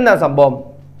 എന്താണ് സംഭവം?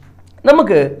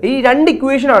 നമുക്ക് ഈ രണ്ട്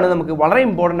ഇക്വേഷനാണ് നമുക്ക് വളരെ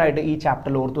ഇമ്പോർട്ടൻ്റ് ആയിട്ട് ഈ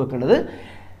ചാപ്റ്ററിൽ ഓർത്ത് വെക്കേണ്ടത്.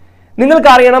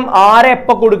 നിങ്ങൾക്കറിയണം ആരെ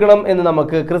എപ്പോൾ കൊടുക്കണം എന്ന്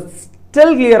നമുക്ക് ക്രിസ്റ്റൽ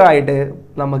ക്ലിയർ ആയിട്ട്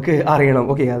നമുക്ക് അറിയണം.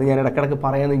 ഓക്കെ, അത് ഞാൻ ഇടയ്ക്കിടയ്ക്ക്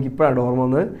പറയാമെന്ന് എനിക്ക് ഇപ്പോഴാണ് ഓർമ്മ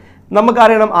വന്നത്.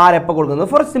 നമുക്കറിയണം ആരെപ്പോൾ കൊടുക്കുന്നത്.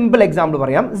 ഫോർ സിമ്പിൾ എക്സാമ്പിൾ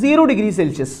പറയാം, 0 ഡിഗ്രി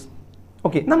സെൽഷ്യസ്.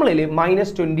 ഓക്കെ, നമ്മളിൽ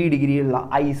 -20 ഡിഗ്രി ഉള്ള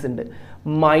ഐസ് ഉണ്ട്.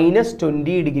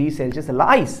 -20 ഡിഗ്രി സെൽഷ്യസ് ഉള്ള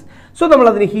ഐസ്. സോ നമ്മൾ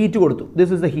അതിന് ഹീറ്റ് കൊടുത്തു.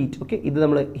 This is the heat. Okay, ഇത്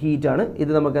നമ്മൾ ഹീറ്റാണ്,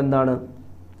 ഇത് നമുക്ക് എന്താണ്?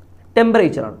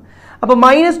 ടെമ്പറേച്ചറാണ്. അപ്പോൾ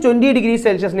 -20 ഡിഗ്രി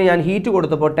സെൽഷ്യസിന് ഞാൻ ഹീറ്റ്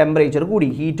കൊടുത്തപ്പോൾ ടെമ്പറേച്ചർ കൂടി.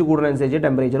 ഹീറ്റ് കൂടുന്നതനുസരിച്ച്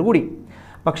ടെമ്പറേച്ചർ കൂടി.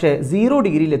 പക്ഷേ 0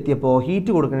 ഡിഗ്രിയിലെത്തിയപ്പോൾ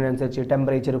ഹീറ്റ് കൊടുക്കുന്നതിനനുസരിച്ച്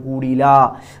ടെമ്പറേച്ചർ കൂടിയില്ല.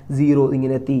 0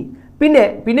 ഇങ്ങനെ എത്തി.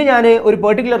 പിന്നെ ഞാൻ ഒരു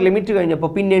പെർട്ടിക്കുലർ ലിമിറ്റ് കഴിഞ്ഞപ്പോൾ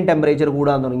പിന്നെയും ടെമ്പറേച്ചർ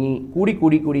കൂടാൻ തുടങ്ങി. കൂടി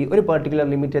ഒരു പെർട്ടിക്കുലർ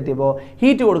ലിമിറ്റ് എത്തിയപ്പോൾ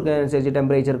ഹീറ്റ് കൊടുക്കുന്നതിനനുസരിച്ച്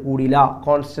ടെമ്പറേച്ചർ കൂടിയില്ല,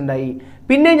 കോൺസ്റ്റൻ്റ് ആയി.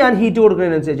 പിന്നെ ഞാൻ ഹീറ്റ്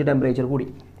കൊടുക്കുന്നതിനനുസരിച്ച് ടെമ്പറേച്ചർ കൂടി.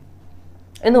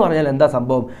 എന്ന് പറഞ്ഞാൽ എന്താ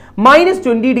സംഭവം?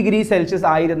 -20 ഡിഗ്രി സെൽഷ്യസ്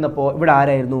ആയിരുന്നപ്പോൾ ഇവിടെ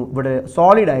ആരായിരുന്നു? ഇവിടെ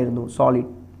സോളിഡ് ആയിരുന്നു.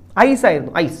 ഐസ്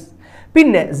ആയിരുന്നു, ഐസ്.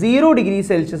 പിന്നെ 0 ഡിഗ്രി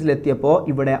സെൽഷ്യസിലെത്തിയപ്പോൾ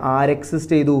ഇവിടെ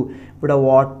എക്സിസ്റ്റ് ചെയ്തു? ഇവിടെ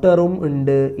വാട്ടറും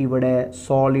ഉണ്ട്, ഇവിടെ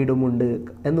സോളിഡും ഉണ്ട്.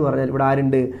 എന്ന് പറഞ്ഞാൽ ഇവിടെ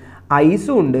ആരുണ്ട്?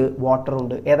 ഐസും ഉണ്ട്, വാട്ടറും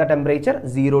ഉണ്ട്. ഏതാ ടെമ്പറേച്ചർ?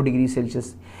 0 degree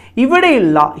Celsius.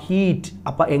 ഇവിടെയുള്ള ഹീറ്റ്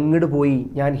അപ്പം എങ്ങോട്ട് പോയി?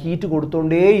 ഞാൻ ഹീറ്റ്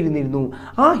കൊടുത്തോണ്ടേ ഇരുന്നിരുന്നു.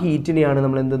 ആ ഹീറ്റിനെയാണ്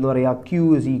നമ്മൾ എന്തെന്ന് പറയുക? Q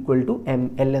is equal to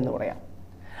ml എന്ന് പറയാം.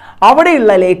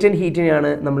 അവിടെയുള്ള ലേറ്റൻറ്റ് ഹീറ്റിനെയാണ്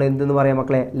നമ്മൾ എന്തെന്ന് പറയാം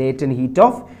മക്കളെ? ലേറ്റൻറ്റ് ഹീറ്റ്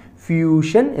ഓഫ്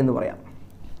ഫ്യൂഷൻ എന്ന് പറയാം.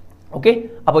 ഓക്കെ,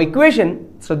 അപ്പോൾ ഇക്വേഷൻ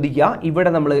ശ്രദ്ധിക്കുക. ഇവിടെ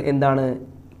നമ്മൾ എന്താണ്?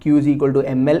 Q is equal to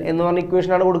ml എന്ന് പറഞ്ഞ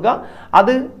ഇക്വേഷനാണ് കൊടുക്കുക.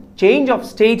 അത് ചേഞ്ച് ഓഫ്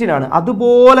സ്റ്റേറ്റിനാണ്.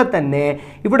 അതുപോലെ തന്നെ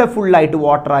ഇവിടെ ഫുള്ളായിട്ട്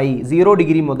വാട്ടറായി. 0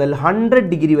 ഡിഗ്രി മുതൽ 100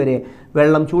 ഡിഗ്രി വരെ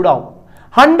വെള്ളം ചൂടാവും.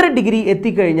 100 ഡിഗ്രി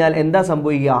എത്തിക്കഴിഞ്ഞാൽ എന്താ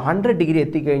സംഭവിക്കുക? 100 ഡിഗ്രി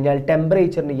എത്തിക്കഴിഞ്ഞാൽ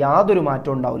ടെമ്പറേച്ചറിന് യാതൊരു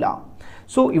മാറ്റവും ഉണ്ടാവില്ല.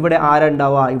 സോ ഇവിടെ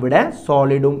ആരുണ്ടാവുക? ഇവിടെ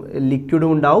സോളിഡും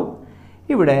ലിക്വിഡും ഉണ്ടാവും,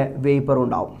 ഇവിടെ വേപ്പറും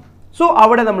ഉണ്ടാവും. സോ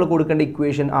അവിടെ നമ്മൾ കൊടുക്കേണ്ട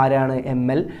ഇക്വേഷൻ ആരാണ്?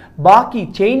 ml. ബാക്കി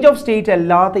ചേഞ്ച് ഓഫ് സ്റ്റേറ്റ്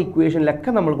അല്ലാത്ത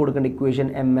ഇക്വേഷനിലൊക്കെ നമ്മൾ കൊടുക്കേണ്ട ഇക്വേഷൻ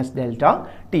ms ഡെൽറ്റ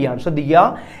ടി ആണ്. ശ്രദ്ധിക്കുക,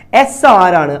 എസ്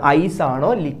ആരാണ്? ഐസ് ആണോ,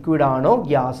 ലിക്വിഡ് ആണോ,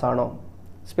 ഗ്യാസ് ആണോ?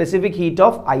 സ്പെസിഫിക് ഹീറ്റ്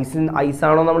ഓഫ് ഐസ്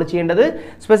ആണോ നമ്മൾ ചെയ്യേണ്ടത്?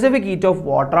 സ്പെസിഫിക് ഹീറ്റ് ഓഫ്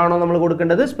വാട്ടർ ആണോ നമ്മൾ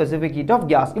കൊടുക്കേണ്ടത്? Specific heat of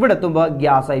gas. ഇവിടെ എത്തുമ്പോൾ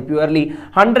ഗ്യാസ് ആയി. പ്യുവർലി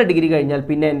 100 ഡിഗ്രി കഴിഞ്ഞാൽ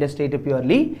പിന്നെ എൻ്റെ സ്റ്റേറ്റ്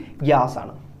പ്യുവർലി ഗ്യാസ്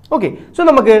ആണ്. ഓക്കെ, സോ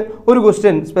നമുക്ക് ഒരു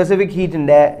question specific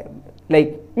ഹീറ്റിൻ്റെ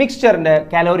like മിക്സ്ചറിൻ്റെ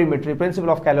കാലോറിമെട്രി, principle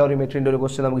of കാലോറിമെട്രിൻ്റെ ഒരു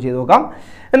ക്വസ്റ്റ്യൻ നമുക്ക് ചെയ്ത് നോക്കാം.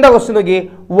 എന്താ ക്വസ്റ്റ്യൻ നോക്കി?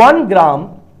 1 gram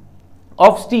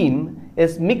of steam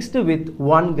is mixed with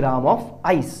 1 gram of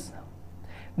ice.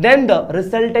 Then the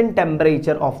resultant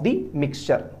temperature of the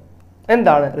mixture.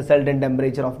 എന്താണ് resultant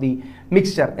temperature of the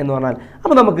mixture എന്ന് പറഞ്ഞാൽ?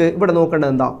 അപ്പോൾ നമുക്ക് ഇവിടെ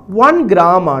നോക്കേണ്ടത് എന്താ? 1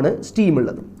 gram ആണ് സ്റ്റീം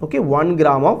ഉള്ളത്. ഓക്കെ, 1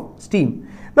 gram ഓഫ് സ്റ്റീം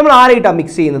നമ്മൾ ആരായിട്ടാണ്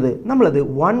മിക്സ് ചെയ്യുന്നത്? നമ്മളത്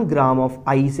 1 gram ഓഫ്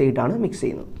ഐസ് ആയിട്ടാണ് മിക്സ്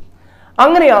ചെയ്യുന്നത്.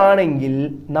 അങ്ങനെയാണെങ്കിൽ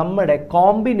നമ്മുടെ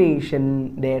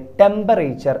കോമ്പിനേഷൻ്റെ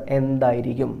ടെമ്പറേച്ചർ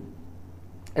എന്തായിരിക്കും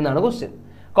എന്നാണ് ക്വസ്റ്റ്യൻ.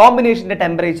 കോമ്പിനേഷൻ്റെ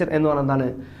ടെമ്പറേച്ചർ എന്ന് പറഞ്ഞാൽ എന്താണ്?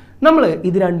 നമ്മൾ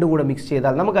ഇത് രണ്ടും കൂടെ മിക്സ്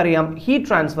ചെയ്താൽ നമുക്കറിയാം ഹീറ്റ്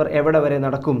ട്രാൻസ്ഫർ എവിടെ വരെ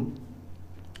നടക്കും?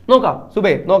 നോക്കാം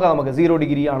സുബേ, നോക്കാം നമുക്ക്. 0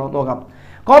 ഡിഗ്രി ആണോ നോക്കാം.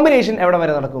 കോമ്പിനേഷൻ എവിടെ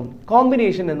വരെ നടക്കും?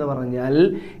 കോമ്പിനേഷൻ എന്ന് പറഞ്ഞാൽ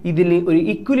ഇതിൽ ഒരു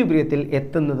ഇക്വിലിബ്രിയത്തിൽ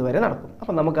എത്തുന്നത് വരെ നടക്കും.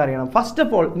 അപ്പം നമുക്കറിയണം, ഫസ്റ്റ്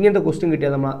ഓഫ് ഓൾ ഇങ്ങനത്തെ ക്വസ്റ്റ്യൻ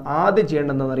കിട്ടിയാൽ നമ്മൾ ആദ്യം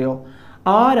ചെയ്യേണ്ടത് എന്താണെന്നറിയോ?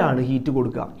 ആരാണ് ഹീറ്റ്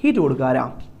കൊടുക്കുക? ഹീറ്റ്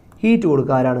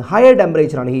കൊടുക്കുക ആരാണ്? ഹയർ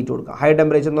ടെമ്പറേച്ചറാണ് ഹീറ്റ് കൊടുക്കുക. ഹയർ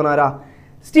ടെമ്പറേച്ചർ എന്ന് പറഞ്ഞാൽ ആരാ?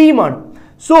 സ്റ്റീമാണ്.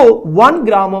 സോ 1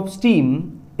 gram ഓഫ് സ്റ്റീം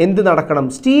എന്ത് നടക്കണം?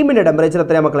 സ്റ്റീമിൻ്റെ ടെമ്പറേച്ചർ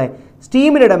എത്രയാണ് മക്കളെ?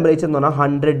 സ്റ്റീമിൻ്റെ ടെമ്പറേച്ചർ എന്ന് പറഞ്ഞാൽ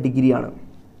 100 ഡിഗ്രിയാണ്.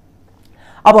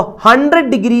 അപ്പോൾ 100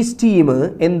 ഡിഗ്രി സ്റ്റീം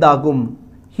എന്താകും?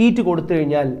 ഹീറ്റ് കൊടുത്തു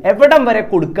കഴിഞ്ഞാൽ എവിടം വരെ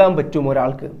കൊടുക്കാൻ പറ്റും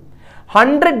ഒരാൾക്ക്?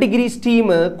 100 ഡിഗ്രി സ്റ്റീം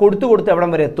കൊടുത്ത്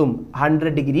എവിടം വരെ എത്തും?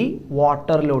 100 degree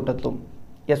വാട്ടറിലോട്ടെത്തും.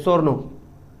 Yes or no?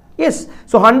 Yes.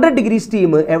 So 100 degree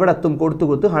steam എവിടെ എത്തും?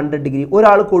 കൊടുത്ത് 100 ഡിഗ്രി.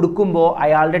 ഒരാൾ കൊടുക്കുമ്പോൾ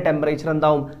അയാളുടെ ടെമ്പറേച്ചർ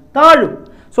എന്താവും? താഴും.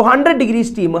 So 100 degree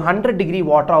steam 100 degree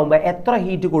water ആകുമ്പോൾ എത്ര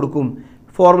ഹീറ്റ് കൊടുക്കും?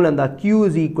 ഫോർമുല എന്താ? Q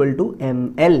is equal to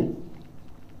ml.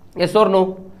 Yes or no?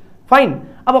 Fine.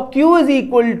 അപ്പോൾ Q is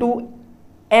equal to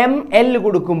ml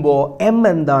കൊടുക്കുമ്പോൾ m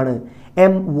എന്താണ്?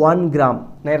 m 1 gram.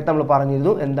 നേരത്തെ നമ്മൾ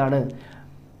പറഞ്ഞിരുന്നു എന്താണ്?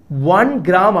 1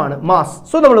 gram ആണ് മാസ്.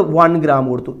 സോ നമ്മൾ 1 gram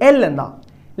കൊടുത്തു. L എന്താ?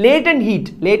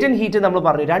 ലേറ്റൻറ്റ് ഹീറ്റ് നമ്മൾ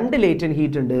പറഞ്ഞു രണ്ട് ലേറ്റൻറ്റ്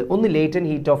ഹീറ്റ് ഉണ്ട്. ഒന്ന് ലേറ്റൻറ്റ്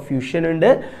ഹീറ്റ് ഓഫ് ഫ്യൂഷൻ ഉണ്ട്,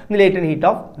 ഒന്ന് ലേറ്റൻറ്റ് ഹീറ്റ്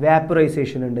ഓഫ്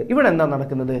വാപ്പറൈസേഷൻ ഉണ്ട്. ഇവിടെ എന്താ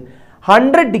നടക്കുന്നത്?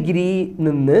 100 ഡിഗ്രി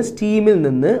നിന്ന് സ്റ്റീമിൽ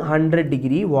നിന്ന് 100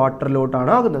 ഡിഗ്രി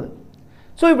വാട്ടറിലോട്ടാണ് ആകുന്നത്.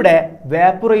 സോ ഇവിടെ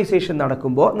വാപ്പറൈസേഷൻ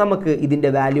നടക്കുമ്പോൾ നമുക്ക് ഇതിൻ്റെ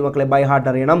വാല്യൂ മക്കളെ ബൈ ഹാർട്ട്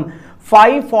അറിയണം.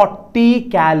 540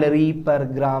 calorie per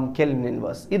gram kelvin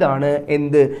inverse. ഇതാണ്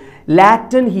എന്ത്?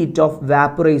 Latent heat of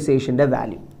വാപ്പറൈസേഷൻ്റെ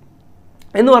value.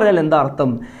 എന്ന് പറഞ്ഞാൽ എന്താ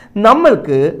അർത്ഥം?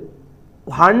 നമ്മൾക്ക്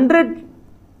 100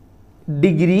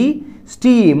 ഡിഗ്രി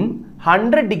സ്റ്റീം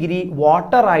 100 ഡിഗ്രി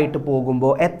വാട്ടർ ആയിട്ട്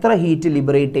പോകുമ്പോൾ എത്ര ഹീറ്റ്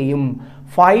ലിബറേറ്റ് ചെയ്യും?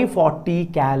 540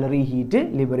 കാലറി ഹീറ്റ്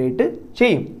ലിബറേറ്റ്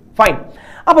ചെയ്യും. ഫൈൻ.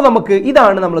 അപ്പോൾ നമുക്ക്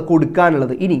ഇതാണ് നമ്മൾ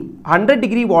കൊടുക്കാനുള്ളത്. ഇനി 100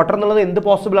 ഡിഗ്രി വാട്ടർ എന്നുള്ളത് എന്ത്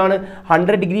പോസിബിൾ ആണ്?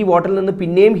 100 ഡിഗ്രി വാട്ടറിൽ നിന്ന്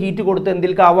പിന്നെയും ഹീറ്റ് കൊടുത്ത്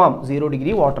എന്തിലേക്കാവാം? 0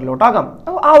 ഡിഗ്രി വാട്ടറിലോട്ടാകാം.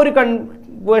 ആ ഒരു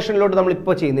കൺവേർഷനിലോട്ട് നമ്മൾ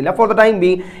ഇപ്പോൾ ചെയ്യുന്നില്ല. ഫോർ ദ ടൈം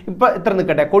ബീങ് ഇപ്പോൾ ഇത്ര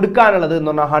നിൽക്കട്ടെ. കൊടുക്കാനുള്ളത്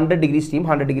എന്ന് പറഞ്ഞാൽ 100 ഡിഗ്രി സ്റ്റീം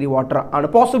 100 ഡിഗ്രി വാട്ടർ ആണ്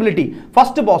പോസിബിലിറ്റി.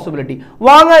 First possibility.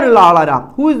 വാങ്ങാനുള്ള ആളാരാ?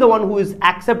 Who is the one who is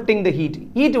accepting the heat?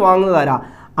 Heat വാങ്ങുന്നത് ആരാ?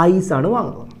 ഐസ് ആണ്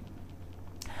വാങ്ങുന്നത്.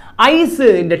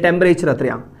 ഐസിൻ്റെ ടെമ്പറേച്ചർ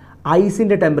എത്രയാണ്?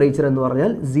 ഐസിൻ്റെ ടെമ്പറേച്ചർ എന്ന്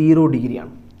പറഞ്ഞാൽ 0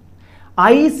 ഡിഗ്രിയാണ്.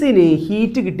 ഐസിന്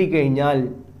ഹീറ്റ് കിട്ടിക്കഴിഞ്ഞാൽ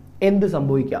എന്ത്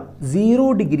സംഭവിക്കാം? 0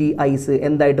 ഡിഗ്രി ഐസ്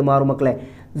എന്തായിട്ട് മാറും മക്കളെ?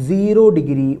 0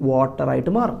 ഡിഗ്രി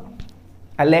വാട്ടറായിട്ട് മാറും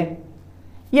അല്ലേ?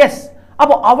 യെസ്.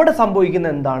 അപ്പോൾ അവിടെ സംഭവിക്കുന്ന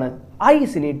എന്താണ്?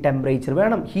 ഐസിന് ടെമ്പറേച്ചർ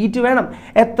വേണം, ഹീറ്റ് വേണം.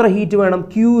 എത്ര ഹീറ്റ് വേണം?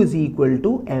 Q is equal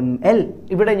to ml.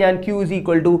 ഇവിടെ ഞാൻ Q is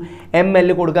equal to ml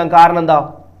കൊടുക്കാൻ കാരണം എന്താ?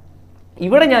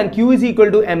 ഇവിടെ ഞാൻ Q is equal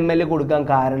to ml കൊടുക്കാൻ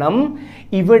കാരണം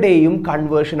ഇവിടെയും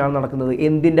കൺവേർഷനാണ് നടക്കുന്നത്.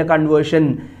 എന്തിൻ്റെ കൺവേർഷൻ?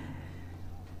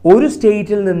 ഒരു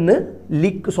സ്റ്റേറ്റിൽ നിന്ന്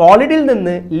സോളിഡിൽ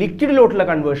നിന്ന് ലിക്വിഡിലോട്ടുള്ള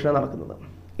കൺവേർഷനാണ് നടക്കുന്നത്.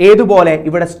 ഏതുപോലെ?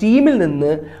 ഇവിടെ സ്റ്റീമിൽ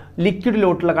നിന്ന്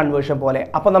ലിക്വിഡിലോട്ടുള്ള കൺവേർഷൻ പോലെ.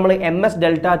 അപ്പോൾ നമ്മൾ MS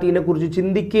 ∆T കുറിച്ച്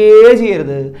ചിന്തിക്കേ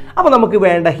ചെയ്യരുത്. അപ്പോൾ നമുക്ക്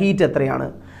വേണ്ട ഹീറ്റ് എത്രയാണ്?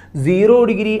 0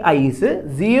 ഡിഗ്രി ഐസ്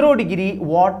 0 ഡിഗ്രി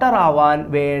വാട്ടർ ആവാൻ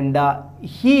വേണ്ട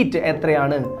ഹീറ്റ്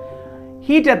എത്രയാണ്?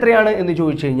 ഹീറ്റ് എത്രയാണ് എന്ന്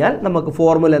ചോദിച്ചു കഴിഞ്ഞാൽ നമുക്ക്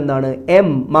ഫോർമുല എന്താണ്? M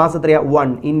മാസ് എത്രയാ?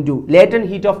 1 into latent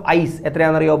heat of ice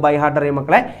എത്രയാണെന്നറിയോ? By heart അറിയാം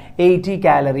മക്കളെ, 80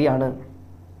 കാലറി ആണ്.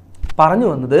 പറഞ്ഞു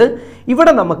വന്നത്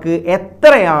ഇവിടെ നമുക്ക്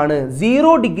എത്രയാണ്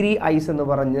 0 ഡിഗ്രി ഐസ് എന്ന്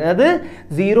പറഞ്ഞത്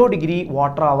 0 ഡിഗ്രി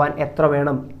വാട്ടർ ആവാൻ എത്ര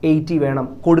വേണം? 80 വേണം.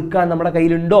 കൊടുക്കാൻ നമ്മുടെ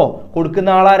കയ്യിലുണ്ടോ? കൊടുക്കുന്ന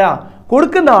ആളാരാ?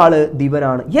 കൊടുക്കുന്ന ആള്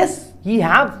ദിവനാണ്. യെസ്, ഹി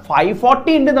ഹാവ്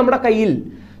 540 ഉണ്ട് നമ്മുടെ കയ്യിൽ.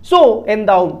 സോ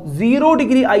എന്താവും? 0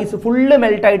 ഡിഗ്രി ഐസ് ഫുള്ള്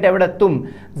മെൽട്ടായിട്ട് എവിടെ എത്തും?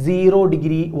 0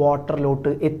 ഡിഗ്രി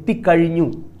വാട്ടറിലോട്ട് എത്തിക്കഴിഞ്ഞു.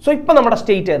 സോ ഇപ്പം നമ്മുടെ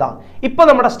സ്റ്റേറ്റ് ഏതാ? ഇപ്പം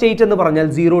നമ്മുടെ സ്റ്റേറ്റ് എന്ന് പറഞ്ഞാൽ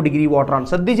 0 ഡിഗ്രി വാട്ടറാണ്.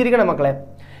 ശ്രദ്ധിച്ചിരിക്കണം മക്കളെ.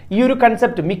 ഈ ഒരു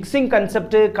കൺസെപ്റ്റ്, മിക്സിംഗ്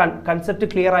കൺസെപ്റ്റ്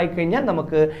ക്ലിയർ ആയി കഴിഞ്ഞാൽ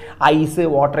നമുക്ക് ഐസ്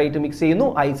വാട്ടറായിട്ട് മിക്സ് ചെയ്യുന്നു,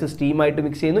 ഐസ് സ്റ്റീമായിട്ട്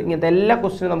മിക്സ് ചെയ്യുന്നു, ഇങ്ങനത്തെ എല്ലാ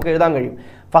ക്വസ്റ്റ്യനും നമുക്ക് എഴുതാൻ കഴിയും.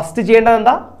 ഫസ്റ്റ് ചെയ്യേണ്ടത്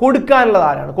എന്താ? കൊടുക്കാനുള്ളത്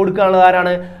ആരാണ്? കൊടുക്കാനുള്ളത്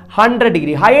ആരാണ്? 100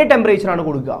 ഡിഗ്രി ഹയർ ടെമ്പറേച്ചറാണ്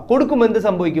കൊടുക്കുക. കൊടുക്കുമ്പോൾ എന്ത്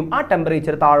സംഭവിക്കും? ആ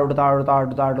ടെമ്പറേച്ചർ താഴോട്ട്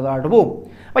പോകും.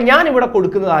 അപ്പം ഞാൻ ഇവിടെ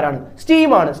കൊടുക്കുന്നത് ആരാണ്?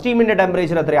 സ്റ്റീമാണ്. സ്റ്റീമിൻ്റെ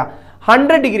ടെമ്പറേച്ചർ എത്രയാ?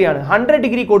 100 ഡിഗ്രിയാണ്. 100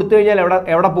 ഡിഗ്രി കൊടുത്തു കഴിഞ്ഞാൽ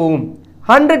എവിടെ പോകും?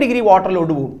 100 ഡിഗ്രി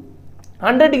വാട്ടറിലോട്ട് പോകും.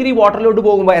 100 ഡിഗ്രി വാട്ടറിലോട്ട്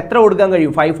പോകുമ്പോൾ എത്ര കൊടുക്കാൻ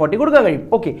കഴിയും? 540 കൊടുക്കാൻ കഴിയും.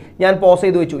 ഓക്കെ, ഞാൻ പോസ്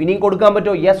ചെയ്ത് വെച്ചു. ഇനിയും കൊടുക്കാൻ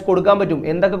പറ്റുമോ? യെസ്, കൊടുക്കാൻ പറ്റും.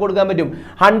 എന്തൊക്കെ കൊടുക്കാൻ പറ്റും?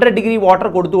 100 ഡിഗ്രി വാട്ടർ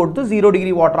കൊടുത്ത് 0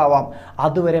 ഡിഗ്രി വാട്ടർ ആവാം.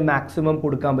 അതുവരെ മാക്സിമം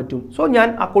കൊടുക്കാൻ പറ്റും. സോ ഞാൻ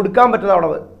ആ കൊടുക്കാൻ പറ്റുന്ന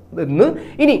അവിടെ നിന്ന്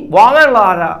ഇനി വാങ്ങാനുള്ള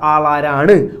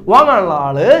ആളാരാണ്? വാങ്ങാനുള്ള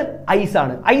ആള്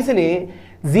ഐസാണ്. ഐസിന്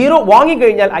 0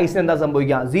 വാങ്ങിക്കഴിഞ്ഞാൽ ഐസിന് എന്താ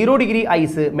സംഭവിക്കുക? 0 ഡിഗ്രി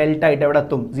ഐസ് മെൽട്ടായിട്ട് എവിടെ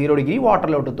എത്തും? 0 ഡിഗ്രി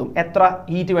വാട്ടറിലോട്ട് എത്തും. എത്ര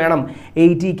ഹീറ്റ് വേണം?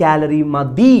 80 കാലറി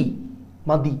മതി.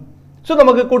 സോ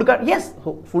നമുക്ക് കൊടുക്കാൻ യെസ്,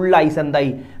 ഫുൾ ഐസ് എന്തായി?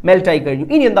 മെൽറ്റായി കഴിഞ്ഞു.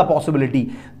 ഇനി എന്താ പോസിബിലിറ്റി?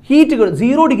 ഹീറ്റ്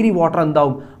 0 ഡിഗ്രി വാട്ടർ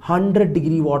എന്താവും? 100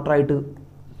 ഡിഗ്രി വാട്ടറായിട്ട്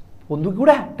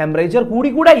ഒന്നുകൂടെ ടെമ്പറേച്ചർ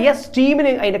കൂടിക്കൂടെ? യെസ്,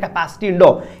 സ്റ്റീമിന് അതിൻ്റെ കപ്പാസിറ്റി ഉണ്ടോ?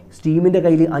 സ്റ്റീമിൻ്റെ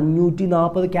കയ്യിൽ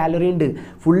 540 കാലറി ഉണ്ട്.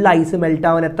 ഫുൾ ഐസ് മെൽറ്റ്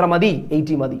ആവാൻ എത്ര മതി?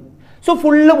 80 മതി. So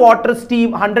full water steam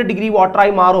 100 degree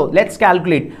വാട്ടറായി മാറോ? Let's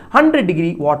calculate. 100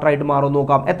 degree വാട്ടറായിട്ട് മാറോ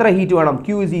നോക്കാം. എത്ര ഹീറ്റ് വേണം? Q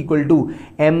is equal to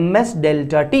MS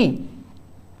 ∆T.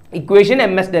 Equation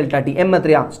MS ∆T. M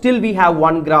എത്രയാ? Still we have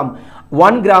 1 gram.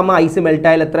 1 gram ice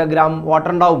മെൽട്ടായാൽ എത്ര ഗ്രാം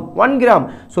വാട്ടർ ഉണ്ടാവും? 1 gram.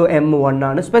 സോ M1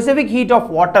 ആണ്. സ്പെസിഫിക് ഹീറ്റ് ഓഫ്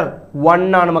വാട്ടർ 1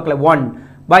 ആണ് മക്കളെ. 1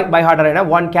 by heart അറിയണം.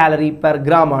 1 കാലറി പെർ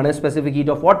ഗ്രാം ആണ് specific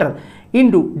heat of water.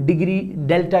 Into degree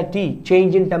 ∆T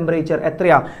change in temperature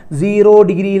എത്രയാ? 0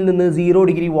 ഡിഗ്രിയിൽ നിന്ന് 0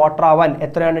 ഡിഗ്രി വാട്ടർ ആവാൻ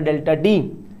എത്രയാണ് ∆T?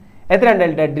 എത്രയാണ്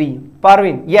 ∆T?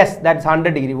 Parveen? Yes, that's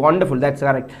 100 degree. Wonderful, that's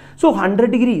correct. So 100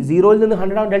 degree 0യിൽ നിന്ന്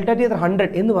 100 ആവും. ∆T എത്ര?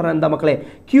 100 എന്ന് പറഞ്ഞാൽ എന്താ മക്കളെ?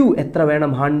 Q എത്ര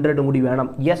വേണം? 100 കൂടി വേണം.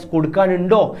 യെസ്,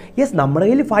 കൊടുക്കാനുണ്ടോ? യെസ്, നമ്മുടെ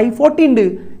കയ്യിൽ 540 ഉണ്ട്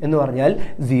എന്ന് പറഞ്ഞാൽ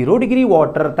 0 ഡിഗ്രി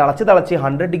വാട്ടർ തിളച്ച്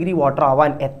 100 ഡിഗ്രി വാട്ടർ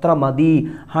ആവാൻ എത്ര മതി?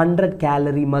 100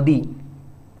 കാലറി മതി.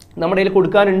 നമ്മുടെ കയ്യിൽ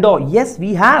കൊടുക്കാനുണ്ടോ? Yes,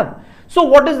 we have. So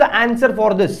what is the answer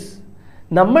for this?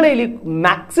 നമ്മളതിൽ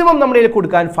മാക്സിമം നമ്മുടെ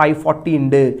കൊടുക്കാൻ 540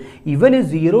 ഉണ്ട്. ഇവന്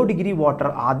 0 ഡിഗ്രി വാട്ടർ,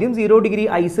 ആദ്യം 0 ഡിഗ്രി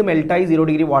ഐസ് മെൽട്ടായി 0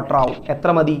 ഡിഗ്രി വാട്ടർ ആവും. എത്ര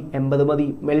മതി? 80 മതി.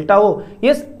 മെൽട്ടാവോ?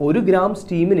 യെസ്, 1 ഗ്രാം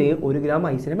സ്റ്റീമിന് 1 ഗ്രാം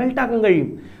ഐസിനെ മെൽട്ടാക്കാൻ കഴിയും.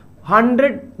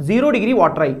 0 ഡിഗ്രി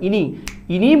വാട്ടറായി.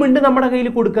 ഇനിയും ഉണ്ട് നമ്മുടെ കയ്യിൽ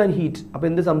കൊടുക്കാൻ ഹീറ്റ്. അപ്പോൾ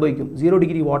എന്ത് സംഭവിക്കും? 0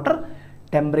 ഡിഗ്രി വാട്ടർ,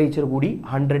 ടെമ്പറേച്ചർ കൂടി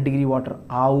 100 ഡിഗ്രി വാട്ടർ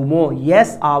ആവുമോ?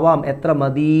 യെസ്, ആവാം. എത്ര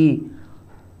മതി?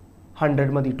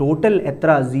 100 മതി. ടോട്ടൽ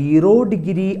എത്ര? 0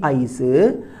 ഡിഗ്രി ഐസ്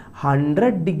 100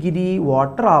 ഡിഗ്രി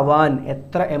വാട്ടർ ആവാൻ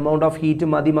എത്ര എമൗണ്ട് ഓഫ് ഹീറ്റ്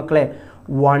മതി മക്കളെ?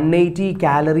 180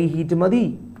 കാലറി ഹീറ്റ് മതി.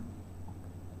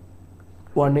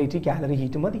 180 കാലറി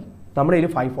ഹീറ്റ് മതി. നമ്മുടെ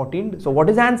കയ്യിൽ 540 ഉണ്ട്. So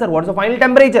what is answer? What is the final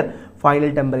temperature?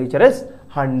 Final temperature is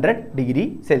 100 degree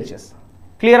Celsius.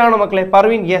 Clear ആണോ മക്കളെ?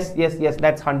 Parveen, yes yes yes,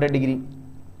 that's 100 degree.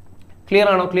 Clear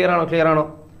ആണോ? ക്ലിയർ ആണോ? ക്ലിയർ ആണോ?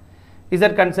 Is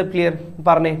that concept clear?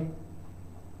 പറഞ്ഞേ.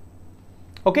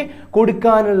 ഓക്കെ,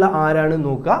 കൊടുക്കാനുള്ള ആരാണ്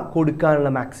നോക്കുക, കൊടുക്കാനുള്ള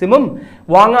മാക്സിമം,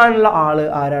 വാങ്ങാനുള്ള ആള്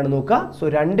ആരാണ് നോക്കുക. സോ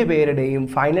രണ്ട് പേരുടെയും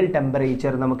ഫൈനൽ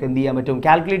ടെമ്പറേച്ചർ നമുക്ക് എന്ത് ചെയ്യാൻ പറ്റും?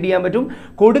 കാൽക്കുലേറ്റ് ചെയ്യാൻ പറ്റും.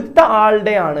 കൊടുത്ത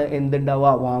ആളുടെ ആണ്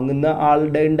എന്തുണ്ടാവുക? വാങ്ങുന്ന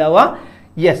ആളുടെ ഉണ്ടാവുക.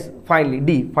 Yes, finally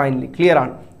D, finally clear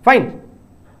ആണ്. ഫൈൻ.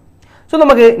 സോ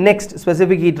നമുക്ക് next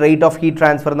specific heat rate of heat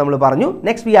transfer നമ്മൾ പറഞ്ഞു.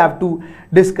 Next we have to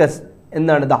discuss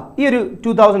എന്താണ് ഈ ഒരു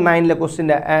 2009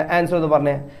 ക്വസ്റ്റിൻ്റെ ആൻസർ എന്ന്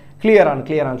പറഞ്ഞേ. ക്ലിയർ ആണ്,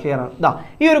 ക്ലിയർ ആണ്, ക്ലിയർ ആണ്.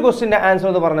 ഈ ഒരു ക്വസ്റ്റിൻ്റെ ആൻസർ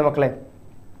എന്ന് പറഞ്ഞേ മക്കളെ.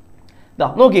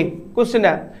 നോക്കി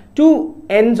ക്വസ്റ്റിൻ്റെ 2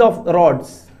 ends ഓഫ്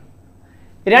റോഡ്സ്,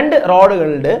 2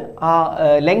 റോഡുകളുടെ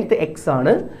ലെങ്ത് എക്സ്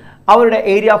ആണ്, അവരുടെ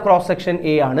area of cross section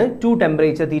A ആണ്, 2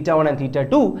 temperature θ1 and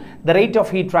θ2, the rate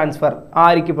of heat transfer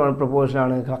arc proportion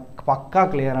ആണ്? പക്ക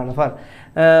ക്ലിയർ ആണ്. ഫർ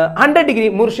 100 ഡിഗ്രി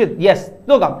മുർഷിദ്, യെസ്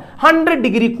നോക്കാം. 100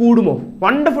 ഡിഗ്രി കൂടുമോ?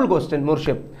 Wonderful question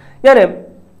Murshid. ഞാൻ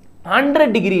 100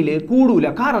 ഡിഗ്രിയിൽ കൂടൂല.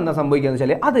 കാരണം എന്താ സംഭവിക്കുക എന്ന്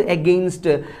വെച്ചാൽ അത്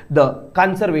against the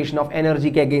conservation of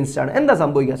എനർജിക്ക് against ആണ്. എന്താ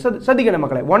സംഭവിക്കുക? ശ്രദ്ധിക്കണം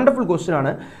മക്കളെ, വണ്ടർഫുൾ ക്വസ്റ്റ്യൻ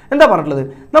ആണ്. എന്താ പറഞ്ഞിട്ടുള്ളത്?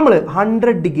 നമ്മൾ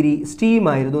 100 ഡിഗ്രി സ്റ്റീം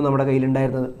ആയിരുന്നു നമ്മുടെ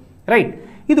കയ്യിലുണ്ടായിരുന്നത്, റൈറ്റ്?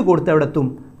 ഇത് കൊടുത്ത് എവിടെ എത്തും?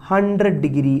 100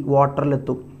 ഡിഗ്രി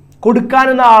വാട്ടറിലെത്തും.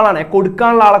 കൊടുക്കാനുള്ള ആളാണ്,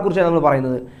 കൊടുക്കാനുള്ള ആളെ കുറിച്ചാണ് നമ്മൾ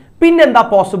പറയുന്നത്. പിന്നെന്താ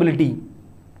പോസിബിലിറ്റി?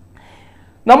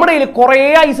 നമ്മുടെ കയ്യിൽ കുറേ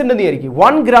ഐസ് ഉണ്ടെന്ന് വിചാരിക്കും.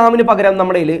 1 ഗ്രാമിന് പകരം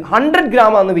നമ്മുടെ കയ്യിൽ 100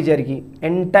 ഗ്രാം ആണെന്ന് വിചാരിക്കും.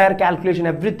 Entire calculation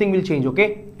everything will change. Okay,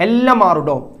 എല്ലാം മാറും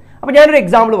കേട്ടോ. അപ്പോൾ ഞാനൊരു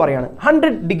എക്സാമ്പിൾ പറയുകയാണ്.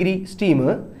 100 ഡിഗ്രി സ്റ്റീം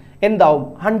എന്താവും?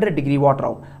 100 ഡിഗ്രി വാട്ടർ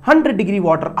ആവും. 100 ഡിഗ്രി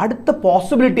വാട്ടർ അടുത്ത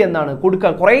പോസിബിലിറ്റി എന്താണ്?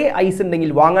 കൊടുക്കാൻ കുറേ ഐസ് ഉണ്ടെങ്കിൽ,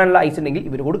 വാങ്ങാനുള്ള ഐസ് ഉണ്ടെങ്കിൽ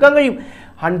ഇവർ കൊടുക്കാൻ കഴിയും.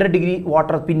 100 ഡിഗ്രി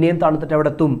വാട്ടർ പിന്നെയും തണുത്തിട്ട് എവിടെ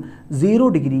എത്തും? 0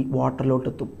 ഡിഗ്രി വാട്ടറിലോട്ട്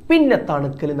എത്തും. പിന്നെ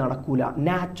തണുക്കൽ നടക്കൂല.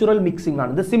 നാച്ചുറൽ മിക്സിംഗ്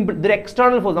ആണ് ഇത്. സിമ്പിൾ, ഇതൊരു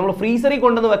എക്സ്റ്റേണൽ ഫോഴ്സ്, നമ്മൾ ഫ്രീസറിൽ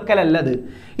കൊണ്ടുവന്ന് വെക്കലല്ല ഇത്.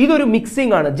 ഇതൊരു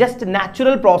മിക്സിംഗ് ആണ്, ജസ്റ്റ്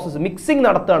നാച്ചുറൽ പ്രോസസ്സ്. മിക്സിംഗ്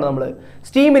നടത്തുകയാണ് നമ്മൾ.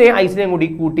 സ്റ്റീമിനെയും ഐസിനെയും കൂടി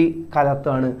കൂട്ടി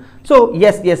കലർത്തുകയാണ്. So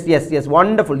yes yes yes yes,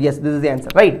 wonderful. Yes, this is the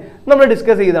answer, right? നമ്മൾ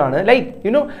ഡിസ്കസ് ചെയ്തതാണ്. Like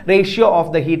you know ratio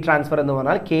of the heat transfer എന്ന്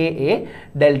പറഞ്ഞാൽ KA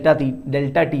ഡെൽറ്റ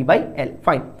T/L.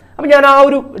 ഫൈൻ. അപ്പോൾ ഞാൻ ആ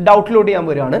ഒരു ഡൗട്ടിലോട്ട് ഞാൻ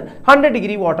വരികയാണ്. 100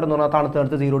 ഡിഗ്രി വാട്ടർ എന്ന് പറഞ്ഞാൽ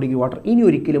തണുത്ത് 0 ഡിഗ്രി വാട്ടർ. ഇനി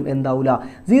ഒരിക്കലും എന്താവില്ല,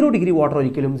 0 ഡിഗ്രി വാട്ടർ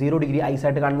ഒരിക്കലും 0 ഡിഗ്രി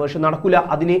ഐസായിട്ട് കൺവേർഷൻ നടക്കില്ല.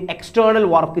 അതിന് എക്സ്റ്റേണൽ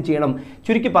വർക്ക് ചെയ്യണം.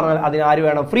 ചുരുക്കി പറഞ്ഞാൽ അതിന് ആര്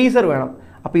വേണം? ഫ്രീസർ വേണം.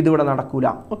 അപ്പോൾ ഇതിവിടെ നടക്കൂല.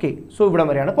 ഓക്കെ, സോ ഇവിടെ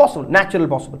വരെയാണ് പോസിബിൾ, നാച്ചുറൽ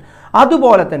പോസിബിൾ.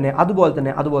 അതുപോലെ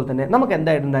തന്നെ നമുക്ക്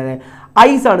എന്തായിട്ടുണ്ടായത്?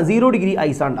 ഐസാണ്, 0 ഡിഗ്രി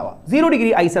ഐസാണ് ഉണ്ടാവുക. 0 ഡിഗ്രി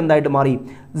ഐസ് എന്തായിട്ട് മാറി?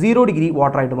 0 ഡിഗ്രി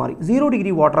വാട്ടർ ആയിട്ട് മാറി. 0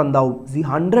 ഡിഗ്രി വാട്ടർ എന്താവും?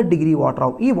 100 ഡിഗ്രി വാട്ടർ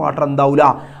ആവും. ഈ വാട്ടർ എന്താവില്ല,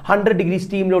 100 ഡിഗ്രി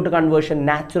സ്റ്റീമിലോട്ട് കൺവേർഷൻ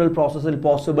നാച്ചുറൽ പ്രോസസ്സിൽ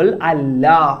പോസിബിൾ അല്ല.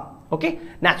 ഓക്കെ,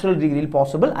 നാച്ചുറൽ ഡിഗ്രിയിൽ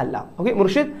പോസിബിൾ അല്ല. Okay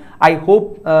Murshid, I hope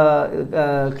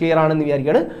clear ആണെന്ന്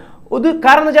വിചാരിക്കുകയാണ്. ഇത്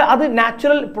കാരണം എന്ന് വെച്ചാൽ അത്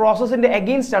നാച്ചുറൽ പ്രോസസ്സിൻ്റെ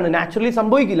എഗെയിൻസ്റ്റ് ആണ്. നാച്ചുറലി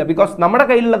സംഭവിക്കില്ല. ബിക്കോസ് നമ്മുടെ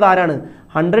കയ്യിലുള്ളത് ആരാണ്?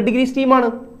 100 ഡിഗ്രി സ്റ്റീമാണ്,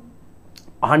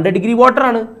 100 ഡിഗ്രി വാട്ടർ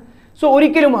ആണ്. സോ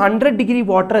ഒരിക്കലും 100 ഡിഗ്രി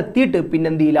വാട്ടർ എത്തിയിട്ട് പിന്നെ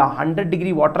എന്ത് ചെയ്യില്ല, 100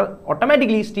 degree water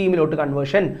automatically സ്റ്റീമിലോട്ട്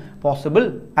conversion possible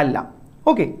അല്ല.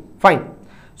 Okay fine.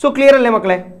 സോ ക്ലിയർ അല്ലേ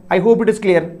മക്കളെ? I hope it is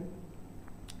clear.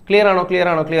 Clear ആണോ? ക്ലിയർ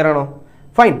ആണോ? ക്ലിയർ ആണോ?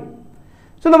 ഫൈൻ.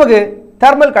 സോ നമുക്ക്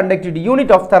thermal conductivity,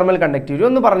 unit of thermal conductivity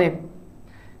ഒന്ന് പറഞ്ഞേ.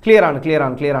 ക്ലിയർ ആണ്, ക്ലിയർ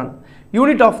ആണ്, ക്ലിയർ ആണ്.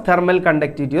 യൂണിറ്റ് ഓഫ് തെർമൽ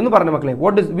കണ്ടക്ടിവിറ്റി ഒന്ന് പറഞ്ഞ മക്കളെ.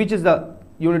 Which is the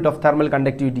unit of thermal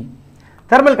conductivity?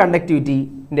 Thermal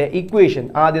കണ്ടക്ടിവിറ്റിൻ്റെ equation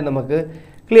ആദ്യം നമുക്ക്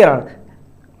ക്ലിയർ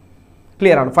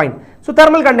ആണ്, ഫൈൻ. സോ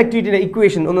തെർമൽ കണ്ടക്ടിവിറ്റിയുടെ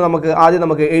ഇക്വേഷൻ ഒന്ന് ആദ്യം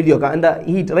നമുക്ക് എഴുതി നോക്കാം. എന്താ?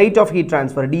 Heat rate of heat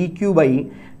transfer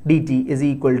dQ/dt is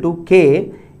equal to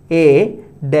KA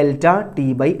delta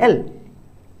T/L.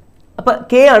 അപ്പോൾ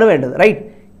K ആണ് വേണ്ടത്, റൈറ്റ്?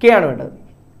 K ആണ് വേണ്ടത്.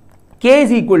 K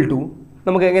ഇസ് ഈക്വൽ ടു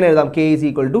നമുക്ക് എങ്ങനെ എഴുതാം? K is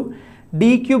equal to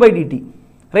dQ/dt,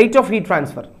 rate of heat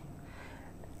transfer,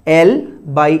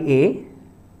 L/A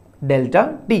delta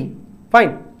T. Fine.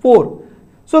 4.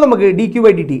 So നമുക്ക്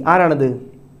dQ/dt ആരാണത്?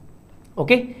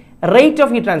 Okay, rate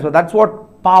of heat transfer, that's watt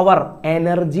power,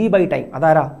 energy by time.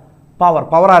 അതാരാ?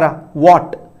 Power ആരാ?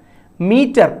 What.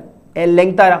 Metre,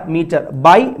 length ആരാ? Metre.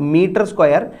 By metre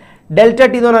square, delta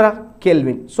T എന്ന് പറഞ്ഞാൽ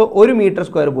kelvin. So 1 metre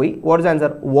square പോയി. What is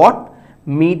answer? Watt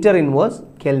meter inverse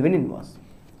kelvin inverse.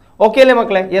 Okay അല്ലേ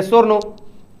മക്കളെ? Yes or no?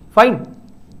 Fine.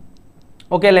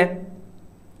 Okay അല്ലേ?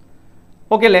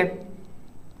 Okay അല്ലേ?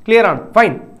 Clear ആണ്?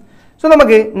 Fine. So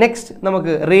നമുക്ക് നെക്സ്റ്റ്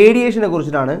നമുക്ക് റേഡിയേഷനെ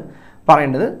കുറിച്ചിട്ടാണ്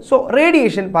പറയേണ്ടത്. സോ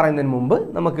റേഡിയേഷൻ പറയുന്നതിന് മുമ്പ്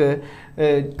നമുക്ക്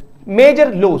major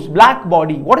loss, black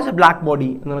body. What is A black body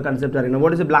എന്നുള്ള കൺസെപ്റ്റ് അറിയണം.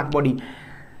 What is A black body?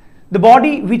 The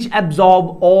body which absorb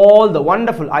all the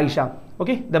wonderful Aisha,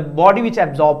 okay, the body which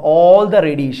absorb all the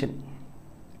radiation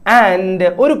and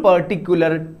ഒരു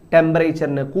particular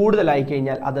ടെമ്പറേച്ചറിന് കൂടുതലായി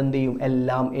കഴിഞ്ഞാൽ അതെന്ത് ചെയ്യും?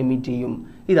 എല്ലാം emit ചെയ്യും.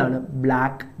 ഇതാണ്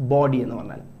ബ്ലാക്ക് ബോഡി എന്ന്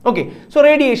പറഞ്ഞാൽ. ഓക്കെ, സോ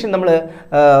റേഡിയേഷൻ നമ്മൾ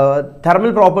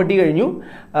തെർമൽ പ്രോപ്പർട്ടി കഴിഞ്ഞു.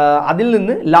 അതിൽ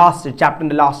നിന്ന് ലാസ്റ്റ്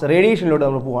ചാപ്റ്ററിൻ്റെ ലാസ്റ്റ് റേഡിയേഷനിലൂടെ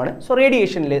നമ്മൾ പോവാണ്. സോ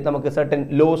റേഡിയേഷനിൽ നമുക്ക് സർട്ടൻ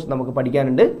ലോസ് നമുക്ക്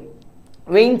പഠിക്കാനുണ്ട്.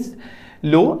 Veins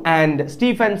law and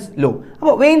Stephen's law.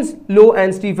 അപ്പോൾ veins law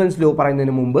and Stephen's law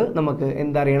പറയുന്നതിന് മുമ്പ് നമുക്ക്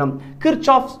എന്തറിയണം?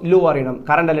 കിർച്ചോഫ്സ് ലോ അറിയണം.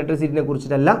 കറണ്ട് ഇലക്ട്രിസിറ്റിനെ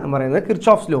കുറിച്ചിട്ടല്ല എന്ന് പറയുന്നത്.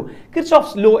 Kirchhoff's law.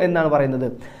 കിർച്ചോഫ്സ് ലോ എന്നാണ് പറയുന്നത്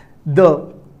the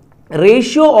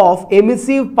ratio of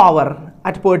emissive power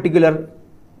at particular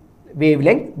wave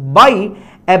length by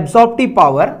absorptive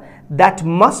power that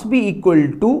must be equal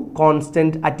to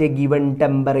constant at a given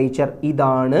temperature.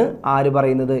 ഇതാണ് ആര്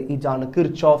പറയുന്നത്? ഇതാണ്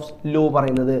കിർച്ചോഫ്സ് ലോ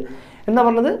പറയുന്നത്. എന്താ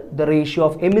പറഞ്ഞത്? The ratio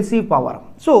of emissive power.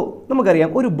 So നമുക്കറിയാം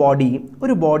ഒരു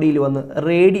ബോഡിയിൽ വന്ന്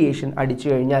റേഡിയേഷൻ അടിച്ചു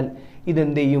കഴിഞ്ഞാൽ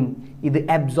ഇതെന്ത് ചെയ്യും? ഇത്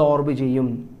അബ്സോർബ് ചെയ്യും.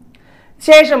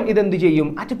 ശേഷം ഇതെന്ത് ചെയ്യും?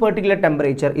 അറ്റ് പെർട്ടിക്കുലർ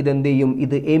ടെമ്പറേച്ചർ ഇതെന്ത് ചെയ്യും?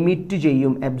 ഇത് എമിറ്റ്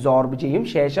ചെയ്യും, അബ്സോർബ് ചെയ്യും,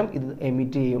 ശേഷം ഇത്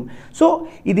എമിറ്റ് ചെയ്യും. സോ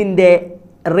ഇതിൻ്റെ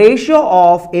ratio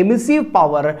of emissive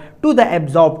power to the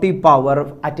absorptive power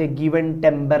at a given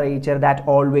temperature that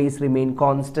always remain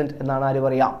constant എന്നാണ് ആര്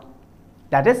പറയാ?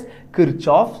 That is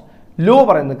Kirchhoff's law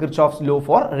പറയുന്നത്. Kirchhoff's law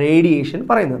for radiation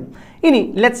പറയുന്നത്. ഇനി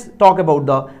let's talk about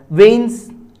the Wien's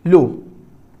law.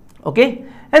 Okay,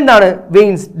 എന്താണ്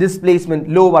Wien's displacement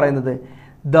law പറയുന്നത്?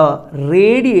 The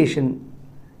radiation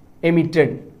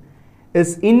emitted is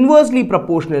inversely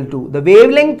proportional to the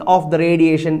wavelength of the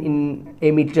radiation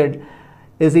emitted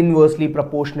is inversely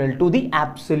proportional to the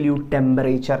absolute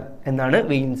temperature എന്നാണ്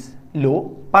veins law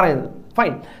പറയുന്നത്.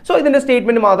 Fine. So ഇതിൻ്റെ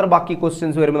statement മാത്രം ബാക്കി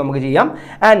questions വരുമ്പോൾ നമുക്ക് ചെയ്യാം.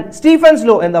 ആൻഡ് സ്റ്റീഫൻസ്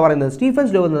ലോ എന്താ പറയുന്നത്?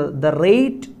 സ്റ്റീഫൻസ് ലോ എന്നത് the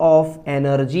rate of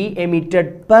energy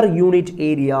emitted per unit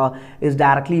area is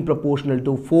directly proportional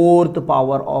to fourth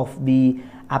power of the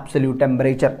absolute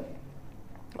temperature.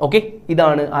 Okay,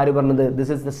 ഇതാണ് ആര് പറഞ്ഞത്?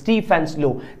 This is the Stephen's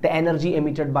law. The energy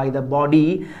emitted by the body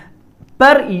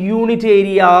per unit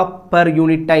area per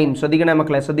unit time. ശ്രദ്ധിക്കണേ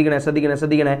മക്കളെ,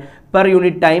 ശ്രദ്ധിക്കണേ. Per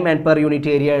unit time and per unit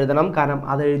area എഴുതണം. കാരണം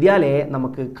അത് എഴുതിയാലേ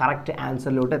നമുക്ക് കറക്റ്റ്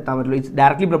ആൻസറിലോട്ട് എത്താൻ പറ്റുള്ളൂ. It's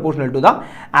directly proportional to the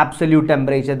absolute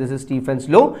temperature. This is Stephen's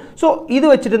law. So ഇത്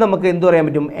വെച്ചിട്ട് നമുക്ക് എന്ത് പറയാൻ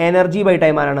പറ്റും? എനർജി ബൈ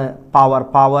ടൈം ആരാണ്?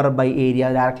 Power by area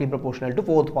directly proportional to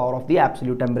fourth power of the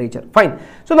absolute temperature. Fine.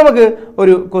 So നമുക്ക്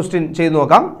ഒരു ക്വസ്റ്റ്യൻ ചെയ്ത്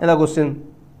നോക്കാം. എന്താ question?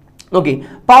 Okay,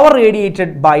 power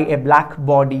radiated by A black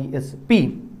body is P.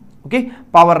 Okay,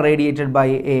 power radiated by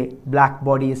a black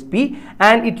body is P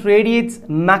and it radiates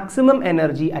maximum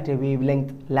energy at a wavelength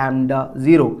lambda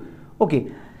 0. Okay,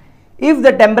 if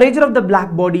the temperature of the black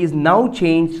body is now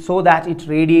changed so that it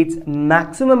radiates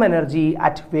maximum energy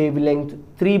at wavelength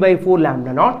 3/4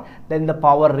 lambda naught, then the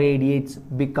power radiates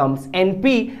becomes NP.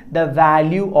 The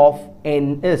value of N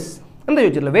is എന്താ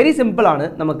ചോദിച്ചിട്ടുള്ളത്? Very simple ആണ്.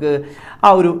 നമുക്ക്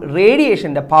ആ ഒരു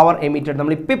റേഡിയേഷൻ്റെ power emitted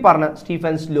നമ്മളിപ്പോൾ പറഞ്ഞ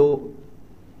Stephen's law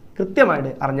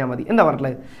കൃത്യമായിട്ട് അറിഞ്ഞാൽ മതി. എന്താ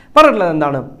പറഞ്ഞിട്ടുള്ളത്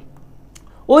എന്താണ്?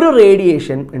 ഒരു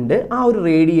റേഡിയേഷൻ ഉണ്ട്. ആ ഒരു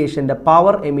റേഡിയേഷൻ്റെ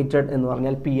പവർ എമിറ്റഡ് എന്ന്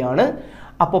പറഞ്ഞാൽ P ആണ്.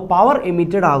 അപ്പോൾ പവർ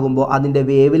എമിറ്റഡ് ആകുമ്പോൾ അതിൻ്റെ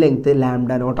വേവ് ലെങ്ത്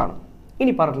ലാംഡ നോട്ടാണ്.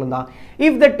 ഇനി പറഞ്ഞിട്ടുള്ളത് എന്താ?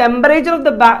 If the temperature of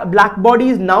the black body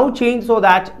is now change so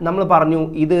that നമ്മൾ പറഞ്ഞു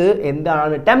ഇത്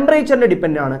എന്താണ്? ടെമ്പറേച്ചറിനെ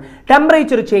ഡിപ്പെൻഡ് ആണ്.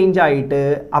 ടെമ്പറേച്ചർ ചേഞ്ച് ആയിട്ട്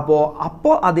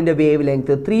അപ്പോൾ അതിൻ്റെ വേവ്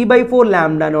ലെങ്ത് 3/4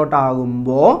 ലാംഡ നോട്ട്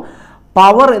ആകുമ്പോൾ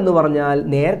പവർ എന്ന് പറഞ്ഞാൽ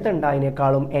നേരത്തെ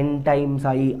ഉണ്ടായതിനേക്കാളും n ടൈംസ്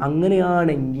ആയി.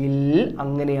 അങ്ങനെയാണെങ്കിൽ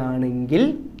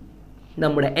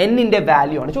നമ്മുടെ എന്നിൻ്റെ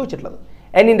വാല്യൂ ആണ് ചോദിച്ചിട്ടുള്ളത്.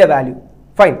 എന്നിൻ്റെ value.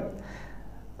 Fine.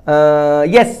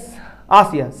 Yes,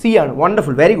 Asiya C ആണ്.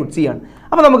 വണ്ടർഫുൾ, വെരി ഗുഡ്, സി ആണ്.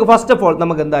 അപ്പോൾ നമുക്ക് ഫസ്റ്റ് ഓഫ് ഓൾ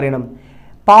നമുക്ക് എന്താ അറിയണം?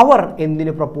 പവർ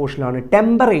എന്തിന് പ്രൊപ്പോർഷനാണ്?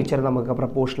 ടെമ്പറേച്ചർ നമുക്ക്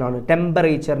പ്രൊപ്പോർഷനാണ്.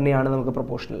 ടെമ്പറേച്ചറിനെയാണ് നമുക്ക്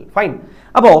പ്രൊപ്പോർഷണൽ. ഫൈൻ.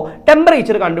 അപ്പോൾ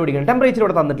ടെമ്പറേച്ചർ കണ്ടുപിടിക്കണം. ടെമ്പറേച്ചർ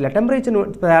ഇവിടെ തന്നിട്ടില്ല. ടെമ്പറേച്ചർ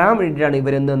തരാൻ വേണ്ടിയിട്ടാണ്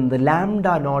ഇവരെന്ത് ലാംഡ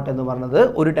നോട്ട് എന്ന് പറഞ്ഞത്.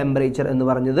 ഒരു ടെമ്പറേച്ചർ എന്ന്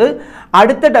പറഞ്ഞത്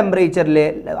അടുത്ത ടെമ്പറേച്ചറിലെ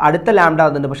അടുത്ത ലാംഡ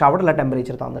തന്നിട്ടുണ്ട്, പക്ഷെ അവിടെയുള്ള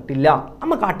ടെമ്പറേച്ചർ തന്നിട്ടില്ല.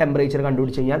 നമുക്ക് ആ ടെമ്പറേച്ചർ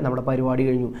കണ്ടുപിടിച്ച് കഴിഞ്ഞാൽ നമ്മുടെ പരിപാടി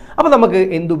കഴിഞ്ഞു. അപ്പോൾ നമുക്ക്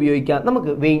എന്ത് ഉപയോഗിക്കാം?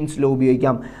 നമുക്ക് വെയിൻസ് ലോ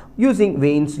ഉപയോഗിക്കാം. യൂസിങ്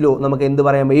വെയിൻസ് ലോ നമുക്ക് എന്ത്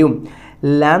പറയാൻ കഴിയും?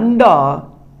 Lambda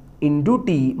into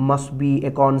T must be a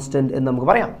constant എന്ന് നമുക്ക്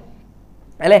പറയാം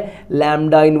അല്ലേ?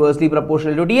 Lambda inversely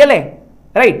proportional to T അല്ലേ?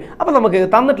 റൈറ്റ്. അപ്പോൾ നമുക്ക്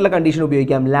തന്നിട്ടുള്ള കണ്ടീഷൻ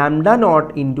ഉപയോഗിക്കാം. Lambda naught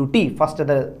into T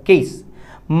first case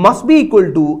must be equal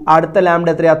to അടുത്ത ലാംഡ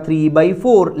എത്രയാ?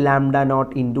 3/4 lambda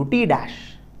naught into T dash.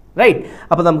 Right?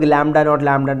 അപ്പോൾ നമുക്ക് lambda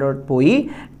naught പോയി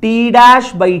t dash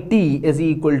by t is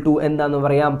equal to എന്താന്ന്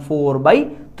പറയാം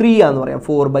 4/3 ആന്ന് പറയാം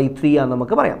 4/3 ആന്ന്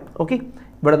നമുക്ക് പറയാം ഓക്കെ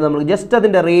ഇവിടെ നമുക്ക് ജസ്റ്റ്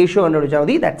അതിൻ്റെ റേഷ്യോ കണ്ടുപിടിച്ചാൽ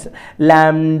മതി ദാറ്റ്സ്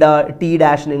ലാംഡ ടി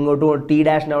ഡാഷിന് ഇങ്ങോട്ട് ടി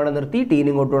ഡാഷിന് അവിടെ നിർത്തി ടീന്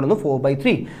ഇങ്ങോട്ട് കൊണ്ടുവന്നു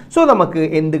 4/3 സോ നമുക്ക്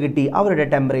എന്ത് കിട്ടി അവരുടെ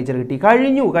ടെമ്പറേച്ചർ കിട്ടി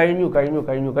കഴിഞ്ഞു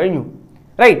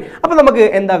റൈറ്റ് അപ്പോൾ നമുക്ക്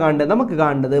എന്താ കാണേണ്ടത് നമുക്ക്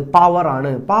കാണേണ്ടത് പവർ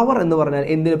ആണ് പവർ എന്ന് പറഞ്ഞാൽ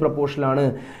എന്തിന് പ്രൊപ്പോർഷണൽ ആണ്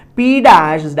P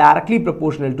dash is directly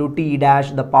proportional to T dash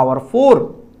the power 4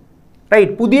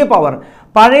 right പുതിയ പവർ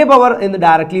പഴയ പവർ എന്ന്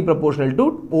directly proportional to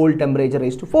old temperature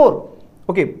raised to 4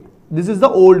 okay this is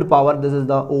the old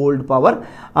power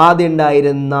ആദ്യം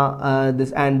ഉണ്ടായിരുന്ന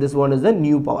this and this one is the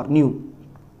new power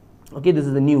okay this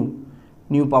is the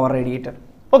new power radiator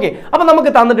okay അപ്പോൾ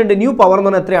നമുക്ക് തന്നിട്ടുണ്ട് new power എന്ന്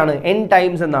പറഞ്ഞാൽ എത്രയാണ് n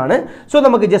times എന്നാണ് so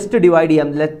നമുക്ക് ജസ്റ്റ് ഡിവൈഡ് ചെയ്യാം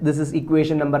this is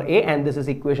equation number A and this is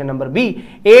equation number B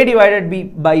A divided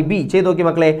by B ചെയ്തു നോക്കി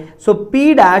മക്കളെ so P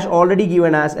dash already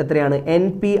given as എത്രയാണ്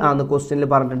NP ആണ് ക്വസ്റ്റ്യനിൽ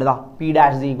പറഞ്ഞിട്ടുണ്ട് ദാ P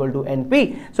dash is equal to NP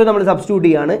so നമ്മൾ സബ്സ്റ്റിറ്റ്യൂട്ട്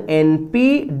ചെയ്യാണ് NP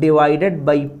divided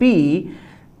by P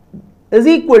is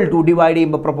equal to divide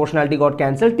ചെയ്യുമ്പോൾ proportionality got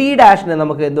cancelled T dash നെ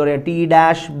നമുക്ക് എന്താ പറയാ T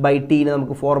dash by T നെ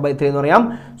നമുക്ക് 4/3 എന്ന് പറയാം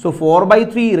so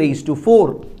 4/3 raised to 4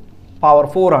 power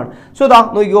 4 on. So da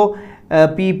no you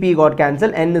PP got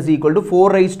cancelled n is equal to 4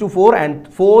 raised to 4 and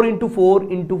 4 into 4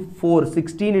 into 4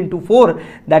 16 into 4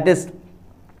 that is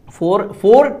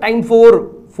 4 times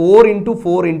 4 into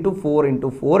 4 into 4 into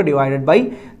 4 divided by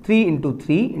 3 into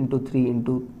 3 into 3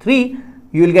 into 3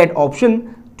 you will get option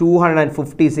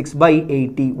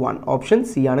 256/81 option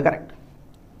C ആണ് correct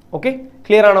okay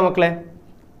clear ആണോ മക്കളെ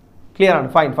clear ആണ്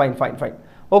fine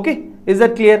okay is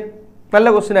that clear നല്ല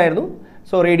question ആയിരുന്നു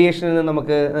So radiation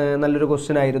നമുക്ക് നല്ലൊരു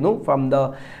question ആയിരുന്നു from the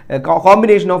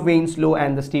combination of veins law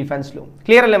and the Stephen's law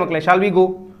clear അല്ലേ മക്കളെ shall we go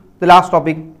the last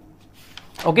topic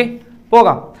okay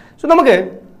പോകാം സോ നമുക്ക്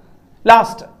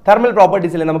ലാസ്റ്റ് തെർമൽ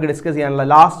പ്രോപ്പർട്ടീസിൽ നമുക്ക് ഡിസ്കസ് ചെയ്യാനുള്ള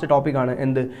ലാസ്റ്റ് ടോപ്പിക്കാണ്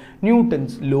എന്ത്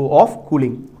Newton's law of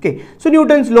cooling okay so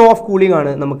Newton's law of cooling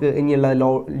ആണ് നമുക്ക് ഇനിയുള്ള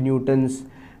Newton's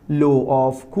law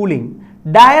of cooling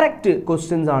direct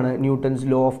questions ആണ് ന്യൂട്ടൺസ്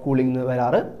ലോ ഓഫ് കൂളിംഗ്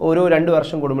വരാറ് ഓരോ 2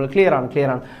 വർഷം കൂടുമ്പോൾ ക്ലിയർ ആണ്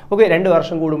ഓക്കെ 2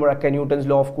 വർഷം കൂടുമ്പോഴൊക്കെ Newton's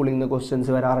law of cooling questions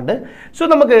വരാറുണ്ട് സോ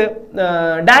നമുക്ക്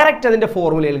ഡയറക്റ്റ് അതിൻ്റെ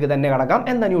ഫോർമുലയിലേക്ക് തന്നെ കടക്കാം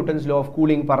എന്താ ന്യൂട്ടൺസ് ലോ ഓഫ്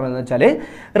കൂളിംഗ് പറഞ്ഞതെന്ന് വെച്ചാൽ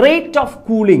റേറ്റ്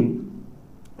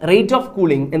ഓഫ്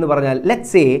കൂളിംഗ് എന്ന് പറഞ്ഞാൽ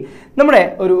ലെറ്റ്സ് സേ നമ്മുടെ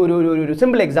ഒരു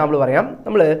സിമ്പിൾ എക്സാമ്പിൾ പറയാം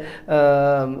നമ്മൾ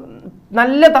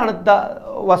നല്ല തണുത്ത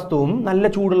വസ്തുവും നല്ല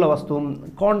ചൂടുള്ള വസ്തുവും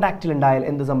കോണ്ടാക്റ്റിൽ ഉണ്ടായാൽ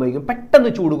എന്ത് സംഭവിക്കും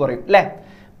പെട്ടെന്ന് ചൂട് കുറയും അല്ലേ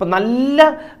അപ്പോൾ നല്ല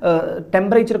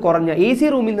ടെമ്പറേച്ചർ കുറഞ്ഞ AC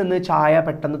റൂമിൽ നിന്ന് ചായ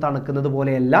പെട്ടെന്ന് തണുക്കുന്നത്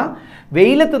പോലെയല്ല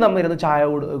വെയിലത്ത് നമ്മൾ ഇരുന്ന് ചായ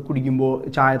കുടിക്കുമ്പോൾ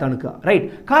ചായ തണുക്കുക റൈറ്റ്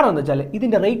കാരണം എന്താ വെച്ചാൽ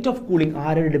ഇതിൻ്റെ റേറ്റ് ഓഫ് കൂളിംഗ്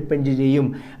ആരെ ഡിപ്പെൻഡ് ചെയ്യും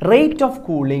റേറ്റ് ഓഫ്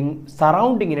കൂളിംഗ്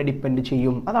സറൗണ്ടിങ്ങിനെ ഡിപ്പെൻഡ്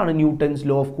ചെയ്യും അതാണ് ന്യൂട്ടൺസ്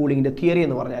ലോ ഓഫ് കൂളിങ്ങിൻ്റെ തിയറി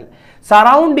എന്ന് പറഞ്ഞാൽ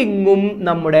സറൗണ്ടിങ്ങും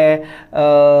നമ്മുടെ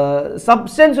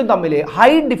സബ്സ്റ്റൻസും തമ്മിൽ ഹൈ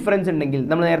ഡിഫറൻസ് ഉണ്ടെങ്കിൽ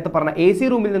നമ്മൾ നേരത്തെ പറഞ്ഞ AC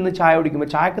റൂമിൽ നിന്ന് ചായ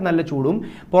കുടിക്കുമ്പോൾ ചായക്ക് നല്ല ചൂടും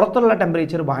പുറത്തുള്ള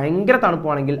ടെമ്പറേച്ചർ ഭയങ്കര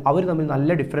തണുപ്പാണെങ്കിൽ അവർ തമ്മിൽ നല്ല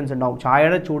ഡിഫറൻസ് ഉണ്ടാവും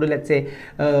ചായയുടെ ചൂട് ലെറ്റ്സ് സേ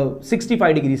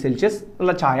 65 ഡിഗ്രി സെൽഷ്യസ്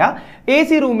ഉള്ള ചായ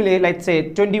AC റൂമിൽ ലെറ്റ്സ് സേ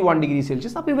 21 ഡിഗ്രി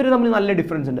സെൽഷ്യസ് അപ്പോൾ ഇവർ തമ്മിൽ നല്ല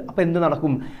ഡിഫറൻസ് ഉണ്ട് അപ്പോൾ എന്ത്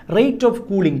നടക്കും റേറ്റ് ഓഫ്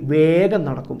കൂളിംഗ് വേഗം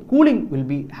നടക്കും cooling will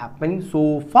be happening so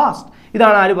fast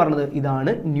ഇതാണ് ആര് പറഞ്ഞത്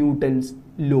ഇതാണ് ന്യൂട്ടൺസ്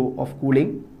ലോ ഓഫ്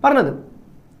കൂളിംഗ് പറഞ്ഞത്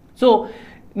സോ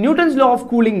ന്യൂട്ടൺസ് ലോ ഓഫ്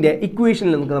കൂളിംഗിൻ്റെ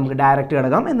ഇക്വേഷനിൽ നമുക്ക് ഡയറക്റ്റ്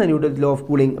കിടക്കാം എന്താ ന്യൂട്ടൺസ് ലോ ഓഫ്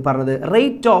കൂളിംഗ് പറഞ്ഞത്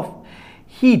rate of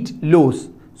heat loss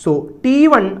so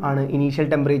T1 ആണ് ഇനീഷ്യൽ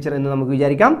ടെമ്പറേച്ചർ എന്ന് നമുക്ക്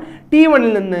വിചാരിക്കാം T1ൽ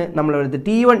നിന്ന് നമ്മളെടുത്ത്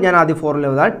T1 ഞാൻ ആദ്യം ഫോർമുല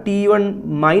എഴുതാം T1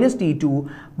 minus T2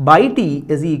 by T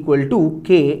is equal to K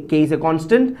is a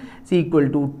constant is equal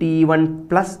to T1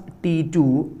 plus T2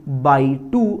 by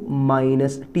 2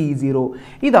 minus T0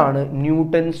 ഇതാണ്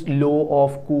ന്യൂട്ടൺസ് ലോ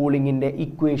ഓഫ് കൂളിങ്ങിൻ്റെ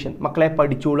ഇക്വേഷൻ മക്കളെ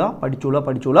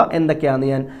പഠിച്ചോളാം എന്തൊക്കെയാണെന്ന്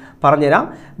ഞാൻ പറഞ്ഞുതരാം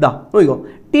ദാ നോക്കിക്കോ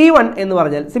T1 എന്ന്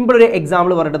പറഞ്ഞാൽ സിമ്പിൾ ഒരു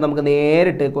എക്സാമ്പിൾ പറഞ്ഞിട്ട് നമുക്ക്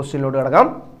നേരിട്ട് ക്വസ്റ്റ്യനിലോട്ട് കിടക്കാം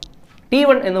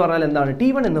T1 എന്ന് പറഞ്ഞാൽ എന്താണ്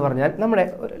T1 എന്ന് പറഞ്ഞാൽ നമ്മുടെ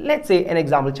ലെറ്റ്സ് സേ എൻ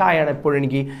എക്സാമ്പിൾ ചായയാണ് എപ്പോഴും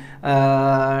എനിക്ക്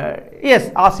യെസ്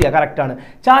ആസിയ കറക്റ്റാണ്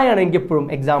ചായയാണ് എനിക്ക് എപ്പോഴും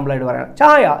എക്സാമ്പിളായിട്ട് പറയാം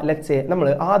ചായ ലെറ്റ്സ് സേ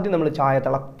നമ്മൾ ചായ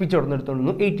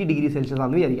തിളപ്പിച്ചെടുത്തെടുത്തോണ്ട് 80 ഡിഗ്രി സെൽഷ്യസ്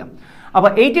ആണെന്ന് വിചാരിക്കാം അപ്പോൾ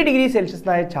 80 ഡിഗ്രി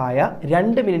സെൽഷ്യസായ ചായ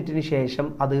 2 മിനിറ്റിന് ശേഷം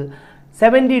അത്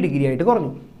 70 ഡിഗ്രി ആയിട്ട്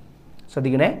കുറഞ്ഞു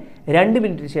ശ്രദ്ധിക്കണേ 2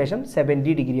 മിനിറ്റിന് ശേഷം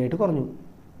 70 ഡിഗ്രി ആയിട്ട് കുറഞ്ഞു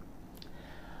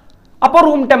അപ്പോൾ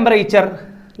റൂം ടെമ്പറേച്ചർ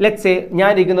ലെറ്റ്സ് സേ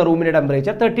ഞാൻ ഇരിക്കുന്ന റൂമിൻ്റെ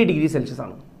ടെമ്പറേച്ചർ 30 ഡിഗ്രി സെൽഷ്യസ്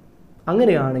ആണ്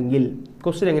അങ്ങനെയാണെങ്കിൽ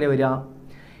ക്വസ്റ്റ്യൻ എങ്ങനെ വരിക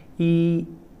ഈ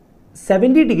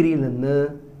 70 ഡിഗ്രിയിൽ നിന്ന്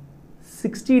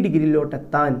 60 ഡിഗ്രിയിലോട്ട്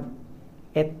എത്താൻ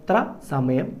എത്ര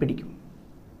സമയം പിടിക്കും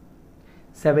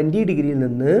 70 ഡിഗ്രിയിൽ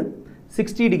നിന്ന്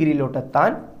 60 ഡിഗ്രിയിലോട്ട്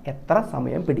എത്താൻ എത്ര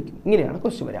സമയം പിടിക്കും ഇങ്ങനെയാണ്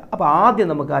ക്വസ്റ്റ്യൻ വരിക അപ്പോൾ ആദ്യം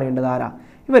നമുക്ക് അറിയേണ്ടത്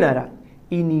ഇവനാരാ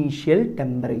ഇനീഷ്യൽ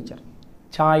ടെമ്പറേച്ചർ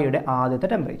ചായയുടെ ആദ്യത്തെ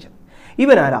ടെമ്പറേച്ചർ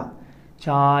ഇവനാരാ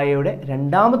ചായയുടെ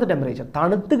രണ്ടാമത്തെ ടെമ്പറേച്ചർ,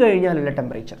 തണുത്ത് കഴിഞ്ഞാലുള്ള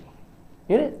ടെമ്പറേച്ചർ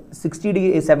 60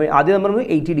 ഡിഗ്രി, ആദ്യം നമ്മൾ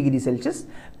 80 ഡിഗ്രി സെൽഷ്യസ്,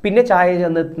 പിന്നെ ചായ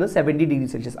ചെന്നെത്തുന്നത് 70 ഡിഗ്രി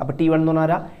സെൽഷ്യസ്. അപ്പോൾ T1 എന്ന്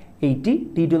പറഞ്ഞാൽ 80,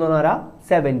 T2 എന്ന് പറഞ്ഞാൽ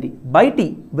 70 by T.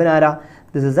 ഇവനാരാ?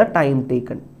 This is A time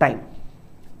taken, time.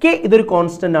 K ഇതൊരു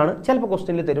കോൺസ്റ്റൻ്റ് ആണ്. ചിലപ്പോൾ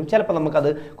ക്വസ്റ്റ്യനിൽ തരും, ചിലപ്പോൾ നമുക്കത്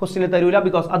ക്വസ്റ്റ്യനിൽ തരൂല.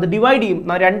 ബിക്കോസ് അത് ഡിവൈഡ് ചെയ്യും.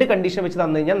 രണ്ട് കണ്ടീഷൻ വെച്ച്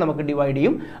തന്നു കഴിഞ്ഞാൽ നമുക്ക് ഡിവൈഡ്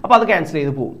ചെയ്യും. അപ്പോൾ അത് ക്യാൻസൽ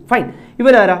ചെയ്ത് പോകും. ഫൈൻ.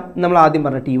 ഇവനാരാ? നമ്മൾ ആദ്യം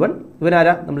പറഞ്ഞ T1.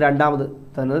 ഇവനാരാ? നമ്മൾ രണ്ടാമത്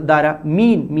തന്നത് ധാരാ?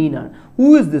 മീൻ ആണ്. Who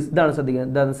is this? ഇതാണ് ശ്രദ്ധിക്കുക.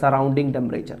 ഇതാണ് സറൗണ്ടിങ്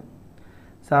ടെമ്പറേച്ചർ.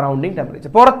 സറൗണ്ടിങ് ടെമ്പറേച്ചർ,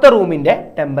 പുറത്തെ റൂമിൻ്റെ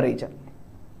ടെമ്പറേച്ചർ.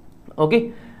 Okay,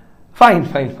 fine.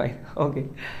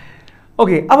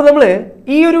 ഓക്കെ, അപ്പോൾ നമ്മൾ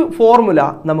ഈ ഒരു ഫോർമുല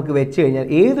നമുക്ക് വെച്ച് കഴിഞ്ഞാൽ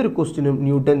ഏതൊരു ക്വസ്റ്റിനും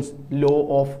ന്യൂട്ടൺസ് ലോ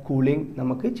ഓഫ് കൂളിംഗ്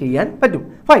നമുക്ക് ചെയ്യാൻ പറ്റും.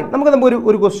 ഫൈൻ. നമുക്ക്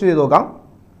ഒരു ക്വസ്റ്റ്യൻ ചെയ്ത് നോക്കാം.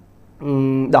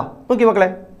 നോക്കി മക്കളെ,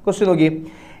 ക്വസ്റ്റ്യൻ നോക്കി.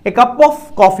 A cup of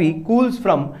coffee cools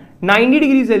from 90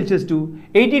 degree Celsius to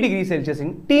 80 degree Celsius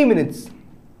in T minutes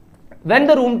when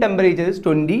the room temperature is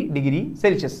 20 degree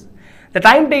Celsius. The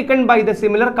time taken by the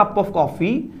similar cup of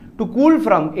coffee to cool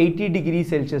from 80 degree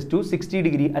Celsius to 60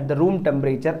 degree at the room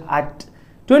temperature at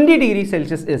 20 degree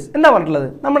Celsius is. എന്താ പറഞ്ഞിട്ടുള്ളത്?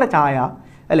 നമ്മുടെ ചായ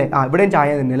അല്ലേ? ഇവിടെയും ചായ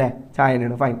തന്നെ അല്ലേ? ചായ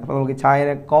തന്നെയാണ്. ഫൈൻ. അപ്പോൾ നമുക്ക്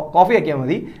ചായനെ കോഫി ആക്കിയാൽ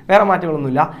മതി, വേറെ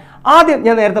മാറ്റങ്ങളൊന്നുമില്ല. ആദ്യം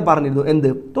ഞാൻ നേരത്തെ പറഞ്ഞിരുന്നു എന്ത്?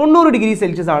 90 ഡിഗ്രി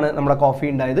സെൽഷ്യസ് ആണ് നമ്മുടെ കോഫി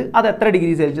ഉണ്ടായത്. അത് എത്ര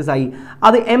ഡിഗ്രി സെൽഷ്യസ് ആയി?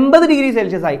 അത് 80 ഡിഗ്രി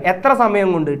സെൽഷ്യസ് ആയി. എത്ര സമയം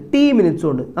കൊണ്ട്? T മിനിറ്റ്സ്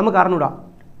കൊണ്ട്. നമുക്ക് അറിഞ്ഞൂടാ.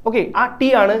 ഓക്കെ, ആ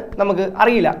T ആണ് നമുക്ക്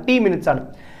അറിയില്ല. T മിനിറ്റ്സ് ആണ്.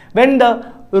 When the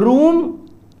room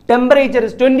temperature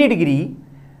is 20 degree.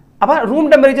 അപ്പോൾ റൂം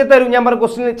ടെമ്പറേച്ചർ തരും. ഞാൻ പറഞ്ഞ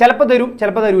ക്വസ്റ്റ്യൻ ചിലപ്പോൾ തരും,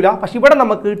 ചിലപ്പോൾ തരൂല. പക്ഷെ ഇവിടെ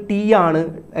നമുക്ക് T ആണ്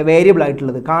വേരിയബിൾ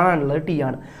ആയിട്ടുള്ളത്, കാണാനുള്ളത് T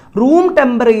ആണ്. റൂം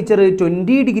ടെമ്പറേച്ചർ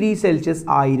 20 ഡിഗ്രി സെൽഷ്യസ്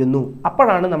ആയിരുന്നു.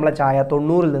 അപ്പോഴാണ് നമ്മളെ ചായ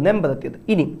 90-ൽ നിന്ന് 80 എത്തിയത്.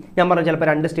 ഇനി ഞാൻ പറഞ്ഞ ചിലപ്പോൾ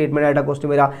രണ്ട് സ്റ്റേറ്റ്മെൻ്റ് ആയിട്ട്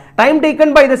ക്വസ്റ്റ്യൻ വരാം. Time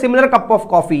taken by the similar cup of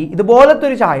coffee. ഇതുപോലത്തെ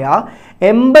ഒരു ചായ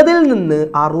 80-ൽ നിന്ന്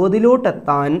 60-ലോട്ട്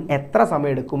എത്താൻ എത്ര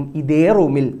സമയം എടുക്കും ഇതേ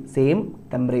റൂമിൽ, സെയിം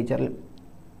ടെമ്പറേച്ചറിൽ?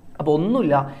 അപ്പോൾ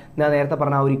ഒന്നുമില്ല, ഞാൻ നേരത്തെ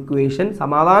പറഞ്ഞ ആ ഒരു ഇക്വേഷൻ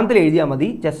സമാധാനത്തിൽ എഴുതിയാൽ മതി.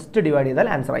 ജസ്റ്റ് ഡിവൈഡ് ചെയ്താൽ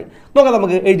ആൻസർ ആയി. നോക്കാം,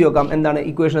 നമുക്ക് എഴുതി നോക്കാം. എന്താണ്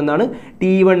ഇക്വേഷൻ? എന്താണ്?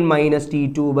 T1 minus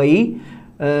T2 by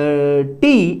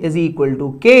T is equal to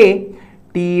K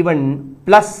T1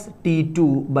 plus T2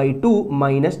 by 2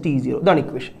 minus T0. ഇതാണ്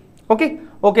ഇക്വേഷൻ.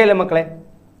 ഓക്കെ അല്ലേ മക്കളെ?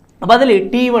 അപ്പോൾ അതിൽ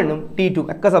T1ഉം T2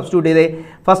 ഒക്കെ സബ്സ്റ്റിറ്റ്യൂട്ട് ചെയ്തേ.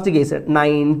 First case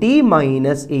 90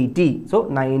 minus 80. സോ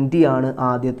 90 ആണ്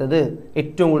ആദ്യത്തത്,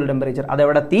 ഏറ്റവും കൂടുതൽ ടെമ്പറേച്ചർ.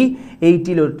 അതെവിടെ എത്തി?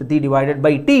 80-ലോട്ട് ഡിവൈഡഡ്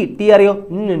ബൈ T അറിയോ?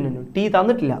 T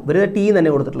തന്നിട്ടില്ല, വെറുതെ T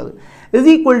തന്നെ കൊടുത്തിട്ടുള്ളത്. Is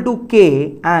equal to K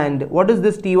and what is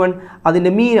this T1?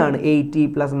 അതിൻ്റെ മീൻ ആണ് 80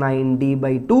 പ്ലസ് 90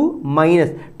 ബൈ 2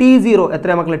 മൈനസ് T0.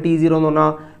 എത്രയാണ് മക്കളെ? T0 എന്ന്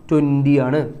പറഞ്ഞാൽ 20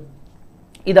 ആണ്.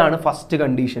 ഇതാണ് ഫസ്റ്റ്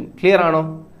കണ്ടീഷൻ. ക്ലിയർ ആണോ?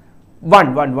 1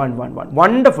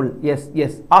 വണ്ടർഫുൾ.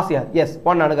 യെസ് ആസിയ, യെസ്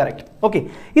 1 ആണ് കറക്റ്റ്. ഓക്കെ,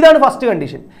 ഇതാണ് ഫസ്റ്റ്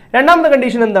കണ്ടീഷൻ. രണ്ടാമത്തെ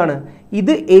കണ്ടീഷൻ എന്താണ്?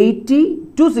 ഇത് 80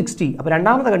 ടു 60. അപ്പോൾ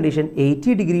രണ്ടാമത്തെ കണ്ടീഷൻ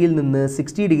 80 ഡിഗ്രിയിൽ നിന്ന്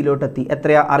 60 ഡിഗ്രിയിലോട്ട് എത്തി.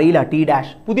 എത്രയാ അറിയില്ല, T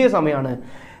ഡാഷ് പുതിയ സമയമാണ്.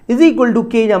 ഇസ് ഈക്വൽ ടു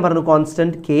K, ഞാൻ പറഞ്ഞു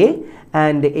constant K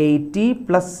and 80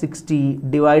 plus 60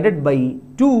 divided by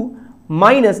 2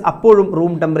 minus അപ്പോഴും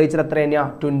റൂം ടെമ്പറേച്ചർ എത്ര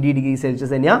തന്നെയാണ്? 20 ഡിഗ്രി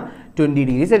സെൽഷ്യസ് തന്നെയാണ്. 20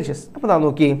 ഡിഗ്രി സെൽഷ്യസ്. അപ്പോൾ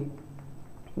നോക്കിയേ,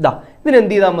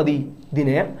 ഇതിനെന്ത് ചെയ്താൽ മതി?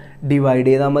 ഇതിനെ ഡിവൈഡ്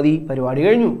ചെയ്താൽ മതി. പരിപാടി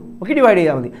കഴിഞ്ഞു. ഓക്കെ, ഡിവൈഡ്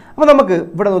ചെയ്താൽ മതി. അപ്പോൾ നമുക്ക്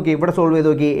ഇവിടെ നോക്കി, ഇവിടെ സോൾവ് ചെയ്ത്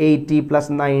നോക്കി. 80 പ്ലസ്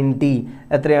 90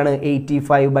 എത്രയാണ്?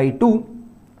 85 ബൈ 2.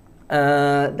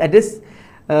 ദാറ്റ് ഇസ്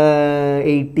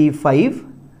 85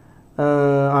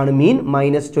 ആണ് മീൻ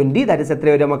മൈനസ് 20. ദാറ്റ് ഇസ് എത്ര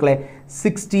വരും മക്കളെ?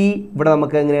 60. ഇവിടെ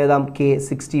നമുക്ക് എങ്ങനെ എഴുതാം? K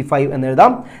 65 എന്ന്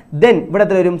എഴുതാം. ദെൻ ഇവിടെ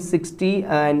എത്ര വരും? 60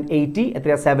 ആൻഡ് 80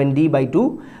 എത്രയാണ്? 70 ബൈ 2.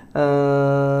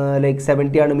 ലൈക്ക്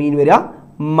 70 ആണ് മീൻ വരിക.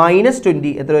 മൈനസ്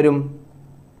 20 എത്ര വരും?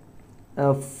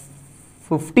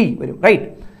 50 വരും. റൈറ്റ്,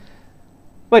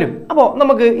 വരും. അപ്പോൾ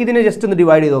നമുക്ക് ഇതിനെ ജസ്റ്റ് ഒന്ന്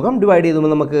ഡിവൈഡ് ചെയ്ത് നോക്കാം. ഡിവൈഡ്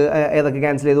ചെയ്തുമ്പോൾ നമുക്ക് ഏതൊക്കെ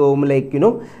ക്യാൻസൽ ചെയ്ത് പോകും? ലൈക്ക്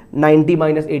 90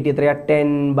 മൈനസ് 80 എത്രയാണ്? 10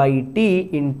 by T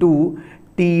into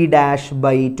T dash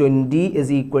by 20 is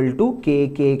equal to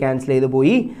K cancel ചെയ്ത്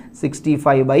പോയി.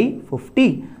 65 ബൈ 50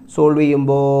 സോൾവ്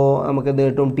ചെയ്യുമ്പോൾ നമുക്ക് ഇത്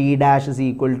കിട്ടും. T dash is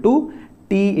equal to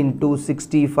T into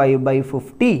 65 by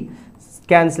 50.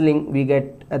 Cancelling we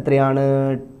get എത്രയാണ്?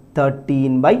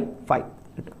 13 by 5.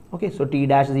 Okay, so T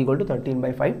dash is equal to 13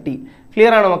 by 5 T.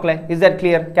 Clear ആണോ മക്കളെ? Is that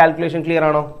clear? Calculation clear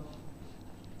ആണോ?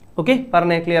 ഓക്കെ,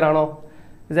 പറഞ്ഞേ, ക്ലിയർ ആണോ?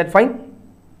 Is that fine?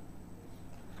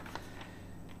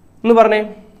 ഒന്ന് പറഞ്ഞേ,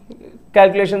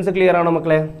 calculations clear ആണോ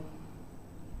മക്കളെ?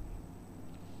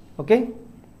 ഓക്കെ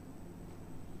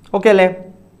അല്ലേ?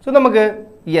 സോ നമുക്ക്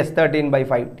yes 13 by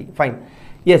 5 T. Fine.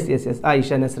 Yes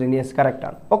Ayisha Nasreen, yes correct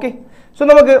ആണ്. ഓക്കെ, സോ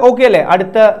നമുക്ക് ഓക്കെ അല്ലേ?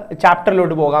 അടുത്ത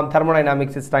ചാപ്റ്ററിലോട്ട് പോകാം.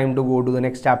 Thermodynamics. It's time to go to the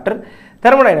next chapter,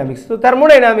 thermodynamics. So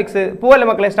thermodynamics പോവല്ലേ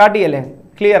മക്കളെ? സ്റ്റാർട്ട് ചെയ്യല്ലേ?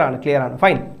 ക്ലിയർ ആണ്.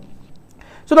 ഫൈൻ.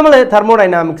 സോ നമ്മൾ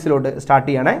തെർമോഡൈനാമിക്സിലോട്ട് സ്റ്റാർട്ട്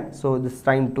ചെയ്യണേ. So this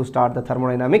time to start the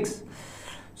thermodynamics.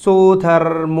 So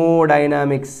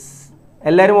thermodynamics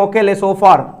എല്ലാവരും ഓക്കെ അല്ലേ സോ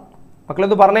ഫാർ?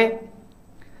 മക്കളെന്ത് പറഞ്ഞേ?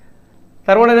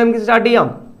 Thermodynamics start ചെയ്യാം.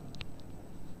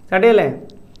 Start ചെയ്യല്ലേ?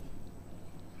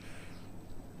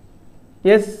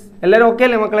 Yes, എല്ലാവരും ഓക്കെ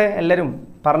അല്ലേ മക്കളെ? എല്ലാവരും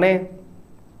പറഞ്ഞേ.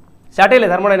 സ്റ്റാർട്ട്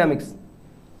ചെയ്യല്ലേ thermodynamics?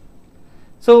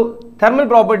 So, thermal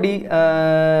property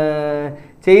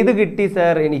ചെയ്ത് കിട്ടി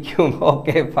സർ എനിക്കും.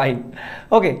 Okay fine.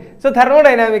 Okay, so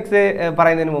thermodynamics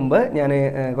പറയുന്നതിന് മുമ്പ് ഞാൻ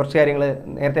കുറച്ച് കാര്യങ്ങൾ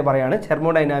നേരത്തെ പറയുകയാണ്.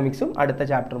 തെർമോഡൈനാമിക്സും അടുത്ത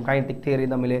ചാപ്റ്ററും കൈനറ്റിക് തിയറി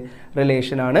തമ്മിൽ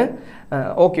റിലേഷനാണ്.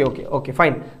 Okay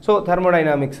fine. So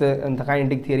thermodynamics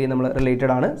kinetic theory നമ്മൾ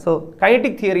റിലേറ്റഡ് ആണ്. സോ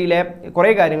കൈനറ്റിക് തിയറിയിലെ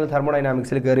കുറേ കാര്യങ്ങൾ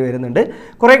തെർമോഡൈനാമിക്സിൽ കയറി വരുന്നുണ്ട്.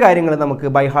 കുറേ കാര്യങ്ങൾ നമുക്ക്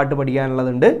ബൈ ഹാർട്ട്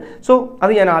പഠിക്കാനുള്ളതുണ്ട്. സോ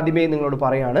അത് ഞാൻ ആദ്യമേ നിങ്ങളോട്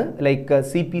പറയുകയാണ്. Like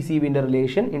CP/CVൻ്റെ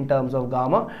relation in terms of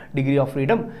gamma, degree of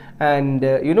freedom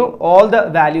and all the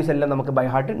values എല്ലാം നമുക്ക് ബൈ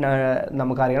ഹാർട്ട്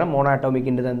നമുക്കറിയണം. മോണോ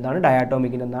ആറ്റോമിക്കിൻ്റെ എന്താണ്,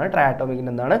 ഡയാറ്റോമിക്കിൻ്റെ എന്താണ്,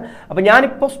 ട്രയാറ്റോമിക്കിൻ്റെ എന്താണ്. അപ്പോൾ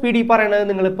ഞാനിപ്പോൾ സ്പീഡിൽ പറയണത്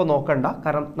നിങ്ങളിപ്പോൾ നോക്കണ്ട.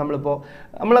 കാരണം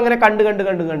നമ്മളങ്ങനെ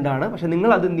കണ്ടാണ്. പക്ഷേ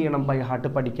നിങ്ങൾ അത് എന്ത് ചെയ്യണം, ബൈ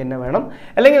ഹാർട്ട് പഠിക്കുക തന്നെ വേണം.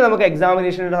 അല്ലെങ്കിൽ നമുക്ക്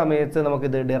എക്സാമിനേഷൻ്റെ സമയത്ത്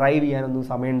നമുക്കിത് ഡിറൈവ് ചെയ്യാനൊന്നും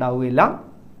സമയം ഉണ്ടാവുകയില്ല.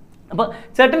 അപ്പോൾ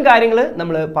certain കാര്യങ്ങൾ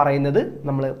നമ്മൾ പറയുന്നത്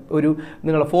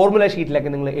നിങ്ങൾ ഫോർമുല ഷീറ്റിലൊക്കെ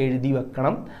നിങ്ങൾ എഴുതി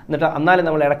വെക്കണം. എന്നിട്ട് എന്നാലും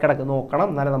നമ്മൾ ഇടയ്ക്കിടയ്ക്ക് നോക്കണം,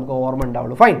 എന്നാലും നമുക്ക് ഓർമ്മ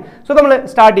ഉണ്ടാവുള്ളൂ. ഫൈൻ. സോ നമ്മൾ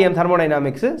സ്റ്റാർട്ട് ചെയ്യാം.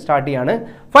 തെർമോഡൈനാമിക്സ് സ്റ്റാർട്ട് ചെയ്യാണ്.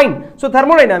 ഫൈൻ. സോ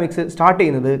തെർമോഡൈനാമിക്സ് സ്റ്റാർട്ട്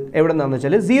ചെയ്യുന്നത് എവിടെ നിന്നാണെന്ന്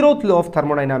വെച്ചാൽ 0th law ഓഫ്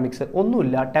തെർമോഡൈനാമിക്സ്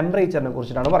ഒന്നുമില്ല, ടെമ്പറേച്ചറിനെ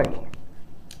കുറിച്ചിട്ടാണ് പറയുന്നത്.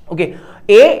 ഓക്കെ,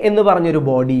 എ എന്ന് പറഞ്ഞൊരു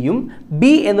ബോഡിയും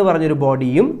ബി എന്ന് പറഞ്ഞൊരു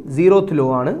ബോഡിയും 0th law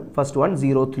ആണ്. ഫസ്റ്റ് വൺ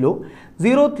 0th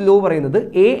law പറയുന്നത്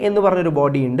എ എന്ന് പറഞ്ഞൊരു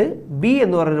ബോഡി ഉണ്ട്, ബി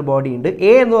എന്ന് പറഞ്ഞൊരു ബോഡി ഉണ്ട്.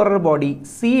 എ എന്ന് പറഞ്ഞൊരു ബോഡി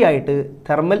സി ആയിട്ട്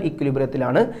തെർമൽ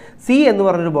ഇക്വിലിബ്രിയത്തിലാണ്, സി എന്ന്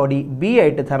പറഞ്ഞൊരു ബോഡി ബി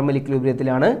ആയിട്ട് തെർമൽ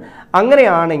ഇക്വിലിബ്രിയത്തിലാണ്.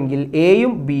 അങ്ങനെയാണെങ്കിൽ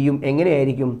എയും ബിയും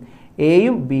എങ്ങനെയായിരിക്കും?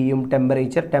 എയും ബിയും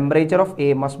temperature of A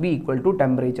must be equal to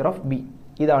temperature of B.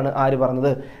 ഇതാണ് ആര്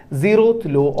പറഞ്ഞത്? 0th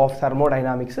law ഓഫ്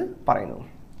തെർമോഡൈനാമിക്സ് പറയുന്നത്.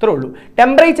 ഇത്രേ ഉള്ളൂ.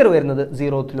 ടെമ്പറേച്ചർ വരുന്നത്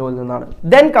 0th law നിന്നാണ്.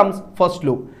 ദെൻ കംസ്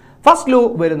ഫസ്റ്റ് ലോ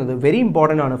വരുന്നത് വെരി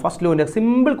ഇമ്പോർട്ടൻ്റ് ആണ്. ഫസ്റ്റ് ലോൻ്റെ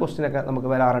സിമ്പിൾ ക്വസ്റ്റ്യൻ ഒക്കെ നമുക്ക്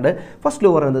വരാറുണ്ട്. ഫസ്റ്റ് ലോ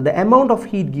പറയുന്നത് the amount of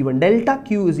heat given ΔQ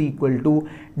is equal to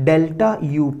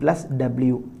ΔU plus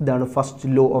W. ഇതാണ് first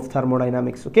law of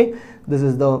thermodynamics. Okay, this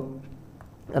is the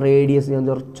radius. ഞാൻ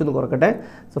കുറച്ചൊന്ന് കുറക്കട്ടെ.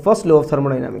 So first law of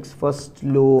thermodynamics.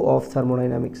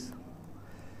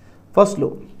 First law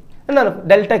എന്താണ്?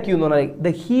 ΔQ എന്ന് പറഞ്ഞാൽ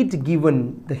the heat given,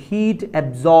 the heat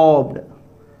absorbed.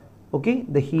 Okay,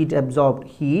 the heat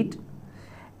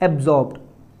absorbed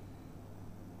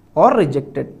or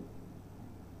rejected.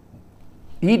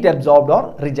 Heat absorbed or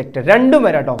rejected. രണ്ടും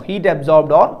വരാം കേട്ടോ. Heat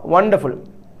absorbed or wonderful.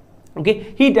 Okay,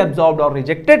 heat absorbed or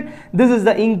rejected. This is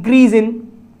the increase in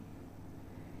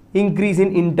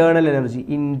internal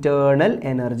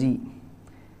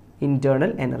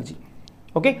energy.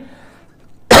 Okay.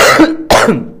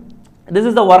 This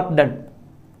is the work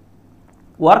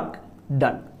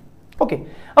done. Okay.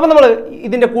 അപ്പോൾ നമ്മൾ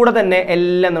ഇതിൻ്റെ കൂടെ തന്നെ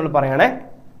എല്ലാം നമ്മൾ പറയണേ.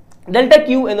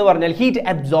 ΔQ എന്ന് പറഞ്ഞാൽ ഹീറ്റ്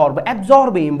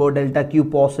അബ്സോർബ് ചെയ്യുമ്പോൾ ΔQ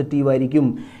പോസിറ്റീവ് ആയിരിക്കും.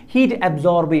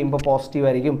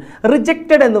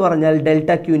 റിജക്റ്റഡ് എന്ന് പറഞ്ഞാൽ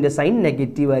ΔQൻ്റെ സൈൻ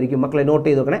നെഗറ്റീവ് ആയിരിക്കും. മക്കളെ നോട്ട്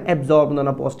ചെയ്ത് നോക്കണേ. അബ്സോർബ് എന്ന്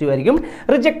പറഞ്ഞാൽ പോസിറ്റീവ് ആയിരിക്കും,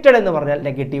 റിജക്റ്റഡ് എന്ന് പറഞ്ഞാൽ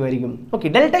നെഗറ്റീവ് ആയിരിക്കും. ഓക്കെ,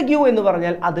 ΔQ എന്ന്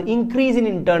പറഞ്ഞാൽ അത് ഇൻക്രീസ് ഇൻ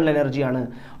ഇന്റേണൽ എനർജിയാണ്.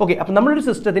 ഓക്കെ, അപ്പോൾ നമ്മളൊരു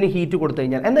സിസ്റ്റത്തിന് ഹീറ്റ് കൊടുത്തു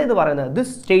കഴിഞ്ഞാൽ എന്താ ഇത് പറയുന്നത്?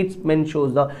 This statement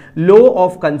shows the law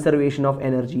of conservation of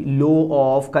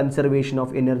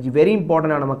energy. Very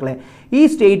important ആണ് മക്കളെ. ഈ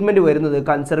സ്റ്റേറ്റ്മെന്റ് വരുന്നത്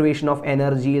കൺസർവേഷൻ ഓഫ്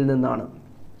എനർജിയിൽ നിന്നാണ്.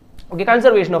 ഓക്കെ,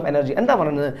 കൺസർവേഷൻ ഓഫ് എനർജി എന്താ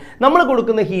പറയുന്നത്? നമ്മൾ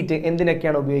കൊടുക്കുന്ന ഹീറ്റ്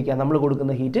എന്തിനൊക്കെയാണ് ഉപയോഗിക്കുക? നമ്മൾ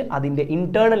കൊടുക്കുന്ന ഹീറ്റ് അതിൻ്റെ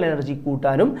ഇന്റേണൽ എനർജി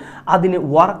കൂട്ടാനും അതിന്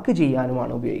വർക്ക്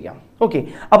ചെയ്യാനുമാണ് ഉപയോഗിക്കാം. ഓക്കെ,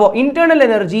 അപ്പോൾ ഇന്റേണൽ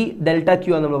എനർജി ΔQ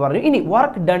എന്ന് നമ്മൾ പറഞ്ഞു. ഇനി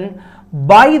work done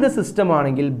by the system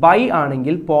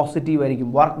ആണെങ്കിൽ പോസിറ്റീവ് ആയിരിക്കും.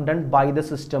 Work done by the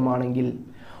system ആണെങ്കിൽ,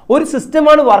 ഒരു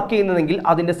സിസ്റ്റമാണ് വർക്ക് ചെയ്യുന്നതെങ്കിൽ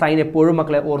അതിൻ്റെ സൈൻ എപ്പോഴും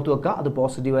മക്കളെ ഓർത്തു വെക്കുക, അത്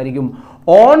പോസിറ്റീവ് ആയിരിക്കും.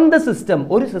 ഓൺ ദ സിസ്റ്റം,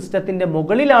 ഒരു സിസ്റ്റത്തിൻ്റെ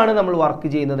മുകളിലാണ് നമ്മൾ വർക്ക്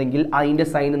ചെയ്യുന്നതെങ്കിൽ അതിൻ്റെ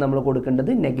സൈൻ നമ്മൾ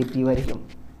കൊടുക്കേണ്ടത് നെഗറ്റീവ് ആയിരിക്കും.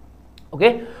 ഓക്കെ,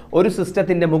 ഒരു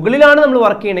സിസ്റ്റത്തിൻ്റെ മുകളിലാണ് നമ്മൾ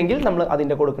വർക്ക് ചെയ്യണമെങ്കിൽ നമ്മൾ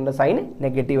അതിൻ്റെ കൊടുക്കേണ്ട സൈൻ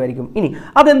നെഗറ്റീവ് ആയിരിക്കും. ഇനി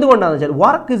അതെന്തുകൊണ്ടാണെന്ന് വെച്ചാൽ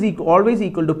work is always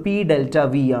equal to P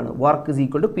ΔV ആണ്. Work is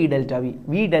equal to P ΔV.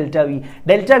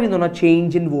 ΔV എന്ന് പറഞ്ഞാൽ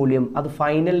ചേഞ്ച് ഇൻ വോളിയം, അത്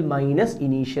ഫൈനൽ മൈനസ്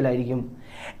ഇനീഷ്യൽ ആയിരിക്കും.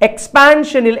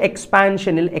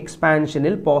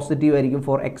 എക്സ്പാൻഷനിൽ പോസിറ്റീവ് ആയിരിക്കും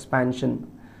ഫോർ എക്സ്പാൻഷൻ.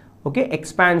 ഓക്കെ,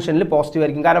 എക്സ്പാൻഷനിൽ പോസിറ്റീവ്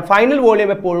ആയിരിക്കും, കാരണം ഫൈനൽ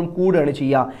വോളിയം എപ്പോഴും കൂടുകയാണ്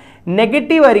ചെയ്യുക.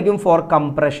 നെഗറ്റീവ് ആയിരിക്കും ഫോർ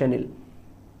കംപ്രഷനിൽ.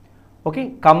 ഓക്കെ,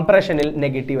 കംപ്രഷനിൽ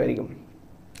നെഗറ്റീവ് ആയിരിക്കും.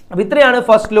 അപ്പോൾ ഇത്രയാണ്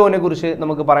ഫസ്റ്റ് ലോനെ കുറിച്ച്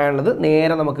നമുക്ക് പറയാനുള്ളത്.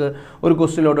 നേരെ നമുക്ക് ഒരു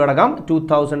ക്വസ്റ്റ്യനിലോട്ട് കിടക്കാം.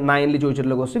 2009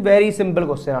 ചോദിച്ചിട്ടുള്ള ക്വസ്റ്റ്യൻ, വെരി സിമ്പിൾ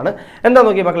ക്വസ്റ്റ്യൻ ആണ്. എന്താ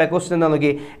നോക്കി മക്കളെ? ക്വസ്റ്റ്യൻ എന്താ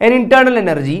നോക്കി?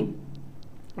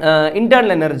 ഇന്റേണൽ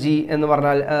എനർജി എന്ന്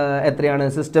പറഞ്ഞാൽ എത്രയാണ്?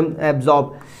 System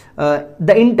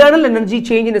the internal energy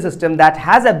change in a system that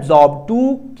has absorbed 2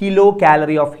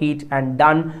 kilocalorie of heat and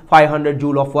done 500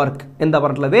 joule of work. എന്താ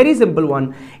പറഞ്ഞിട്ടുള്ള very simple one.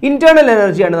 Internal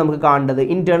energy ആണ് നമുക്ക് കാണേണ്ടത്.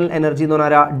 ഇന്റേണൽ എനർജി എന്ന്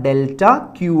പറഞ്ഞാൽ ഡെൽറ്റ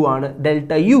ക്യൂ ആണ്,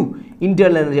 ഡെൽറ്റ യു.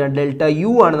 ഇന്റേണൽ എനർജി ആണ്, delta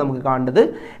U ആണ് നമുക്ക് കാണേണ്ടത്.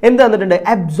 എന്ത് തന്നിട്ടുണ്ട്?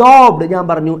 അബ്സോർബ്ഡ്. ഞാൻ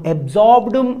പറഞ്ഞു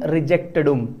അബ്സോർബ്ഡും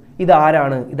റിജക്റ്റഡും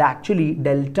ഇതാരാണ്? ഇത് ആക്ച്വലി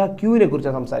ഡെൽറ്റ ക്യൂവിനെ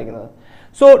കുറിച്ചാണ് സംസാരിക്കുന്നത്.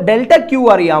 സോ ഡെൽറ്റ ക്യൂ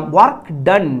അറിയാം, work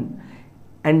done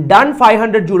and done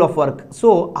 500 joule of work. So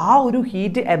ആ ഒരു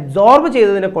ഹീറ്റ് അബ്സോർബ്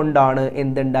ചെയ്തതിനെ കൊണ്ടാണ്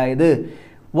എന്തുണ്ടായത്?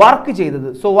 വർക്ക് ചെയ്തത്.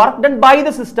 So work done by the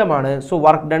system ആണ്. So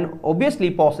work done obviously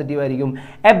positive ആയിരിക്കും.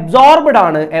 അബ്സോർബ്ഡ്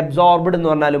ആണ്, അബ്സോർബ്ഡ് എന്ന്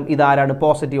പറഞ്ഞാലും ഇതാരാണ്?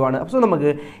 പോസിറ്റീവ് ആണ്. സോ നമുക്ക്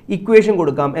ഇക്വേഷൻ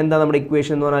കൊടുക്കാം. എന്താ നമ്മുടെ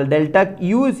ഇക്വേഷൻ എന്ന് പറഞ്ഞാൽ delta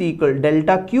Q is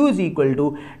equal to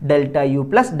delta U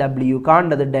plus W.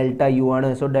 കാണേണ്ടത് ഡെൽറ്റ യു ആണ്.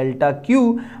 So delta Q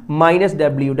minus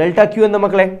W. Delta Q എന്ന്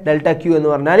മക്കളെ, ഡെൽറ്റ ക്യൂ എന്ന്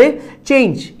പറഞ്ഞാൽ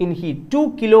change in heat 2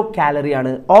 kilo calorie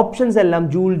ആണ്. ഓപ്ഷൻസ് എല്ലാം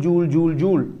joule joule joule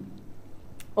joule.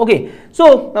 Okay, so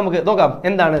നമുക്ക് നോക്കാം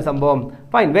എന്താണ് സംഭവം.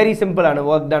 ഫൈൻ, വെരി സിമ്പിൾ ആണ്.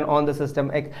 Work done on the system,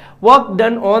 work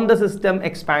done on the system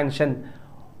expansion.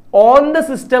 On the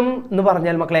system എന്ന്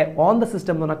പറഞ്ഞാൽ മക്കളെ, ഓൺ ദ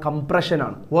സിസ്റ്റം എന്ന് പറഞ്ഞാൽ കംപ്രഷൻ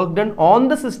ആണ്. Work done on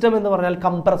the system എന്ന് പറഞ്ഞാൽ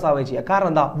കംപ്രസ് ആവുക ചെയ്യുക. കാരണം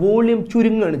എന്താ? വോളിയം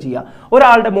ചുരുങ്ങുകയാണ് ചെയ്യുക.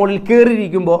 ഒരാളുടെ മുകളിൽ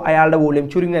കയറിയിരിക്കുമ്പോൾ അയാളുടെ വോളിയം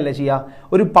ചുരുങ്ങല്ല ചെയ്യുക.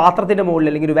 ഒരു പാത്രത്തിൻ്റെ മുകളിൽ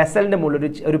അല്ലെങ്കിൽ ഒരു വെസലിൻ്റെ മുകളിൽ,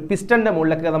 ഒരു പിസ്റ്റൻ്റെ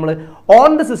മുകളിലൊക്കെ നമ്മൾ ഓൺ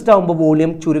ദ സിസ്റ്റം ആകുമ്പോൾ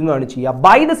വോളിയം ചുരുങ്ങുകയാണ് ചെയ്യുക.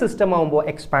 ബൈ ദ സിസ്റ്റം ആകുമ്പോൾ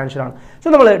എക്സ്പാൻഷൻ ആണ്. സോ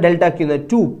നമ്മൾ ഡെൽറ്റ ക്യൂ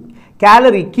 2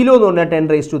 calorie, kilo എന്ന് പറഞ്ഞാൽ 10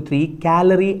 raised to 3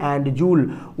 calorie and joule.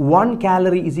 1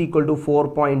 calorie is equal to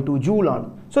 4.2 joule ആണ്.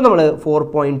 സോ നമ്മൾ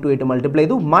 4.2 ആയിട്ട് മൾട്ടിപ്ലൈ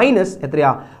ചെയ്തു. മൈനസ്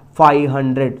എത്രയാ?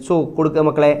 500. സോ കൊടുക്കുക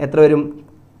മക്കളെ, എത്ര വരും?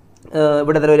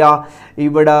 ഇവിടെ എത്ര വരിക?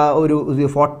 ഇവിടെ ഒരു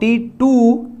 42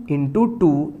 into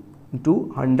 2 into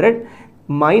 100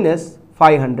 minus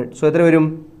 500. സോ എത്ര വരും?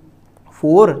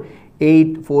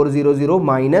 48400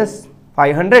 minus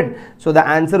 500. So the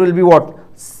answer will be what?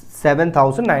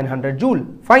 7900 joule.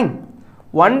 Fine.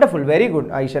 Wonderful. Very good.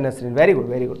 Aisha Nasrin. Very good.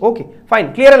 Very good. Okay. Fine.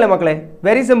 Clear alle makkale?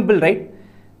 Very simple, right?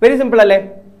 Very simple alle?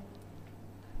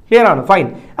 Clear ആണ്. Fine.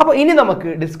 അപ്പോൾ ഇനി നമുക്ക്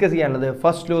discuss ചെയ്യാനുള്ളത്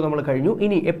first law നമ്മൾ കഴിഞ്ഞു.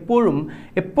 ഇനി എപ്പോഴും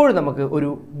നമുക്ക് ഒരു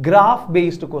graph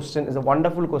based question is A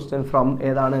wonderful question from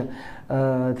ഏതാണ്?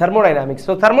 തെർമോഡൈനാമിക്സ്.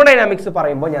 സോ തെർമോഡൈനാമിക്സ്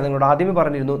പറയുമ്പോൾ ഞാൻ നിങ്ങളോട് ആദ്യമേ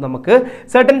പറഞ്ഞിരുന്നു, നമുക്ക്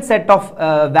certain set of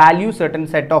value, certain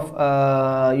set of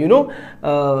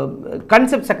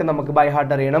concepts ഒക്കെ നമുക്ക് ബൈ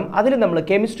ഹാർട്ട് അറിയണം. അതിൽ നമ്മൾ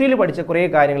കെമിസ്ട്രിയിൽ പഠിച്ച കുറേ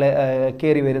കാര്യങ്ങൾ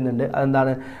കയറി വരുന്നുണ്ട്.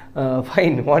 അതെന്താണ്?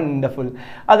 Fine, wonderful.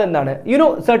 അതെന്താണ്?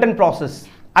 Certain process.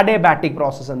 Adiabatic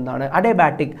process എന്താണ്?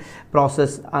 Adiabatic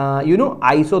process,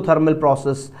 isothermal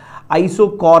process,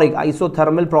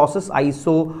 isothermal process,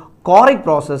 isocoric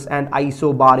process and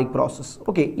isobaric process.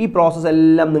 Okay, ഈ പ്രോസസ്സ്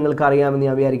എല്ലാം നിങ്ങൾക്ക്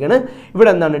അറിയാമെന്ന് ഞാൻ വിചാരിക്കുകയാണ്. ഇവിടെ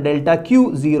എന്താണ്? ഡെൽറ്റ ക്യൂ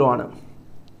 0 ആണ്.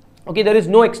 Okay, there is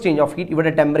no exchange of heat. ഇവിടെ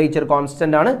ടെമ്പറേച്ചർ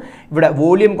കോൺസ്റ്റൻ്റ് ആണ്, ഇവിടെ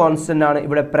വോളിയം കോൺസ്റ്റൻ്റ് ആണ്,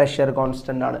 ഇവിടെ പ്രഷർ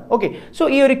കോൺസ്റ്റൻ്റ് ആണ്. ഓക്കെ, സോ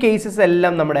ഈ ഒരു കേസസ്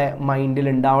എല്ലാം നമ്മുടെ മൈൻഡിൽ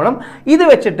ഉണ്ടാവണം. ഇത്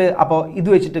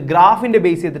വെച്ചിട്ട് ഗ്രാഫിൻ്റെ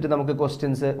ബേസ് ചെയ്തിട്ട് നമുക്ക്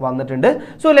ക്വസ്റ്റ്യൻസ് വന്നിട്ടുണ്ട്.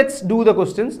 So let's do the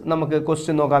questions. നമുക്ക്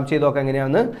ക്വസ്റ്റ്യൻ ചെയ്ത് നോക്കാം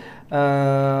എങ്ങനെയാണെന്ന്.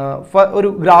 ഒരു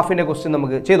ഗ്രാഫിൻ്റെ ക്വസ്റ്റ്യൻ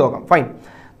നമുക്ക് ചെയ്ത് നോക്കാം. ഫൈൻ,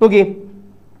 നോക്കി.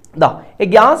 A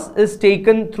gas is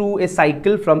taken through a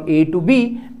cycle from A to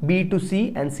B, B to C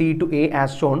and C to A as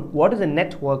shown. What is the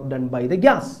net work done by the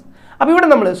gas? അപ്പോൾ ഇവിടെ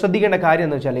നമ്മൾ ശ്രദ്ധിക്കേണ്ട കാര്യം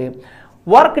എന്ന് വെച്ചാൽ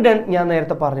വർക്ക് ഡൺ ഞാൻ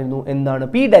നേരത്തെ പറഞ്ഞിരുന്നു എന്താണ്?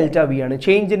 പി ഡെൽറ്റ വി ആണ്,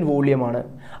 ചേഞ്ച് ഇൻ വോളിയം ആണ്.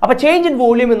 അപ്പോൾ ചേഞ്ച് ഇൻ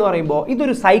വോളിയം എന്ന് പറയുമ്പോൾ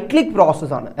ഇതൊരു സൈക്ലിക്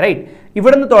പ്രോസസ് ആണ്, റൈറ്റ്?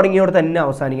 ഇവിടെ നിന്ന് തുടങ്ങിയോടെ തന്നെ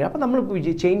അവസാനിക്കുക. അപ്പോൾ നമ്മൾ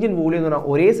ചേഞ്ച് ഇൻ വോളിയം എന്ന് പറഞ്ഞാൽ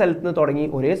ഒരേ സ്ഥലത്ത് നിന്ന് തുടങ്ങി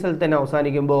ഒരേ സ്ഥലത്ത് തന്നെ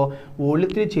അവസാനിക്കുമ്പോൾ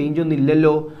വോളിയത്തിൽ ചേഞ്ച് ഒന്നും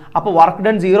ഇല്ലല്ലോ. അപ്പോൾ വർക്ക്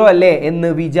ഡൺ 0 അല്ലേ എന്ന്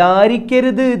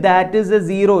വിചാരിക്കരുത്. That is A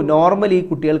 0. നോർമലി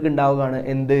കുട്ടികൾക്ക് ഉണ്ടാവുകയാണ്.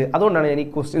 എന്ത്? അതുകൊണ്ടാണ് ഞാൻ ഈ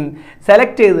ക്വസ്റ്റ്യൻ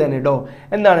സെലക്ട് ചെയ്ത് തന്നെ കേട്ടോ.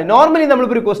 എന്താണ്? നോർമലി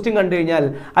നമ്മളിപ്പോൾ ഒരു ക്വസ്റ്റ്യൻ കണ്ടു കഴിഞ്ഞാൽ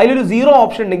അതിലൊരു 0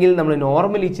 ഓപ്ഷൻ ഉണ്ടെങ്കിൽ നമ്മൾ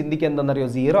നോർമലി ചിന്തിക്കുക എന്താണെന്നറിയോ?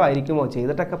 0 ആയിരിക്കുമോ?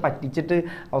 ചെയ്തിട്ടൊക്കെ പറ്റിച്ചിട്ട്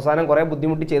അവസാനം കുറേ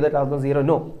ബുദ്ധിമുട്ടി ചെയ്തിട്ട് അത് 0.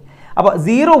 നോ. അപ്പോൾ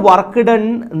 0 വർക്ക് ഡൺ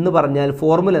എന്ന് പറഞ്ഞാൽ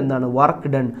ഫോർമുല എന്താണ്? Work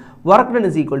done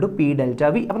is equal to P delta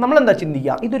V. അപ്പോൾ നമ്മൾ എന്താ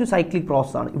ചിന്തിക്കുക? ഇതൊരു സൈക്ലിക്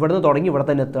പ്രോസസ് ആണ്. ഇവിടെ നിന്ന് തുടങ്ങി ഇവിടെ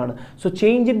തന്നെ എത്തുകയാണ്. സോ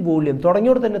ചേഞ്ച് ഇൻ വോളിയം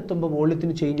തുടങ്ങിയോടെ തന്നെ എത്തുമ്പോൾ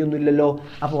വോളിയത്തിന് ചേഞ്ച് ഒന്നും ഇല്ലല്ലോ.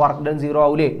 അപ്പോൾ വർക്ക് ഡൺ 0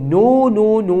 ആവൂലേ? No no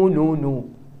no no no.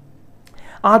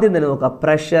 ആദ്യം തന്നെ നോക്കാം,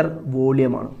 pressure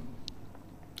വോളിയമാണ്.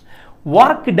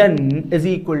 Work done is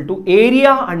equal to area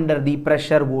under the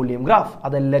pressure volume graph.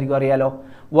 അതെല്ലാവർക്കും അറിയാലോ.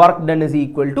 Work done is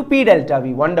equal to P delta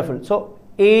V. Wonderful. So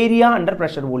area under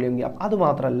pressure volume gap.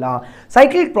 അതുമാത്രമല്ല,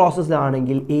 cyclic process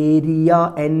ആണെങ്കിൽ area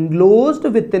enclosed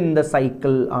within the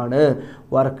cycle ആണ്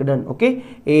work done. Okay,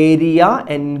 area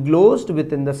enclosed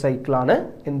within the cycle ആണ്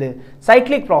എന്ത്?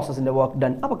 Cyclic പ്രോസസ്സിൻ്റെ work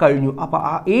done. അപ്പോൾ കഴിഞ്ഞു. അപ്പോൾ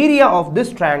ആ area of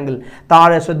this triangle,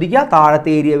 താഴെ ശ്രദ്ധിക്കുക,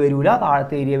 താഴത്തെ ഏരിയ വരൂല,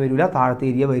 താഴത്തെ ഏരിയ വരൂല, താഴത്തെ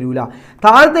ഏരിയ വരൂല.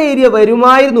 താഴത്തെ ഏരിയ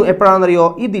വരുമായിരുന്നു എപ്പോഴാണെന്നറിയോ?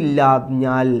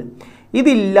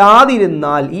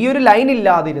 ഇതില്ലാതിരുന്നാൽ, ഈ ഒരു ലൈൻ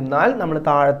ഇല്ലാതിരുന്നാൽ നമ്മൾ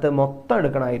താഴത്ത് മൊത്തം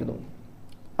എടുക്കണമായിരുന്നു.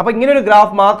 അപ്പോൾ ഇങ്ങനെ ഒരു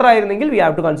graph മാത്രമായിരുന്നെങ്കിൽ we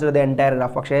have to consider the entire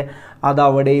graph. പക്ഷേ അത്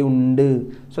അവിടെ ഉണ്ട്.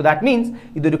 So that means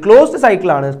ഇതൊരു ക്ലോസ്ഡ് സൈക്കിൾ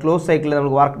ആണ്. ക്ലോസ്ഡ് സൈക്കിളിൽ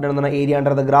നമുക്ക് വർക്ക് ഡൺ എന്ന ഏരിയ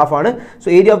അണ്ടർ ദ ഗ്രാഫ് ആണ്. So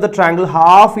area of the triangle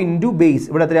half into base.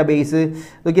 ഇവിടെ എത്രയാണ് ബേസ്?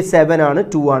 ഇതൊക്കെ 7 ആണ്,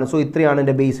 2 ആണ്. സോ ഇത്രയാണ്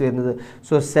എൻ്റെ ബേസ് വരുന്നത്.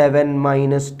 സോ 7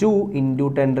 - 2 ഇൻറ്റു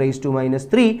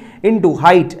 10⁻³ ഇൻറ്റു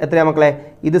ഹൈറ്റ് എത്രയാണ് മക്കളെ?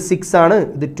 ഇത് 6 ആണ്,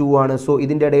 ഇത് 2 ആണ്. സോ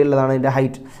ഇതിൻ്റെ ഇടയിലുള്ളതാണ് എൻ്റെ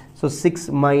height. So 6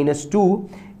 - 2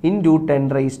 into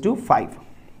 10⁵.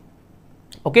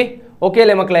 Okay okay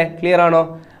അല്ലേ മക്കളെ? ക്ലിയർ ആണോ?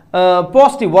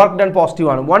 പോസിറ്റീവ് വർക്ക് ഡൺ പോസിറ്റീവ്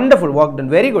ആണ്. Wonderful work done,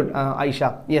 very good Aisha.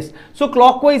 Yes, so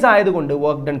clock vice ആയതുകൊണ്ട്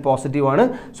വർക്ക് ഡൺ പോസിറ്റീവ് ആണ്.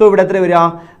 സോ ഇവിടെ എത്ര വരിക?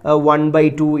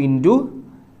 1/2 ഇൻറ്റു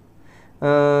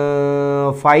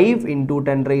 5 ഇൻറ്റു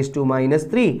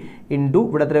 10⁻³ ഇൻറ്റു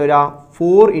ഇവിടെ എത്ര വരിക?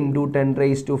 4 ഇൻറ്റു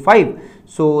 10⁵.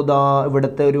 സോ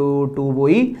ഇവിടുത്തെ ഒരു 2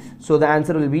 പോയി. So the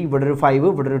answer will be ഇവിടെ ഒരു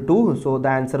 5, ഇവിടെ ഒരു 2. So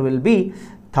the answer will be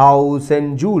 1000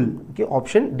 joule. Okay,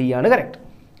 option D ആണ് കറക്റ്റ്.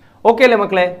 ഓക്കെ അല്ലേ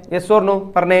മക്കളെ? യെസ് ഓർ നോ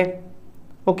പറഞ്ഞേ.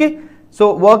 Okay, so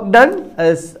work done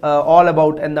is all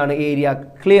about എന്താണ്? ഏരിയ.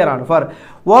 ക്ലിയർ ആണ്? Four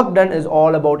work done is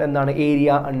all about എന്താണ്?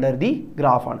 ഏരിയ അണ്ടർ ദി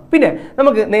ഗ്രാഫ് ആണ്. പിന്നെ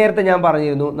നമുക്ക് നേരത്തെ ഞാൻ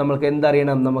പറഞ്ഞിരുന്നു നമുക്ക്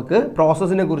എന്തറിയണം? നമുക്ക്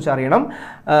പ്രോസസ്സിനെ കുറിച്ച് അറിയണം.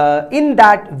 ഇൻ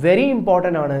ദാറ്റ് വെരി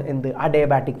ഇമ്പോർട്ടൻ്റ് ആണ് എന്ത്?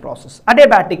 Adiabatic process.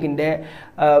 അഡിയബാറ്റിക്കിൻ്റെ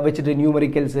വെച്ചിട്ട്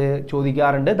ന്യൂമറിക്കൽസ്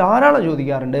ചോദിക്കാറുണ്ട്, ധാരാളം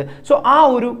ചോദിക്കാറുണ്ട്. സോ ആ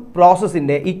ഒരു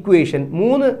പ്രോസസ്സിൻ്റെ ഇക്വേഷൻ,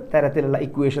 3 തരത്തിലുള്ള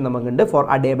ഇക്വേഷൻ നമുക്കുണ്ട് ഫോർ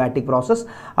അഡിയബാറ്റിക് പ്രോസസ്സ്.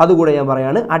 അതുകൂടെ ഞാൻ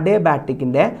പറയാണ്.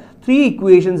 അഡിയബാറ്റിക്കിൻ്റെ 3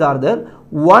 equations are there.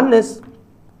 One is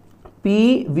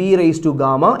PV raised to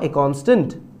gamma, a constant,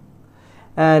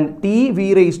 and TV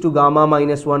raised to gamma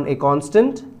 -1, a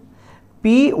constant,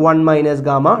 P1 minus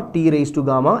gamma, T raised to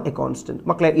gamma, a constant.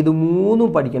 മക്കളെ ഇത് 3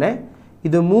 പഠിക്കണേ,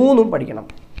 ഇത് 3 പഠിക്കണം.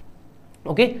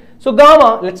 Okay, so gamma,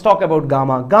 let's talk about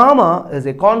gamma. Gamma is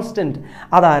a constant.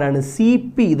 അതാരാണ്?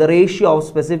 CP, the ratio of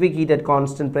specific heat at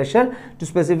constant pressure to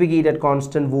specific heat at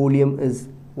constant volume is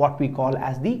what we call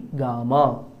as the gamma.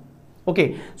 Okay,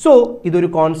 so ഇതൊരു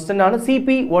constant ആണ്. CP,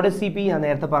 what is CP? ഞാൻ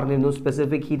നേരത്തെ പറഞ്ഞിരുന്നു,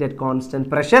 specific heat at constant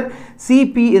pressure.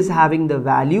 CP is having the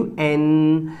value n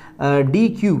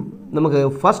dq. നമുക്ക്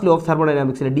first law of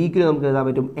തെർമോഡൈനാമിക്സിൽ dq നമുക്ക് എഴുതാൻ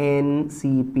പറ്റും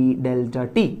NCP delta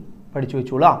T. പഠിച്ചു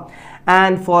വെച്ചോളാം.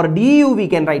 And for du we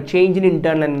can write change in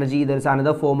internal energy. There is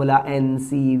another formula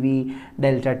NCV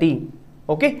delta T.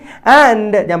 Okay,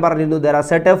 and ഞാൻ പറഞ്ഞിരുന്നു there are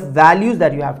set of values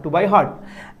that you have to by heart.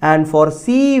 And for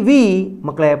CV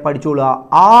മക്കളെ പഠിച്ചോളൂ,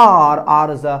 R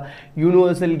is a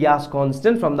universal gas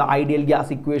constant from the ideal gas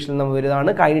equation നമ്മൾ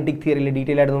വരുന്നതാണ്. Kinetic തിയറിയിൽ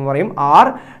detail ആയിട്ട് നമ്മൾ പറയും R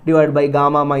divided by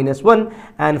gamma -1.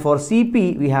 And for CP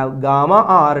we have gamma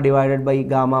R divided by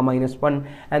gamma -1.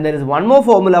 And there is one more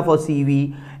formula for CV,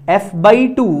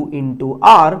 F/2 into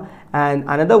R, and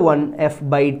another one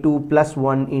F/2 plus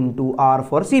 1 into R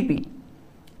for CP.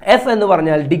 F എന്ന്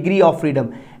പറഞ്ഞാൽ degree of freedom.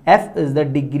 F is the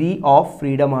degree of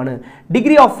freedom ആണ്.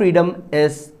 Degree of freedom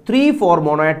is 3 for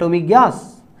monoatomic gas.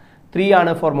 3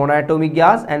 ആണ് for monoatomic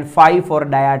gas and 5 for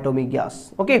diatomic gas.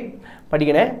 Okay,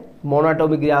 പഠിക്കണേ.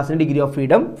 മോണോatomic ഗ്യാസിന് degree of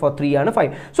freedom for 3 ആണ്,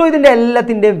 5. So ഇതിൻ്റെ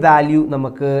എല്ലാത്തിൻ്റെയും value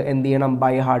നമുക്ക് എന്ത് ചെയ്യണം?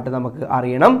 ബൈ ഹാർട്ട് നമുക്ക്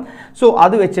അറിയണം. സോ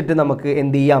അത് വെച്ചിട്ട് നമുക്ക്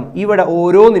എന്ത് ചെയ്യാം? ഇവിടെ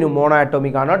ഓരോന്നിനും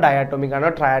മോണോatomic ആണോ, ഡയാറ്റോമിക്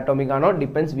ആണോ, ട്രയാറ്റോമിക് ആണോ,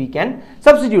 ഡിപ്പെൻസ്, വി ക്യാൻ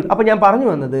സബ്സ്റ്റിറ്റ്യൂട്ട്. അപ്പോൾ ഞാൻ പറഞ്ഞു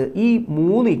വന്നത് ഈ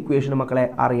 3 ഇക്വേഷൻ മക്കളെ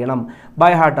അറിയണം,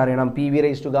 ബൈ ഹാർട്ട് അറിയണം. PV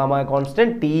raised to gamma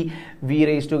constant, TV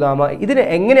raised to gamma. ഇതിന്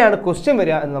എങ്ങനെയാണ് ക്വസ്റ്റ്യൻ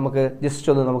വരിക എന്ന് നമുക്ക് ജസ്റ്റ്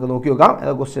ഒന്ന് നമുക്ക് നോക്കി നോക്കാം.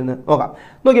 ക്വസ്റ്റ്യൻ നോക്കാം.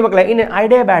 നോക്കി മക്കളെ, in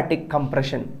adiabatic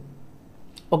compression.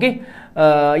 Okay,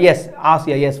 yes, ask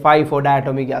here, yes, 5 for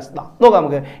diatomic gas. നോക്കാം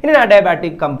നമുക്ക്. In an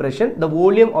adiabatic compression, the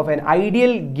volume of an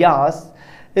ideal gas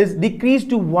is decreased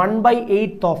to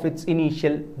 1/8 of its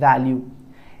initial value.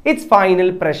 Its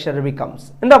final pressure becomes.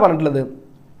 എന്താ പറഞ്ഞിട്ടുള്ളത്?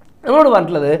 നമ്മളോട്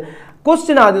പറഞ്ഞിട്ടുള്ളത്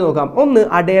question ആദ്യം നോക്കാം. ഒന്ന്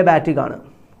adiabatic ആണ്.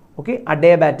 ഓക്കെ,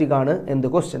 അഡിയബാറ്റിക് ആണ് എന്ത്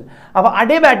ക്വസ്റ്റ്യൻ. അപ്പോൾ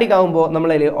അഡിയബാറ്റിക് ആകുമ്പോൾ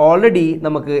നമ്മളതിൽ ഓൾറെഡി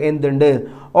നമുക്ക് എന്തുണ്ട്?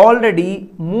 ഓൾറെഡി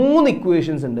 3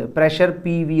 ഇക്വേഷൻസ് ഉണ്ട്. Pressure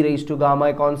PV raised to gamma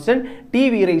a constant,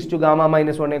 TV raised to gamma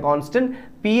 -1 a constant,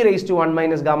 P raised to 1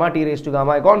 minus gamma, T raised to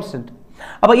gamma a constant.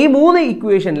 അപ്പോൾ ഈ 3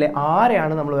 ഇക്വേഷനിൽ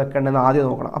ആരെയാണ് നമ്മൾ വെക്കേണ്ടതെന്ന് ആദ്യം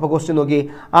നോക്കണം. അപ്പോൾ ക്വസ്റ്റ്യൻ നോക്കി,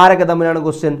 ആരൊക്കെ തമ്മിലാണ്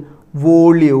ക്വസ്റ്റ്യൻ?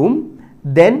 വോള്യവും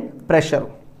ദെൻ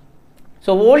പ്രഷറും.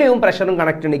 സോ വോള്യവും പ്രഷറും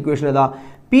കണക്ട് ചെയ്യുന്ന ഇക്വേഷൻ ഏതാ?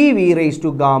 PV raised to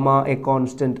gamma a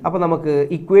constant. അപ്പോൾ നമുക്ക്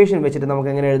ഇക്വേഷൻ വെച്ചിട്ട് നമുക്ക്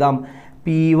എങ്ങനെ എഴുതാം?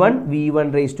 P1 V1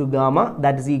 raised to gamma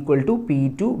that is equal to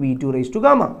P2 V2 raised to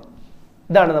gamma.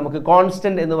 ഇതാണ് നമുക്ക്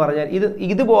കോൺസ്റ്റന്റ് എന്ന് പറഞ്ഞാൽ.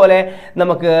 ഇതുപോലെ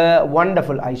നമുക്ക്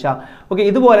വണ്ടർഫുൾ ഐഷ. ഓക്കെ,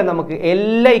 ഇതുപോലെ നമുക്ക്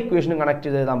എല്ലാ ഇക്വേഷനും കണക്ട്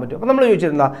ചെയ്ത് എഴുതാൻ പറ്റും. അപ്പോൾ നമ്മൾ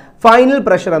ചോദിച്ചിരുന്ന ഫൈനൽ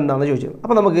പ്രഷർ എന്താണെന്ന് ചോദിച്ചത്.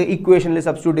 അപ്പോൾ നമുക്ക് ഇക്വേഷനിൽ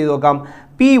സബ്സ്റ്റിറ്റ്യൂട്ട് ചെയ്ത് നോക്കാം.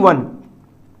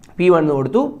 P1 എന്ന്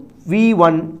കൊടുത്തു,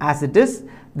 V1 as it is,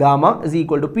 gamma is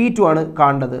equal to P2 ആണ്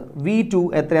കാണേണ്ടത്. V2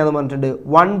 എത്രയാണെന്ന് പറഞ്ഞിട്ടുണ്ട്?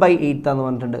 1/8 എന്ന്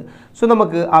പറഞ്ഞിട്ടുണ്ട്. സോ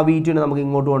നമുക്ക് ആ V2നെ നമുക്ക്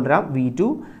ഇങ്ങോട്ട് കൊണ്ടുവരാം.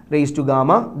 V2 raised to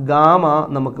gamma. Gamma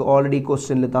നമുക്ക് already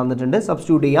questionൽ തന്നിട്ടുണ്ട്.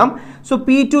 Substitute ചെയ്യാം. So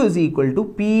P2 is equal to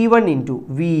P1 into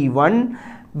V1.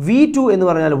 V2 എന്ന്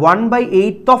പറഞ്ഞാൽ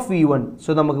 1/8 of V1. So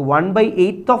നമുക്ക്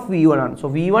 1/8 of V1 ആണ്. So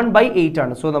V1 by 8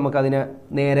 ആണ്. So നമുക്ക് അതിനെ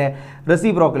നേരെ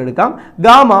reciprocal എടുക്കാം.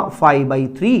 Gamma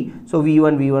 5/3. So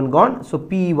V1 gone. So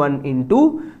P1 into,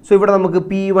 so ഇവിടെ നമുക്ക്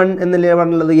P1 എന്നല്ലേ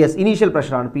പറഞ്ഞുള്ളത്, yes, initial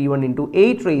pressure ആണ്. P1 into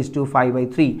 8 raised to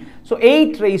 5/3. So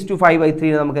 8 raised to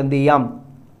 5/3 നമുക്ക് എന്ത് ചെയ്യാം?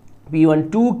 P1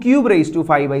 2 cube raised to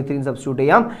 5/3 substitute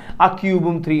ചെയ്യാം. ആ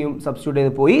ക്യൂബും 3ഉം substitute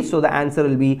ചെയ്ത് പോയി. So the answer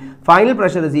will be final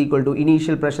pressure is equal to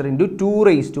initial pressure into 2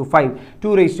 raised to 5.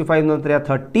 2 raised to 5 എന്ന് പറഞ്ഞാൽ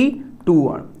 32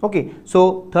 ആണ്. Okay, so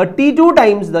 32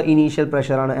 times the initial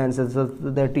pressure ആണ് answer. So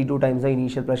 32 times the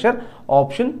initial pressure.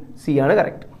 Option C ആണ്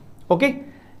correct. Okay,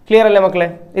 clear അല്ലേ മക്കളെ?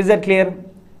 Is that clear?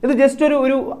 ഇത് just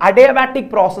ഒരു adiabatic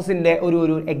പ്രോസസ്സിൻ്റെ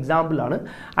ഒരു എക്സാമ്പിളാണ്.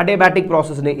 അഡിയാബാറ്റിക്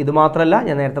പ്രോസസ്സിന് ഇത് മാത്രമല്ല,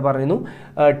 ഞാൻ നേരത്തെ പറയുന്നു,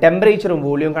 ടെമ്പറേച്ചറും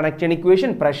വോളിയം കണക്ട് ചെയ്യുന്ന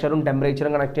ഇക്വേഷൻ, പ്രഷറും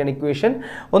ടെമ്പറേച്ചറും കണക്ട് ചെയ്യുന്ന ഇക്വേഷൻ,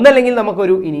 ഒന്നല്ലെങ്കിൽ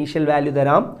നമുക്കൊരു ഇനീഷ്യൽ വാല്യൂ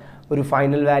തരാം, ഒരു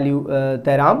ഫൈനൽ വാല്യൂ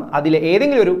തരാം, അതിൽ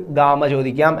ഏതെങ്കിലും ഒരു ഗാമ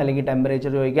ചോദിക്കാം, അല്ലെങ്കിൽ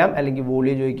ടെമ്പറേച്ചർ ചോദിക്കാം, അല്ലെങ്കിൽ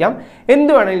വോളിയം ചോദിക്കാം,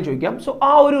 എന്ത് വേണമെങ്കിലും ചോദിക്കാം. സോ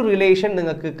ആ ഒരു റിലേഷൻ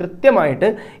നിങ്ങൾക്ക് കൃത്യമായിട്ട്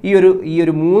ഈ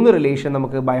ഒരു 3 റിലേഷൻ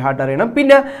നമുക്ക് ബൈ ഹാർട്ട് അറിയണം.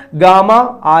 പിന്നെ ഗാമ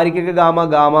ആർക്കൊക്കെ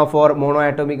ഗാമ ഫോർ മോണോ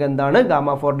ആറ്റോമിക് എന്താണ്,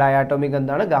 ഗാമ ഫോർ ഡയാറ്റോമിക്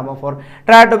എന്താണ്, ഗാമ ഫോർ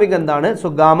ട്രയാറ്റോമിക് എന്താണ്. So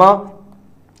gamma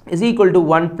is equal to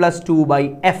 1 + 2 by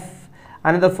F.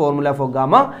 Another formula for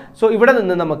gamma. So ഇവിടെ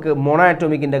നിന്ന് നമുക്ക്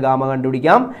മോണോആറ്റോമിക്കിന്റെ ഗാമ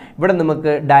കണ്ടുപിടിക്കാം, ഇവിടെ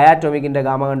നമുക്ക് ഡയാറ്റോമിക്കിന്റെ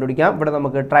ഗാമ കണ്ടുപിടിക്കാം, ഇവിടെ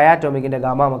നമുക്ക് ട്രയാറ്റോമിക്കിന്റെ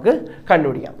ഗാമ നമുക്ക്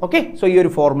കണ്ടുപിടിക്കാം. ഓക്കെ, സോ ഈ ഒരു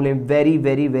ഫോർമുലയും വെരി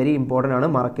വെരി വെരി ഇമ്പോർട്ടൻ്റ് ആണ്,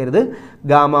 മറക്കരുത്.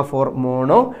 ഗാമ ഫോർ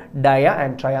മോണോ, ഡയ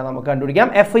ആൻഡ് ട്രയ നമുക്ക് കണ്ടുപിടിക്കാം.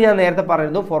 എഫ് ഞാൻ നേരത്തെ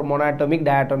പറഞ്ഞിരുന്നു, four monoatomic,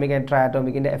 diatomic and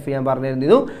ട്രയാറ്റോമിക്കിന്റെ F ഞാൻ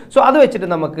പറഞ്ഞിരുന്നു. സോ അത് വെച്ചിട്ട്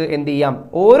നമുക്ക് എന്ത് ചെയ്യാം,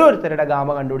 ഓരോരുത്തരുടെ ഗാമ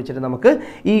കണ്ടുപിടിച്ചിട്ട് നമുക്ക്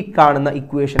ഈ കാണുന്ന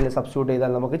ഇക്വേഷനിൽ സബ്സ്റ്റിറ്റ്യൂട്ട്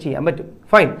ചെയ്താൽ നമുക്ക് ചെയ്യാൻ പറ്റും.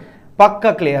 ഫൈൻ, Pakka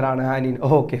clear ആണ് Hanin.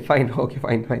 Okay, fine.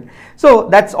 So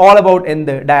that's all about in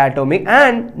the diatomic.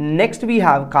 And next we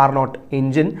have Carnot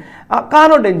engine.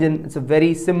 Carnot engine, it's a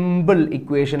very simple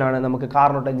equation ആണ് നമുക്ക്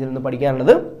Carnot engine എന്ന്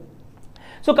പഠിക്കാനുള്ളത്.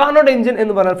 So Carnot engine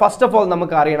എന്ന് പറഞ്ഞാൽ first of all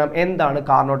നമുക്ക് അറിയണം എന്താണ്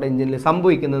Carnot engine ൽ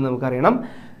സംഭവിക്കുന്നത് നമുക്ക് അറിയണം.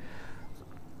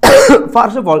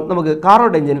 First of all നമുക്ക്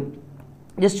Carnot engine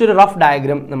just ഒരു rough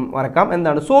diagram വരക്കാം.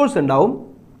 എന്താണ്, സോഴ്സ് ഉണ്ടാവും,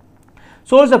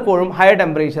 സോഴ്സ് എപ്പോഴും ഹയർ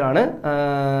ടെമ്പറേച്ചർ ആണ്.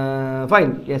 ഫൈൻ,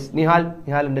 യെസ്,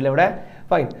 നിഹാൽ ഉണ്ടല്ലോ ഇവിടെ.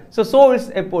 ഫൈൻ, സോ സോഴ്സ്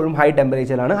എപ്പോഴും ഹൈ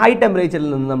ടെമ്പറേച്ചറിലാണ്. ഹൈ ടെമ്പറേച്ചറിൽ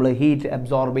നിന്ന് നമ്മൾ ഹീറ്റ്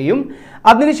അബ്സോർബ് ചെയ്യും,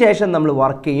 അതിനുശേഷം നമ്മൾ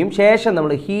വർക്ക് ചെയ്യും, ശേഷം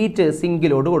നമ്മൾ ഹീറ്റ്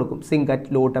സിങ്കിലോട്ട് കൊടുക്കും, zinc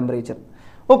at low temperature.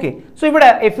 Okay, so ഇവിടെ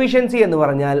എഫിഷ്യൻസി എന്ന്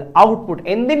പറഞ്ഞാൽ ഔട്ട്പുട്ട്,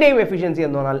 എന്തിൻ്റെയും എഫിഷ്യൻസി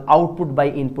എന്ന് പറഞ്ഞാൽ ഔട്ട്പുട്ട് ബൈ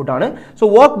ഇൻപുട്ട് ആണ്. So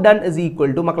work done is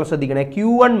equal to, മക്കൾ ശ്രദ്ധിക്കണേ,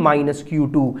 Q1 -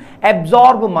 Q2.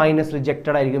 Absorb minus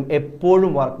rejected ആയിരിക്കും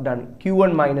എപ്പോഴും work done.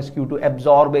 Q1 - Q2,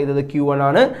 absorb ചെയ്തത് Q1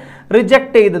 ആണ്,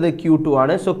 റിജക്റ്റ് ചെയ്തത് Q2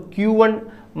 ആണ്. സോ Q1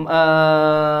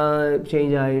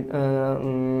 ചേഞ്ച് ആയി,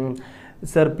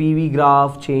 sir P V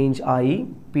graph change ആയി,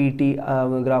 പി ടി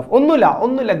ഗ്രാഫ്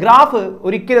ഒന്നുമില്ല. ഗ്രാഫ്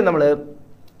ഒരിക്കലും നമ്മൾ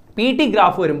പി ടി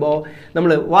ഗ്രാഫ് വരുമ്പോൾ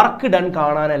നമ്മൾ വർക്ക് ഡൺ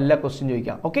കാണാനല്ല ക്വസ്റ്റ്യൻ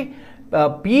ചോദിക്കാം. ഓക്കെ,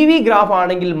 പി വി ഗ്രാഫ്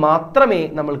ആണെങ്കിൽ മാത്രമേ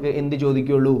നമ്മൾക്ക് എന്ത്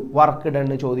ചോദിക്കുകയുള്ളൂ, വർക്ക് ഡൺ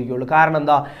ചോദിക്കുകയുള്ളൂ. കാരണം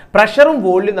എന്താ, പ്രഷറും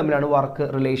വോളിയം തമ്മിലാണ് വർക്ക്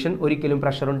റിലേഷൻ, ഒരിക്കലും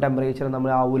പ്രഷറും ടെമ്പറേച്ചറും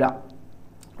നമ്മൾ ആവൂല.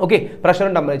 ഓക്കെ,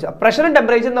 പ്രഷറും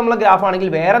ടെമ്പറേച്ചർ നമ്മളെ ഗ്രാഫ് ആണെങ്കിൽ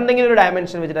വേറെ എന്തെങ്കിലും ഒരു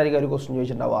ഡയമെൻഷൻ വെച്ചിട്ടായിരിക്കും ഒരു ക്വസ്റ്റ്യൻ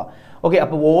ചോദിച്ചിട്ടുണ്ടാവുക. ഓക്കെ,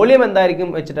 അപ്പോൾ വോളിയം എന്തായിരിക്കും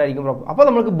വെച്ചിട്ടായിരിക്കും, അപ്പോൾ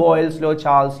നമുക്ക് boils law,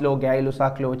 Charles law,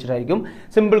 ഗൈലുസാക്ക് law വെച്ചിട്ടായിരിക്കും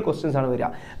സിമ്പിൾ ക്വസ്റ്റ്യൻസ് ആണ് വരിക.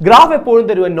 ഗ്രാഫ് എപ്പോഴും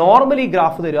തരുക, നോർമലി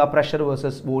ഗ്രാഫ് തരിക പ്രഷർ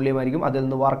വേഴ്സസ് വോളിയം ആയിരിക്കും, അതിൽ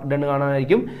നിന്ന് വർക്ക് ഡൺ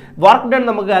കാണാനായിരിക്കും. വർക്ക് ഡൺ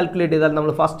നമുക്ക് കാൽക്കുലേറ്റ് ചെയ്താൽ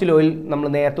നമ്മൾ ഫസ്റ്റ് ലോയിൽ നമ്മൾ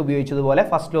നേരത്തെ ഉപയോഗിച്ചതുപോലെ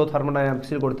ഫസ്റ്റ് ലോ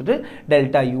തെർമോഡൈനാമിക്സിൽ കൊടുത്തിട്ട്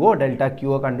delta യുഒ delta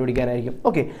ക്യൂഒ കണ്ടുപിടിക്കാനായിരിക്കും.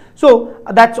 Okay, so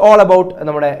that's all about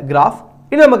നമ്മുടെ ഗ്രാഫ്.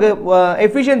 ഇനി നമുക്ക്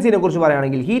എഫിഷ്യൻസിനെ കുറിച്ച്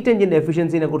പറയുകയാണെങ്കിൽ, ഹീറ്റ് എഞ്ചിൻ്റെ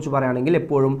എഫിഷ്യൻസിനെ കുറിച്ച് പറയുകയാണെങ്കിൽ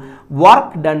എപ്പോഴും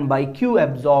work done by Q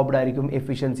absorbed ആയിരിക്കും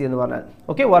എഫിഷ്യൻസി എന്ന് പറഞ്ഞാൽ.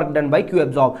 Okay, work done by Q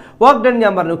absorb. Work done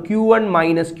ഞാൻ പറഞ്ഞു Q1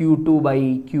 - Q2 by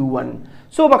Q1.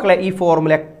 So മക്കളെ ഈ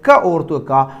ഫോർമുല ഒക്കെ ഓർത്ത്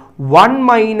വെക്കുക, 1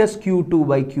 - Q2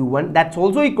 by Q1 that's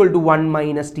also equal to 1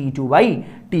 - T2 by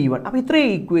T1. അപ്പോൾ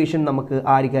ഇത്രയും ഇക്വേഷൻ നമുക്ക്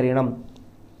ആർക്കറിയണം,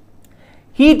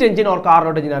 heat engine or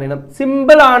Carnot engine അറിയണം.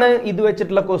 സിമ്പിൾ ആണ്, ഇത്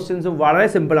വെച്ചിട്ടുള്ള ക്വസ്റ്റ്യൻസ് വളരെ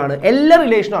സിമ്പിൾ ആണ്. എല്ലാ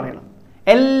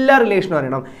റിലേഷനും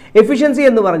അറിയണം. എഫിഷ്യൻസി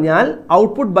എന്ന് പറഞ്ഞാൽ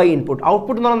ഔട്ട്പുട്ട് ബൈ ഇൻപുട്ട്.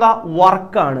 ഔട്ട്പുട്ട് എന്ന് പറഞ്ഞാൽ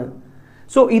വർക്കാണ്.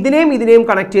 സോ ഇതിനെയും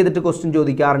കണക്ട് ചെയ്തിട്ട് ക്വസ്റ്റ്യൻ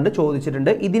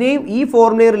ചോദിച്ചിട്ടുണ്ട്. ഇതിനെയും ഈ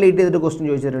ഫോർമുലയെ റിലേറ്റ് ചെയ്തിട്ട് ക്വസ്റ്റ്യൻ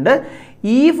ചോദിച്ചിട്ടുണ്ട്.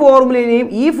 ഈ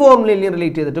ഫോർമുലയിലെയും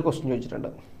റിലേറ്റ് ചെയ്തിട്ട് ക്വസ്റ്റ്യൻ ചോദിച്ചിട്ടുണ്ട്.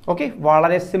 ഓക്കെ,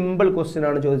 വളരെ സിമ്പിൾ ക്വസ്റ്റ്യൻ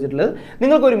ആണ് ചോദിച്ചിട്ടുള്ളത്.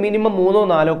 നിങ്ങൾക്കൊരു മിനിമം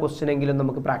 3-4 ക്വസ്റ്റ്യൻ എങ്കിലും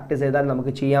നമുക്ക് പ്രാക്ടീസ് ചെയ്താൽ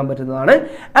നമുക്ക് ചെയ്യാൻ പറ്റുന്നതാണ്.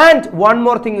 And one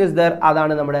more thing is there,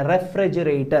 അതാണ് നമ്മുടെ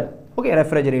റെഫ്രിജറേറ്റർ. Okay,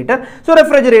 refrigerator. സോ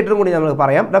റെഫ്രിജറേറ്ററും കൂടി നമുക്ക്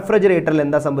പറയാം. റെഫ്രിജറേറ്ററിൽ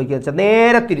എന്താ സംഭവിക്കുക വെച്ചാൽ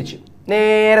നേരെ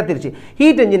തിരിച്ച്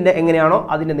ഹീറ്റ് എഞ്ചിൻ്റെ എങ്ങനെയാണോ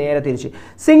അതിൻ്റെ നേരെ തിരിച്ച്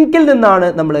സിങ്കിൽ നിന്നാണ്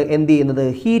നമ്മൾ എന്ത് ചെയ്യുന്നത്,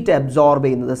 ഹീറ്റ് അബ്സോർബ്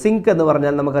ചെയ്യുന്നത്. സിങ്ക് എന്ന്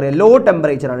പറഞ്ഞാൽ നമുക്കറിയാം ലോ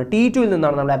ടെമ്പറേച്ചറാണ്, T2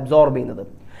 നിന്നാണ് നമ്മൾ അബ്സോർബ് ചെയ്യുന്നത്.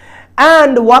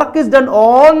 and work is done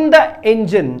on the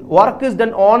engine, work is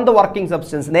done on the working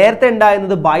substance. നേരത്തെ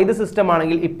ഉണ്ടായിരുന്നത് by the system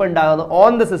ആണെങ്കിൽ ഇപ്പോൾ ഉണ്ടാകുന്നത്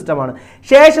on the system ആണ്.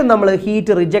 ശേഷം നമ്മൾ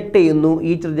ഹീറ്റ് റിജക്ട് ചെയ്യുന്നു.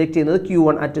 ഹീറ്റ് റിജക്ട് ചെയ്യുന്നത്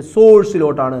Q1 അറ്റ്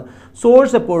സോഴ്സിലോട്ടാണ്.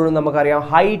 സോഴ്സ് എപ്പോഴും നമുക്കറിയാം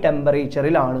ഹൈ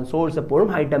ടെമ്പറേച്ചറിലാണ്. സോഴ്സ് എപ്പോഴും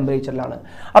ഹൈ ടെമ്പറേച്ചറിലാണ്.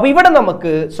 അപ്പോൾ ഇവിടെ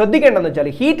നമുക്ക് ശ്രദ്ധിക്കേണ്ടതെന്ന്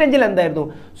വെച്ചാൽ ഹീറ്റ് എഞ്ചിൻ എന്തായിരുന്നു?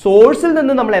 സോഴ്സിൽ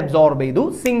നിന്ന് നമ്മൾ അബ്സോർബ് ചെയ്തു,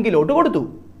 സിങ്കിലോട്ട് കൊടുത്തു.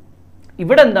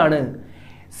 ഇവിടെ എന്താണ്?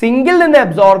 സിങ്കിൽ നിന്ന്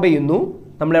അബ്സോർബ് ചെയ്യുന്നു,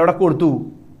 നമ്മൾ എവിടെ കൊടുത്തു?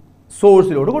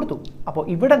 സോഴ്സിലോട്ട് കൊടുത്തു. അപ്പോൾ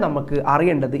ഇവിടെ നമുക്ക്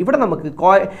അറിയേണ്ടത്, ഇവിടെ നമുക്ക്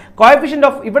കോഎഫിഷ്യന്റ്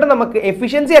ഓഫ്, ഇവിടെ നമുക്ക്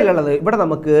എഫിഷ്യൻസി അല്ലുള്ളത്, ഇവിടെ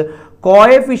നമുക്ക്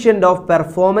കോഎഫിഷ്യന്റ് ഓഫ്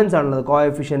പെർഫോമൻസ് ആണുള്ളത്.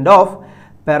 കോഎഫിഷ്യന്റ് ഓഫ്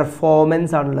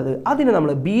പെർഫോമൻസ് ആണുള്ളത്. അതിനെ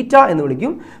നമ്മൾ ബീറ്റ എന്ന്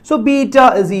വിളിക്കും. So beta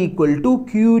is equal to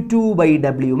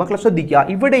Q2/W. മക്കളെ ശ്രദ്ധിക്കുക,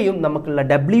 ഇവിടെയും നമുക്കുള്ള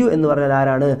W എന്ന് പറഞ്ഞാൽ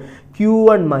ആരാണ്?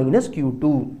 Q1 minus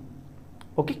Q2.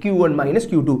 Okay, Q1 minus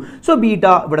Q2. So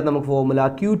beta, ഇവിടെ നമുക്ക് formula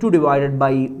Q2 divided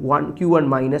by 1 Q1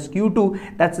 minus Q2.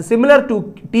 That's similar to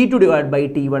T2 divided by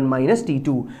T1 minus T2.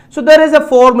 So there is a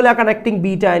formula connecting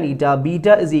beta and eta.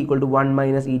 Beta is equal to 1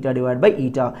 minus eta divided by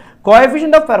eta.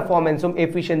 Coefficient of performance ഉം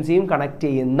എഫിഷ്യൻസിയും connect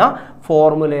ചെയ്യുന്ന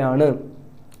ഫോർമുലയാണ്.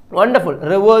 Wonderful.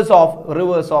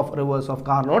 Reverse of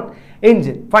Carnot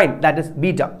engine. Fine. That is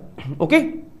beta. Okay.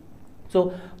 So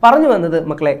പറഞ്ഞു വന്നത്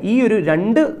മക്കളെ, ഈ ഒരു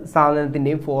രണ്ട്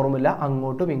സാധനത്തിൻ്റെയും formula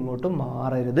അങ്ങോട്ടും ഇങ്ങോട്ടും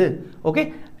മാറരുത്. ഓക്കെ,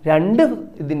 രണ്ട്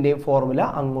ഇതിൻ്റെയും ഫോർമുല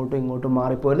അങ്ങോട്ടും ഇങ്ങോട്ടും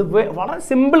മാറിപ്പോയത്. വളരെ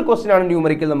സിമ്പിൾ ക്വസ്റ്റ്യൻ ആണ്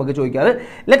ന്യൂമറിക്കൽ നമുക്ക് ചോദിക്കാറ്.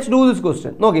 Let's do this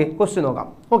question. Okay, question നോക്കാം.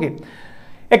 Okay,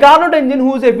 A Carnot engine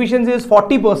whose efficiency is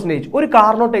 40%. ഒരു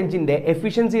കാർനോട്ട് എഞ്ചിൻ്റെ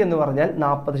എഫിഷ്യൻസി എന്ന് പറഞ്ഞാൽ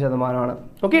 40%.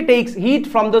 Okay, takes heat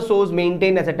from the source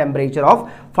maintain as A temperature of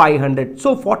 500. So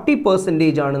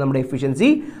 40% ആണ് നമ്മുടെ എഫിഷ്യൻസി.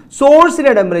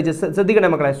 സോഴ്സിൻ്റെ ടെമ്പറേച്ചർ ശ്രദ്ധിക്കണേ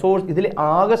മക്കളെ. സോഴ്സ് ഇതിൽ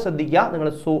ആകെ ശ്രദ്ധിക്കുക, നിങ്ങൾ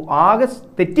ആകെ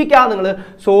തെറ്റിക്കുക. നിങ്ങൾ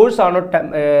സോഴ്സ് ആണോ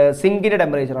സിങ്കിൻ്റെ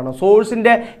ടെമ്പറേച്ചർ ആണോ,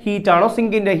 സോഴ്സിൻ്റെ ഹീറ്റ് ആണോ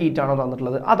സിങ്കിൻ്റെ ഹീറ്റ് ആണോ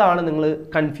തന്നിട്ടുള്ളത്, അതാണ് നിങ്ങൾ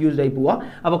കൺഫ്യൂസ്ഡ് ആയി പോവുക.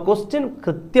 അപ്പോൾ ക്വസ്റ്റ്യൻ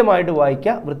കൃത്യമായിട്ട്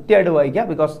വായിക്കുക, വൃത്തിയായിട്ട് വായിക്കുക.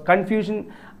 ബിക്കോസ് കൺഫ്യൂഷൻ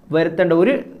വരുത്തേണ്ട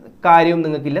ഒരു കാര്യവും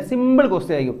നിങ്ങൾക്കില്ല. സിമ്പിൾ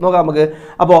ക്വസ്റ്റ്യൻ ആയിരിക്കും. നോക്കാം നമുക്ക്.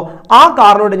 അപ്പോൾ ആ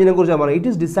കാർനോട്ട് എഞ്ചിനെ കുറിച്ച് ഞാൻ പറയാം. It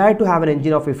is decide to have an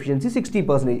engine off efficiency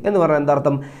 60%. എന്ന് പറഞ്ഞാൽ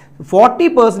എന്താർത്ഥം?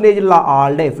 40% ഉള്ള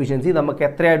ആളുടെ എഫിഷ്യൻസി നമുക്ക്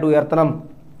എത്രയായിട്ട് ഉയർത്തണം?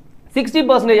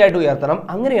 60% ആയിട്ട് ഉയർത്തണം.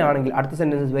 അങ്ങനെയാണെങ്കിൽ അടുത്ത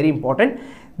sentence is very important.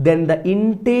 Then the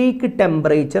intake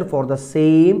temperature for the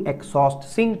same exhaust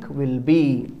zinc will be.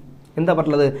 എന്താ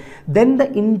പറഞ്ഞത്? Then the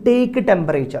intake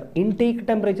temperature. Intake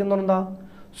temperature എന്ന് പറഞ്ഞാൽ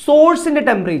സോഴ്സിൻ്റെ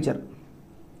temperature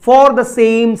for the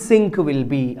same zinc will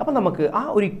be. അപ്പം നമുക്ക് ആ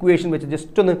ഒരു ഇക്വേഷൻ വെച്ച്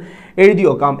ജസ്റ്റ് ഒന്ന് എഴുതി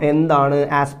നോക്കാം. എന്താണ്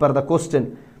ആസ് പെർ ദ ക്വസ്റ്റ്യൻ?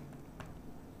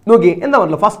 നോക്കി, എന്താ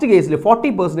പറയുക? ഫസ്റ്റ് കേസിൽ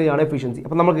 40% ആണ് എഫിഷ്യൻസി.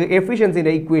 അപ്പം നമുക്ക്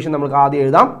എഫിഷ്യൻസിൻ്റെ ഇക്വേഷൻ നമുക്ക് ആദ്യം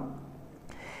എഴുതാം.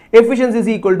 Efficiency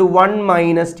is equal to 1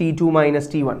 minus T2 minus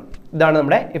T1. ഇതാണ്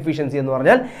നമ്മുടെ എഫിഷ്യൻസി എന്ന്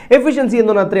പറഞ്ഞാൽ. എഫിഷ്യൻസി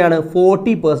എന്ന് പറഞ്ഞാൽ എത്രയാണ്?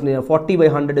 40%.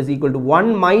 40/100 is equal to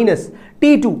 1 minus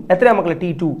T2. എത്രയാണ് മക്കളെ?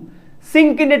 T2.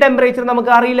 സിങ്കിൻ്റെ ടെമ്പറേച്ചർ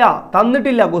നമുക്ക് അറിയില്ല,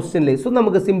 തന്നിട്ടില്ല ക്വസ്റ്റ്യനിൽ. സോ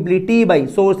നമുക്ക് സിംപ്ലി T ബൈ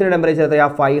സോഴ്സിൻ്റെ ടെമ്പറേച്ചർ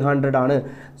എത്രയാണ്? 500 ആണ്.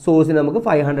 സോഴ്സിന് നമുക്ക്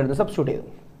 500 സബ്സ്റ്റിറ്റ്യൂട്ട് ചെയ്തു.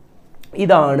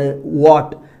 ഇതാണ്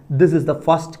what. This is the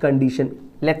first condition.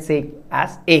 Let's say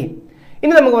as A.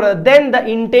 ഇനി നമുക്ക് പറയാം then the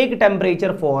intake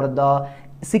temperature for the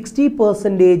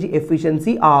 60%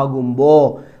 efficiency ആകുമ്പോൾ,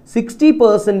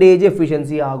 60%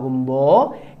 എഫിഷ്യൻസി ആകുമ്പോൾ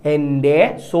എൻ്റെ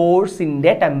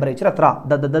സോഴ്സിൻ്റെ ടെമ്പറേച്ചർ എത്ര?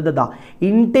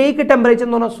 ഇൻടേക്ക് ടെമ്പറേച്ചർ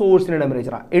എന്ന് പറഞ്ഞാൽ സോഴ്സിൻ്റെ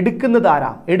ടെമ്പറേച്ചറാണ്. എടുക്കുന്നത്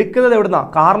ആരാ? എടുക്കുന്നത് എവിടുന്നാണ്?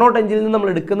 കാർനോട്ട് എഞ്ചിനിൽ നിന്ന്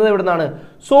നമ്മൾ എടുക്കുന്നത് എവിടുന്നാണ്?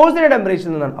 സോഴ്സിൻ്റെ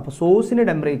ടെമ്പറേച്ചറിൽ നിന്നാണ്. അപ്പോൾ സോഴ്സിൻ്റെ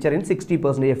temperature in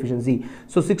 60% efficiency.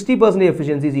 So 60%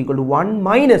 efficiency is equal to 1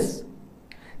 minus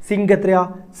zinc. എത്രയാ?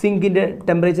 സിങ്കിൻ്റെ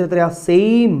ടെമ്പറേച്ചർ എത്രയാ?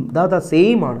 സെയിം.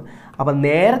 സെയിം ആണ്. അപ്പം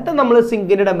നേരത്തെ നമ്മൾ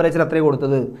സിങ്കിൻ്റെ ടെമ്പറേച്ചർ എത്രയാണ്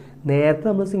കൊടുത്തത്? നേരത്തെ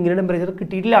നമ്മൾ സിങ്കിൻ്റെ ടെമ്പറേച്ചർ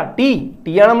കിട്ടിയിട്ടില്ല.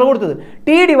 ടി ആണ് നമ്മൾ കൊടുത്തത്.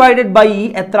 T ഡിവൈഡഡ് ബൈ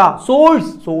എത്ര?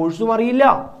 സോഴ്സും അറിയില്ല.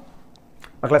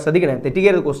 മക്കളെ ശ്രദ്ധിക്കണേ,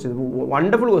 തെറ്റിക്കരുത് ക്വസ്റ്റ്യൻ.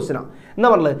 വണ്ടർഫുൾ ക്വസ്റ്റ്യനാണ്. എന്താ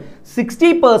പറഞ്ഞത്?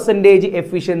 60%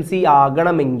 എഫിഷ്യൻസി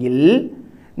ആകണമെങ്കിൽ,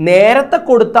 നേരത്തെ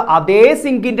കൊടുത്ത അതേ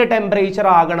സിങ്കിൻ്റെ ടെമ്പറേച്ചർ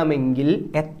ആകണമെങ്കിൽ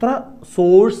എത്ര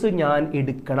സോഴ്സ് ഞാൻ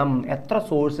എടുക്കണം? എത്ര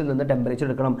സോഴ്സിൽ നിന്ന് ടെമ്പറേച്ചർ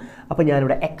എടുക്കണം? അപ്പോൾ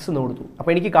ഞാനിവിടെ X എന്ന് കൊടുത്തു.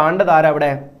 അപ്പോൾ എനിക്ക് കാണേണ്ടത് ആരാ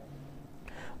അവിടെ?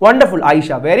 Wonderful, Ayisha.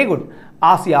 Very good.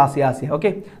 Asiya. Okay,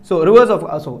 so reverse of,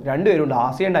 so രണ്ടുപേരുണ്ട്,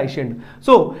 ആസിയ ഉണ്ട്, ആയിഷ ഉണ്ട്.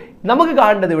 സോ നമുക്ക്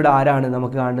കാണേണ്ടത് ഇവിടെ ആരാണ്?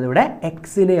 നമുക്ക് കാണേണ്ടത് ഇവിടെ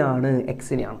എക്സിനെയാണ്.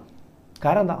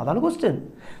 കാരണം എന്താ? അതാണ് ക്വസ്റ്റ്യൻ.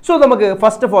 സോ നമുക്ക്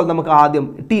ഫസ്റ്റ് ഓഫ് ഓൾ നമുക്ക് ആദ്യം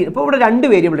ഇപ്പോൾ ഇവിടെ രണ്ട്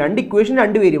വേരിയബിൾ, രണ്ട് ഇക്വേഷൻ,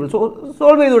 രണ്ട് വേരിയബിൾ. So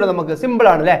solve ചെയ്തുകൂടെ? നമുക്ക്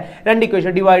സിമ്പിളാണ് അല്ലേ? രണ്ട്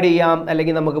ഇക്വേഷൻ ഡിവൈഡ് ചെയ്യാം,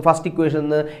 അല്ലെങ്കിൽ നമുക്ക് first equation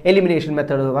elimination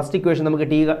method, first equation നമുക്ക്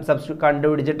T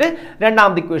കണ്ടുപിടിച്ചിട്ട്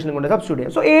രണ്ടാമത്തെ ഇക്വേഷനും കൊണ്ട് സബ്സ്റ്റിറ്റ്യൂട്ട്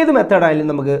ചെയ്യാം. സോ ഏത്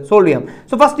മെത്തേഡായാലും നമുക്ക് സോൾവ് ചെയ്യാം.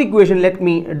 So first equation, let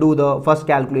me do the first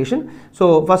calculation. So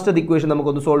first equation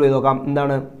നമുക്കൊന്ന് സോൾവ് ചെയ്ത് നോക്കാം.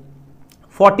 എന്താണ്?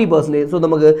 40%. സോ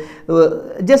നമുക്ക്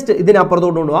ജസ്റ്റ്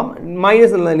ഇതിനപ്പുറത്തോട്ട് കൊണ്ടുപോകാം,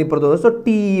 മൈനസ് എന്നുള്ളതിന് ഇപ്പുറത്ത് പോകും. So T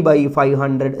by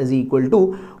 500 is equal to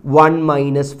 1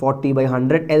 minus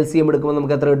 40/100. LCM എടുക്കുമ്പോൾ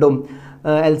നമുക്ക് എത്ര കിട്ടും?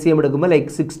 LCM എടുക്കുമ്പോൾ like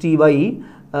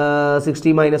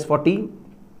 60 minus 40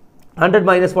 100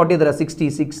 minus 40 there are 60.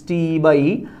 60 by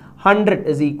 100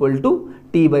 is equal to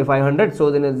t by 500.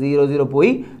 So then 0 0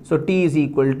 poi. So t is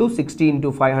equal to 60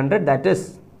 into 500, that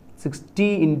is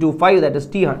 60 into 5, that is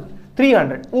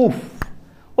 300. Oof.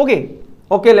 Okay.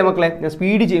 Okay, let's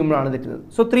speed it.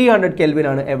 So 300 Kelvin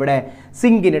is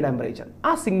sink in temperature.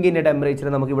 This sink in temperature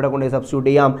we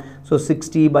substitute. So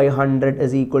 60 by 100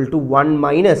 is equal to 1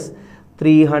 minus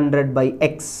 300 by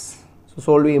x. So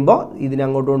solve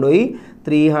this.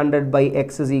 300 by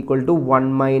x is equal to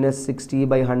 1 minus 60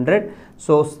 by 100.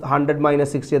 So 100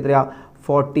 minus 60 is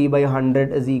 40 by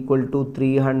 100 is equal to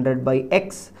 300 by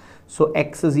x. So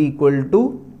x is equal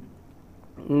to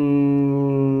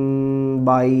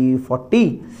by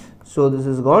 40. So this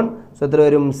is gone. So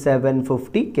there is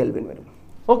 750 Kelvin.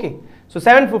 Okay. So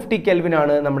 750 Kelvin is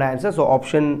our answer. So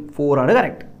option 4 is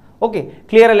correct. Okay.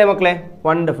 Clear alle makkale?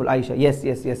 Wonderful, Aisha. Yes.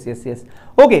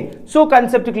 Okay. So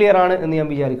concept clear aanu ennu njan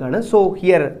vicharikana. So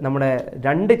here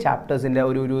nammade two chapters in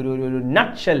oru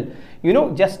nutshell, you know,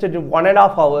 just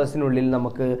 1.5 hours inullil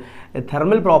namakku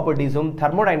thermal properties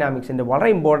thermodynamics inde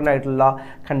valare important aayittulla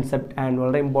concept and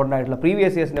valare important aayittulla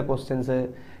previous years inde questions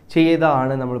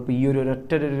ചെയ്താണ് നമ്മൾ ഇപ്പോൾ ഈ ഒരു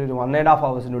 1.5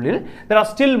 hours-നുള്ളിൽ. there are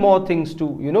still more things to,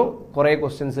 you know, കുറേ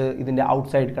questions ഇതിൻ്റെ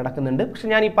outside കിടക്കുന്നുണ്ട്. പക്ഷെ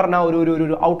ഞാൻ ഈ പറഞ്ഞ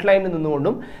ഒരു ഔട്ട്ലൈനിൽ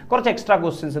നിന്നുകൊണ്ടും കുറച്ച് എക്സ്ട്രാ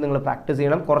ക്വസ്റ്റ്യൻസ് നിങ്ങൾ പ്രാക്ടീസ്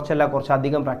ചെയ്യണം,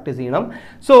 കുറച്ചധികം പ്രാക്ടീസ് ചെയ്യണം.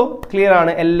 സോ ക്ലിയർ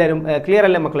ആണ് എല്ലാവരും? ക്ലിയർ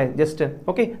അല്ലേ മക്കളെ? Just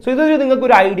okay. സോ ഇതൊരു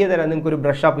നിങ്ങൾക്കൊരു ഐഡിയ തരാം, നിങ്ങൾക്കൊരു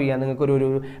ബ്രഷ് അപ്പ് ചെയ്യാം, നിങ്ങൾക്കൊരു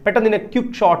പെട്ടെന്ന്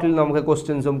ക്വിക്ക് ഷോട്ടിൽ നമുക്ക്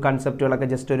ക്വസ്റ്റ്യൻസും കൺസെപ്റ്റുകളൊക്കെ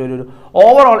ജസ്റ്റ് ഒരു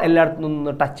ഓവറോൾ എല്ലായിടത്തും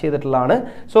നിന്ന് ടച്ച് ചെയ്തിട്ടുള്ളതാണ്.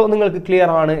 സോ നിങ്ങൾക്ക് ക്ലിയർ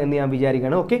ആണ് എന്ന് ഞാൻ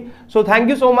വിചാരിക്കുകയാണ്. Okay. So thank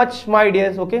you so much my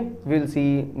dears. Okay, we'll see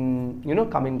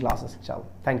coming classes. Ciao.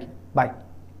 Thank you. Bye.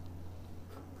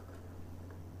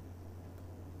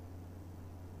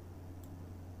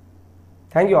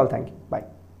 Thank you all. Thank you. Bye.